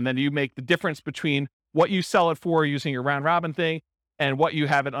 And then you make the difference between what you sell it for using your round robin thing and what you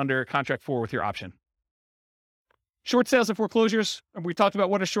have it under contract for with your option. Short sales and foreclosures. We talked about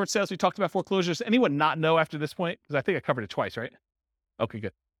what are short sales. We talked about foreclosures. Anyone not know after this point? Because I think I covered it twice, right? Okay,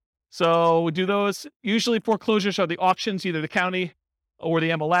 good. So we do those. Usually foreclosures are the auctions, either the county or the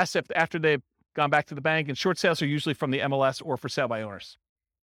MLS after they've gone back to the bank. And short sales are usually from the MLS or for sale by owners.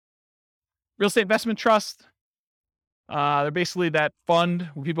 Real estate investment trust. They're basically that fund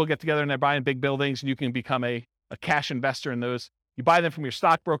where people get together and they're buying big buildings and you can become a cash investor in those. You buy them from your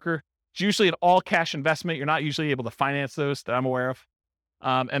stockbroker. It's usually an all cash investment. You're not usually able to finance those that I'm aware of.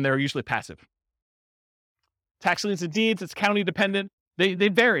 And they're usually passive. Tax liens and deeds, it's county dependent. They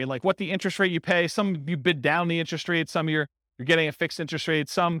vary, like what the interest rate you pay. Some you bid down the interest rate. Some you're getting a fixed interest rate.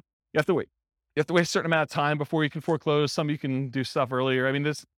 Some you have to wait. You have to wait a certain amount of time before you can foreclose. Some you can do stuff earlier. I mean,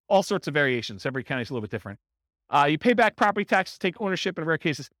 there's all sorts of variations. Every county is a little bit different. You pay back property taxes, take ownership in rare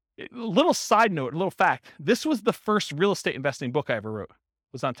cases. A little side note, a little fact. This was the first real estate investing book I ever wrote.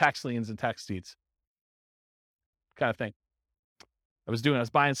 It was on tax liens and tax deeds. Kind of thing. I was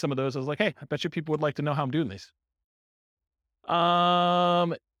buying some of those. I was like, hey, I bet you people would like to know how I'm doing these.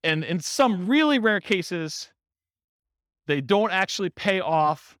 And in some really rare cases, they don't actually pay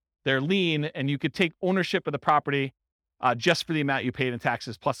off their lien and you could take ownership of the property just for the amount you paid in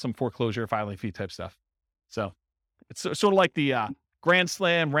taxes, plus some foreclosure filing fee type stuff. So it's sort of like the grand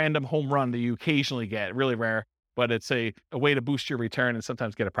slam random home run that you occasionally get, really rare, but it's a way to boost your return and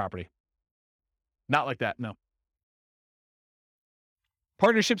sometimes get a property. Not like that, no.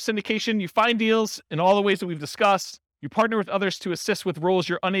 Partnership syndication, you find deals in all the ways that we've discussed. You partner with others to assist with roles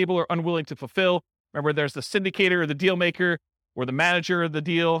you're unable or unwilling to fulfill. Remember, there's the syndicator or the deal maker or the manager of the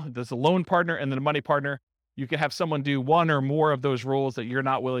deal. There's the loan partner and then the money partner. You can have someone do one or more of those roles that you're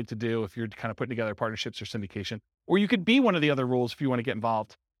not willing to do if you're kind of putting together partnerships or syndication. Or you could be one of the other roles if you want to get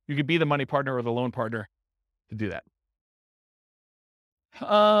involved. You could be the money partner or the loan partner to do that.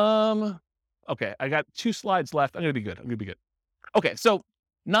 Okay, I got 2 slides left. I'm going to be good. Okay, so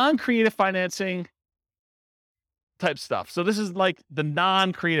non-creative financing type stuff. So this is like the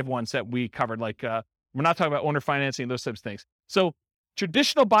non-creative ones that we covered. Like we're not talking about owner financing, those types of things. So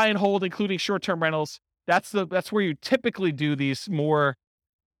traditional buy and hold, including short-term rentals, that's where you typically do these more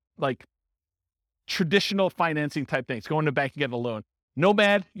like traditional financing type things. Going to the bank and getting a loan.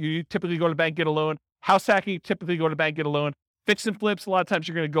 Nomad, you typically go to the bank, get a loan. House hacking, typically go to the bank, get a loan. Fix and flips, a lot of times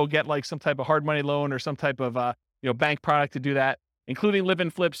you're going to go get like some type of hard money loan or some type of bank product to do that, including live-in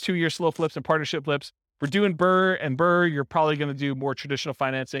flips, 2-year slow flips, and partnership flips. We're doing BRRRR and BRRRR, you're probably going to do more traditional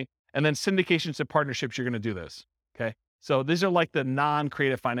financing. And then syndications and partnerships, you're going to do this. Okay. So these are like the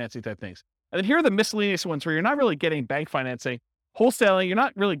non-creative financing type things. And then here are the miscellaneous ones where you're not really getting bank financing. Wholesaling, you're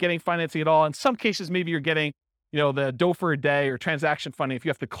not really getting financing at all. In some cases, maybe you're getting, the dough for a day or transaction funding if you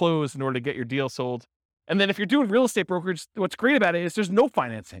have to close in order to get your deal sold. And then if you're doing real estate brokerage, what's great about it is there's no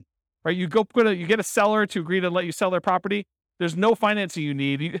financing, right? You get a seller to agree to let you sell their property. There's no financing you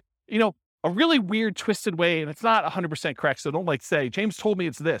need. A really weird, twisted way, and it's not 100% correct, so don't say, James told me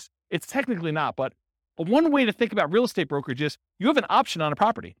it's this. It's technically not, but one way to think about real estate brokerage is you have an option on a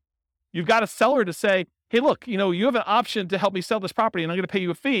property. You've got a seller to say, hey, look, you have an option to help me sell this property, and I'm going to pay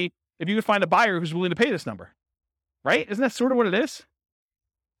you a fee if you can find a buyer who's willing to pay this number, right? Isn't that sort of what it is?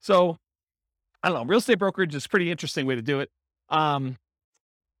 So, I don't know. Real estate brokerage is a pretty interesting way to do it. And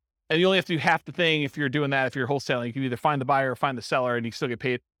you only have to do half the thing if you're doing that. If you're wholesaling, you can either find the buyer or find the seller and you still get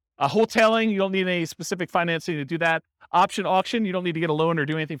paid. Wholesaling, you don't need any specific financing to do that. Option auction, you don't need to get a loan or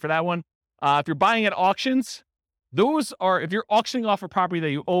do anything for that one. If you're buying at auctions, if you're auctioning off a property that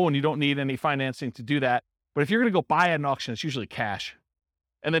you own, you don't need any financing to do that. But if you're going to go buy at an auction, it's usually cash.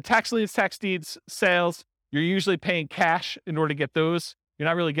 And then tax liens, tax deeds, sales, you're usually paying cash in order to get those. You're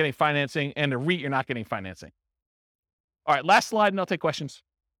not really getting financing, and a REIT, you're not getting financing. All right, last slide, and I'll take questions.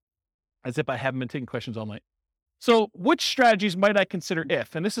 As if I haven't been taking questions all night. So which strategies might I consider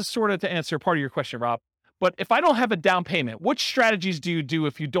if, and this is sort of to answer part of your question, Rob, but if I don't have a down payment, which strategies do you do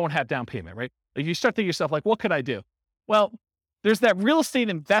if you don't have down payment, right? Like you start thinking to yourself, like, what could I do? Well, there's that real estate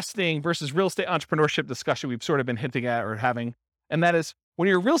investing versus real estate entrepreneurship discussion we've sort of been hinting at or having. And that is when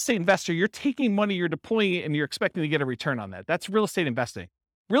you're a real estate investor, you're taking money, you're deploying it, and you're expecting to get a return on that. That's real estate investing.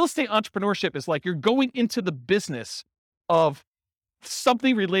 Real estate entrepreneurship is like you're going into the business of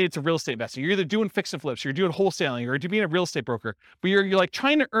something related to real estate investing. You're either doing fix and flips, you're doing wholesaling, or you're being a real estate broker, but you're like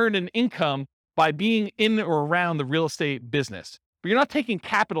trying to earn an income by being in or around the real estate business. But you're not taking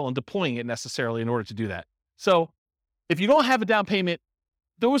capital and deploying it necessarily in order to do that. So if you don't have a down payment,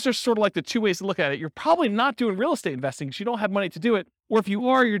 those are sort of like the 2 ways to look at it. You're probably not doing real estate investing because you don't have money to do it. Or if you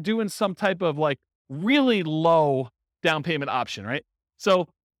are, you're doing some type of like really low down payment option, right? So,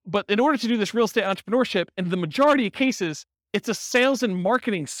 but in order to do this real estate entrepreneurship, in the majority of cases, it's a sales and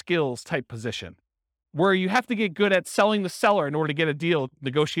marketing skills type position where you have to get good at selling the seller in order to get a deal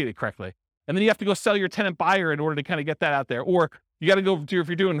negotiated correctly. And then you have to go sell your tenant buyer in order to kind of get that out there. Or you got to go do, if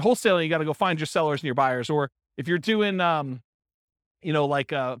you're doing wholesaling, you got to go find your sellers and your buyers. Or if you're doing,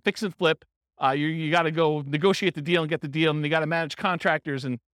 fix and flip, you got to go negotiate the deal and get the deal. And you got to manage contractors.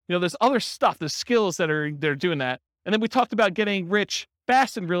 And, there's other stuff, there's skills they're doing that. And then we talked about getting rich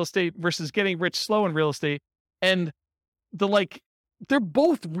fast in real estate versus getting rich slow in real estate. And they're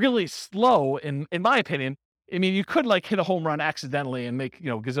both really slow in my opinion. I mean, you could hit a home run accidentally and make,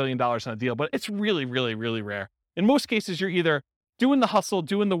 gazillion dollars on a deal, but it's really, really, really rare. In most cases, you're either doing the hustle,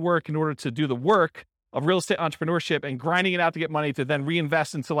 doing the work in order to do the work of real estate entrepreneurship and grinding it out to get money to then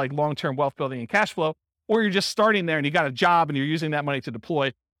reinvest into long-term wealth building and cash flow, or you're just starting there and you got a job and you're using that money to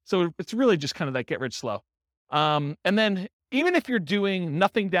deploy. So it's really just kind of that get rich slow. And then even if you're doing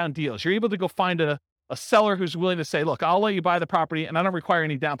nothing down deals, you're able to go find a seller who's willing to say, look, I'll let you buy the property and I don't require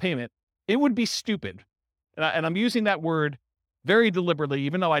any down payment. It would be stupid. And I'm using that word very deliberately,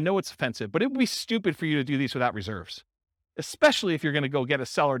 even though I know it's offensive, but it would be stupid for you to do these without reserves, especially if you're going to go get a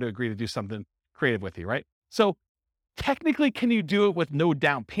seller to agree to do something creative with you, right? So technically, can you do it with no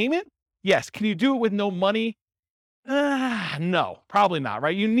down payment? Yes. Can you do it with no money? No, probably not,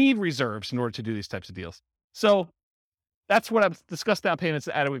 right? You need reserves in order to do these types of deals. So that's what I've discussed, down payments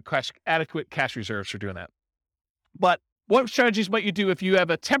and adequate cash reserves for doing that. But what strategies might you do if you have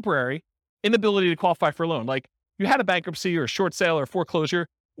a temporary inability to qualify for a loan? Like you had a bankruptcy or a short sale or foreclosure,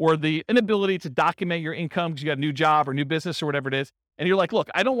 or the inability to document your income because you got a new job or new business or whatever it is. And you're like, look,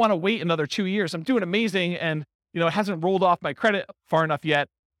 I don't want to wait another 2 years. I'm doing amazing. And, it hasn't rolled off my credit far enough yet.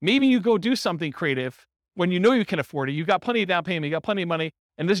 Maybe you go do something creative when you know you can afford it. You've got plenty of down payment, you got plenty of money.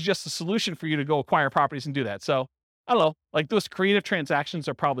 And this is just a solution for you to go acquire properties and do that. So I don't know, like those creative transactions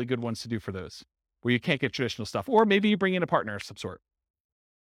are probably good ones to do for those where you can't get traditional stuff. Or maybe you bring in a partner of some sort.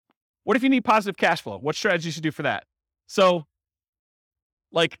 What if you need positive cash flow? What strategies to do for that? So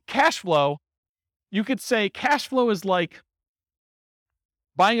like cash flow, you could say cash flow is like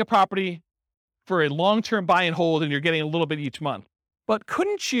buying a property for a long-term buy and hold, and you're getting a little bit each month. But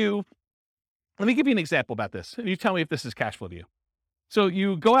couldn't you, let me give you an example about this, and you tell me if this is cash flow to you. So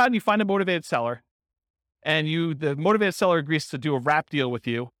you go out and you find a motivated seller, and the motivated seller agrees to do a wrap deal with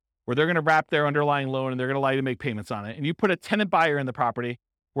you, where they're going to wrap their underlying loan and they're going to allow you to make payments on it. And you put a tenant buyer in the property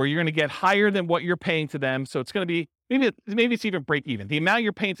where you're going to get higher than what you're paying to them. So it's going to be, maybe it's even break even. The amount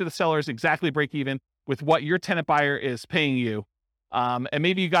you're paying to the seller is exactly break even with what your tenant buyer is paying you. And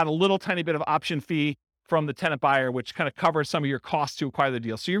maybe you got a little tiny bit of option fee from the tenant buyer, which kind of covers some of your costs to acquire the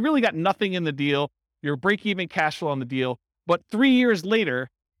deal. So you really got nothing in the deal. You're break even cash flow on the deal. But 3 years later,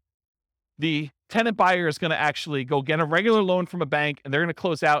 the tenant buyer is going to actually go get a regular loan from a bank, and they're going to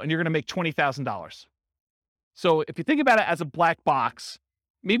close out, and you're going to make $20,000. So if you think about it as a black box,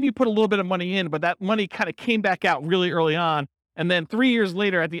 maybe you put a little bit of money in, but that money kind of came back out really early on. And then 3 years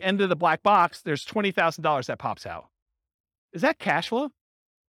later, at the end of the black box, there's $20,000 that pops out. Is that cash flow?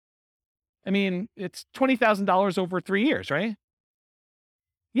 I mean, it's $20,000 over 3 years, right?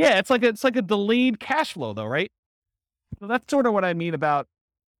 Yeah, it's like a delayed cash flow though, right? So that's sort of what I mean about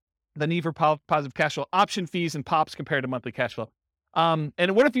the need for positive cash flow, option fees and pops compared to monthly cash flow.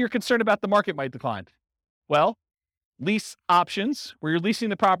 And what if you're concerned about the market might decline? Well, lease options, where you're leasing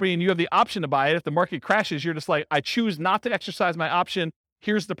the property and you have the option to buy it. If the market crashes, you're just like, I choose not to exercise my option.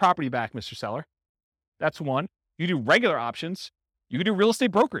 Here's the property back, Mr. Seller. That's one. You do regular options. You can do real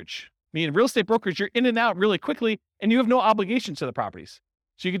estate brokerage. I mean, real estate brokerage, you're in and out really quickly and you have no obligation to the properties.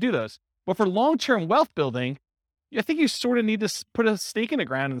 So you can do those. But for long-term wealth building, I think you sort of need to put a stake in the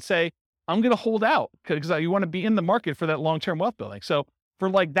ground and say, I'm going to hold out because you want to be in the market for that long-term wealth building. So for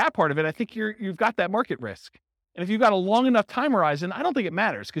like that part of it, I think you've got that market risk. And if you've got a long enough time horizon, I don't think it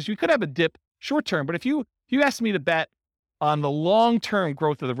matters because you could have a dip short term. But if you asked me to bet on the long-term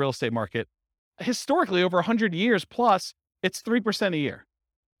growth of the real estate market, historically over 100 years plus, it's 3% a year.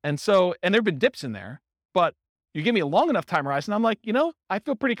 And there've been dips in there, but you give me a long enough time horizon, I'm like, I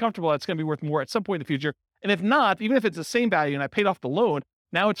feel pretty comfortable it's going to be worth more at some point in the future. And if not, even if it's the same value and I paid off the loan,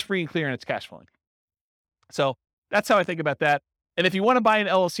 now it's free and clear and it's cash flowing. So that's how I think about that. And if you want to buy in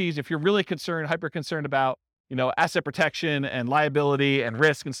LLCs, if you're really hyper concerned about, asset protection and liability and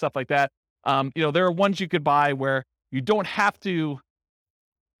risk and stuff like that, there are ones you could buy where you don't have to,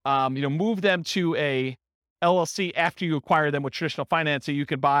 move them to a LLC after you acquire them with traditional financing. You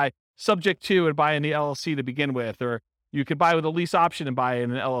could buy subject to and buy in the LLC to begin with, or you could buy with a lease option and buy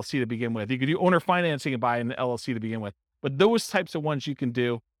in an LLC to begin with. You could do owner financing and buy in an LLC to begin with. But those types of ones you can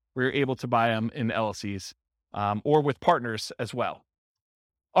do where you're able to buy them in LLCs or with partners as well.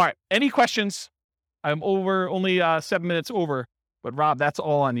 All right. Any questions? I'm only 7 minutes over, but Rob, that's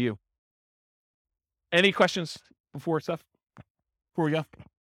all on you. Any questions before we go?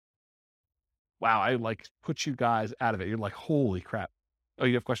 Wow, I put you guys out of it. You're like, holy crap. Oh,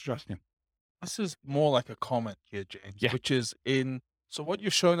 you have questions, Justin? This is more like a comment here, James, Yeah. which is so what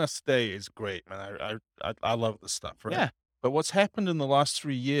you've shown us today is great, man. I love this stuff, right? Yeah. But what's happened in the last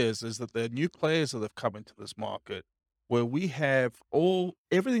 3 years is that there are new players that have come into this market where we have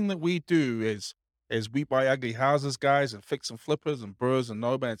everything that we do is we buy ugly houses, guys, and fix and flippers and burrs and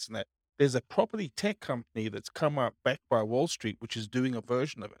nomads and that. There's a property tech company that's come up backed by Wall Street, which is doing a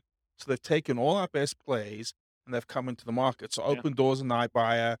version of it. So they've taken all our best plays and they've come into the market. So Open Doors is an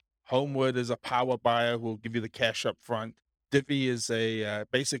iBuyer, Homeward is a power buyer who will give you the cash up front. Divvy is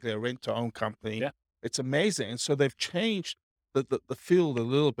basically a rent-to-own company. Yeah. It's amazing. And so they've changed the field a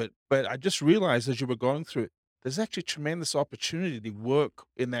little bit. But I just realized as you were going through it, there's actually tremendous opportunity to work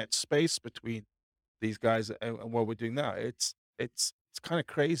in that space between these guys and what we're doing now. It's kind of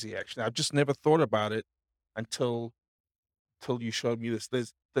crazy, actually. I've just never thought about it until you showed me this.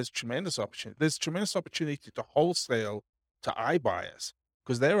 There's tremendous opportunity. There's tremendous opportunity to wholesale to iBuyers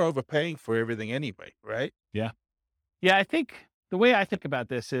because they're overpaying for everything anyway, right? Yeah. Yeah, I think the way I think about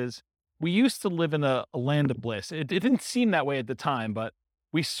this is we used to live in a land of bliss. It didn't seem that way at the time, but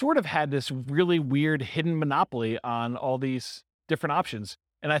we sort of had this really weird hidden monopoly on all these different options.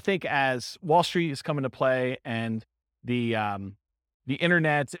 And I think as Wall Street is coming to play and the the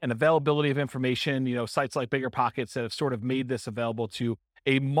internet and availability of information, sites like BiggerPockets that have sort of made this available to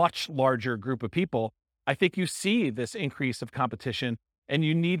a much larger group of people, I think you see this increase of competition, and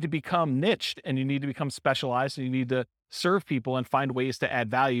you need to become niched, and you need to become specialized, and you need to serve people and find ways to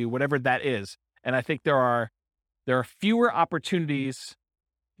add value, whatever that is. And I think there are fewer opportunities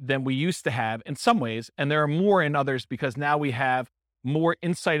than we used to have in some ways, and there are more in others because now we have more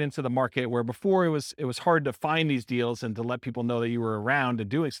insight into the market, where before it was hard to find these deals and to let people know that you were around and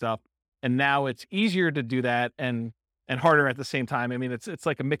doing stuff. And now it's easier to do that and harder at the same time. I mean, it's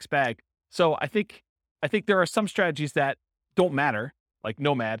like a mixed bag. So I think there are some strategies that don't matter, like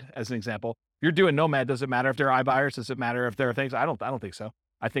Nomad as an example. If you're doing Nomad, does it matter if there are iBuyers? Does it matter if there are things? I don't think so.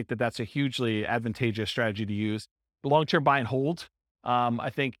 I think that's a hugely advantageous strategy to use. Long-term buy and hold.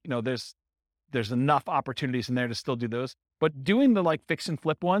 I think, there's enough opportunities in there to still do those, but doing the like fix and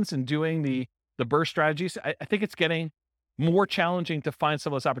flip ones and doing the burst strategies, I think it's getting more challenging to find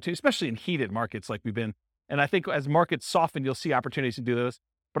some of those opportunities, especially in heated markets like we've been. And I think as markets soften, you'll see opportunities to do those.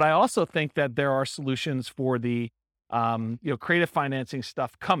 But I also think that there are solutions for the, creative financing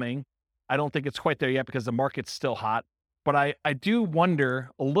stuff coming. I don't think it's quite there yet because the market's still hot, but I do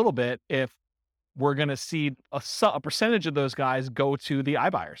wonder a little bit if we're going to see a percentage of those guys go to the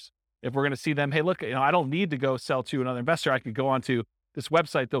iBuyers. If we're going to see them, hey, look, I don't need to go sell to another investor. I could go onto this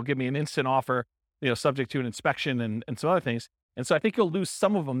website. They'll give me an instant offer, subject to an inspection and some other things. And so I think you'll lose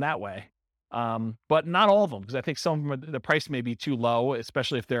some of them that way, but not all of them, because I think some of them, the price may be too low,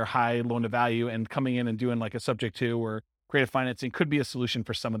 especially if they're high loan to value, and coming in and doing like a subject to or creative financing could be a solution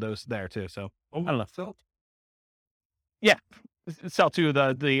for some of those there too. So I don't know. Sell to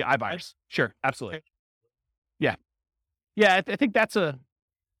the iBuyers. Sure. Absolutely. Yeah. I think that's a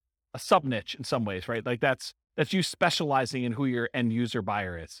sub niche in some ways, right? Like that's you specializing in who your end user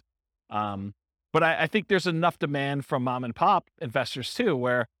buyer is. But I think there's enough demand from mom and pop investors too,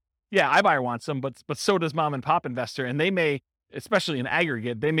 where iBuyer wants them, but so does mom and pop investor. And they may, especially in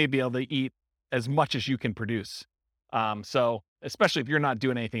aggregate, they may be able to eat as much as you can produce. So especially if you're not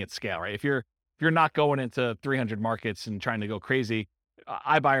doing anything at scale, right? If you're not going into 300 markets and trying to go crazy,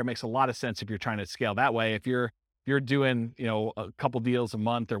 iBuyer makes a lot of sense if you're trying to scale that way. If you're doing, a couple deals a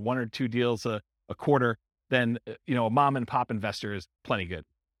month or one or two deals a quarter, then, a mom and pop investor is plenty good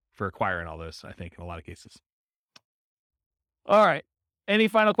for acquiring all those, I think, in a lot of cases. All right. Any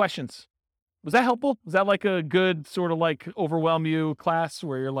final questions? Was that helpful? Was that like a good sort of like overwhelm you class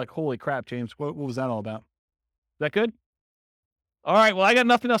where you're like, holy crap, James, what was that all about? Is that good? All right. Well, I got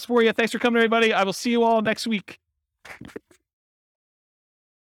nothing else for you. Thanks for coming, everybody. I will see you all next week.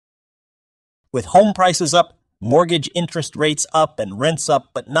 With home prices up, mortgage interest rates up, and rents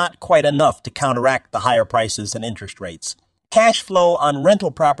up, but not quite enough to counteract the higher prices and interest rates, cash flow on rental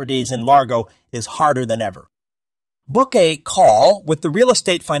properties in Largo is harder than ever. Book a call with the Real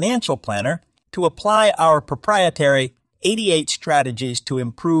Estate Financial Planner to apply our proprietary 88 strategies to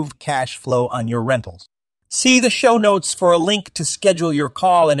improve cash flow on your rentals. See the show notes for a link to schedule your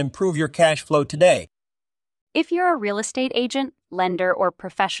call and improve your cash flow today. If you're a real estate agent, lender, or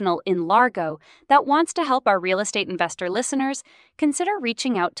professional in Largo that wants to help our real estate investor listeners, consider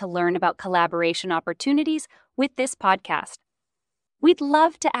reaching out to learn about collaboration opportunities with this podcast. We'd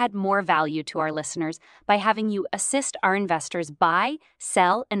love to add more value to our listeners by having you assist our investors buy,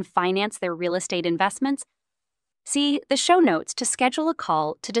 sell, and finance their real estate investments. See the show notes to schedule a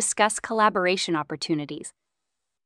call to discuss collaboration opportunities.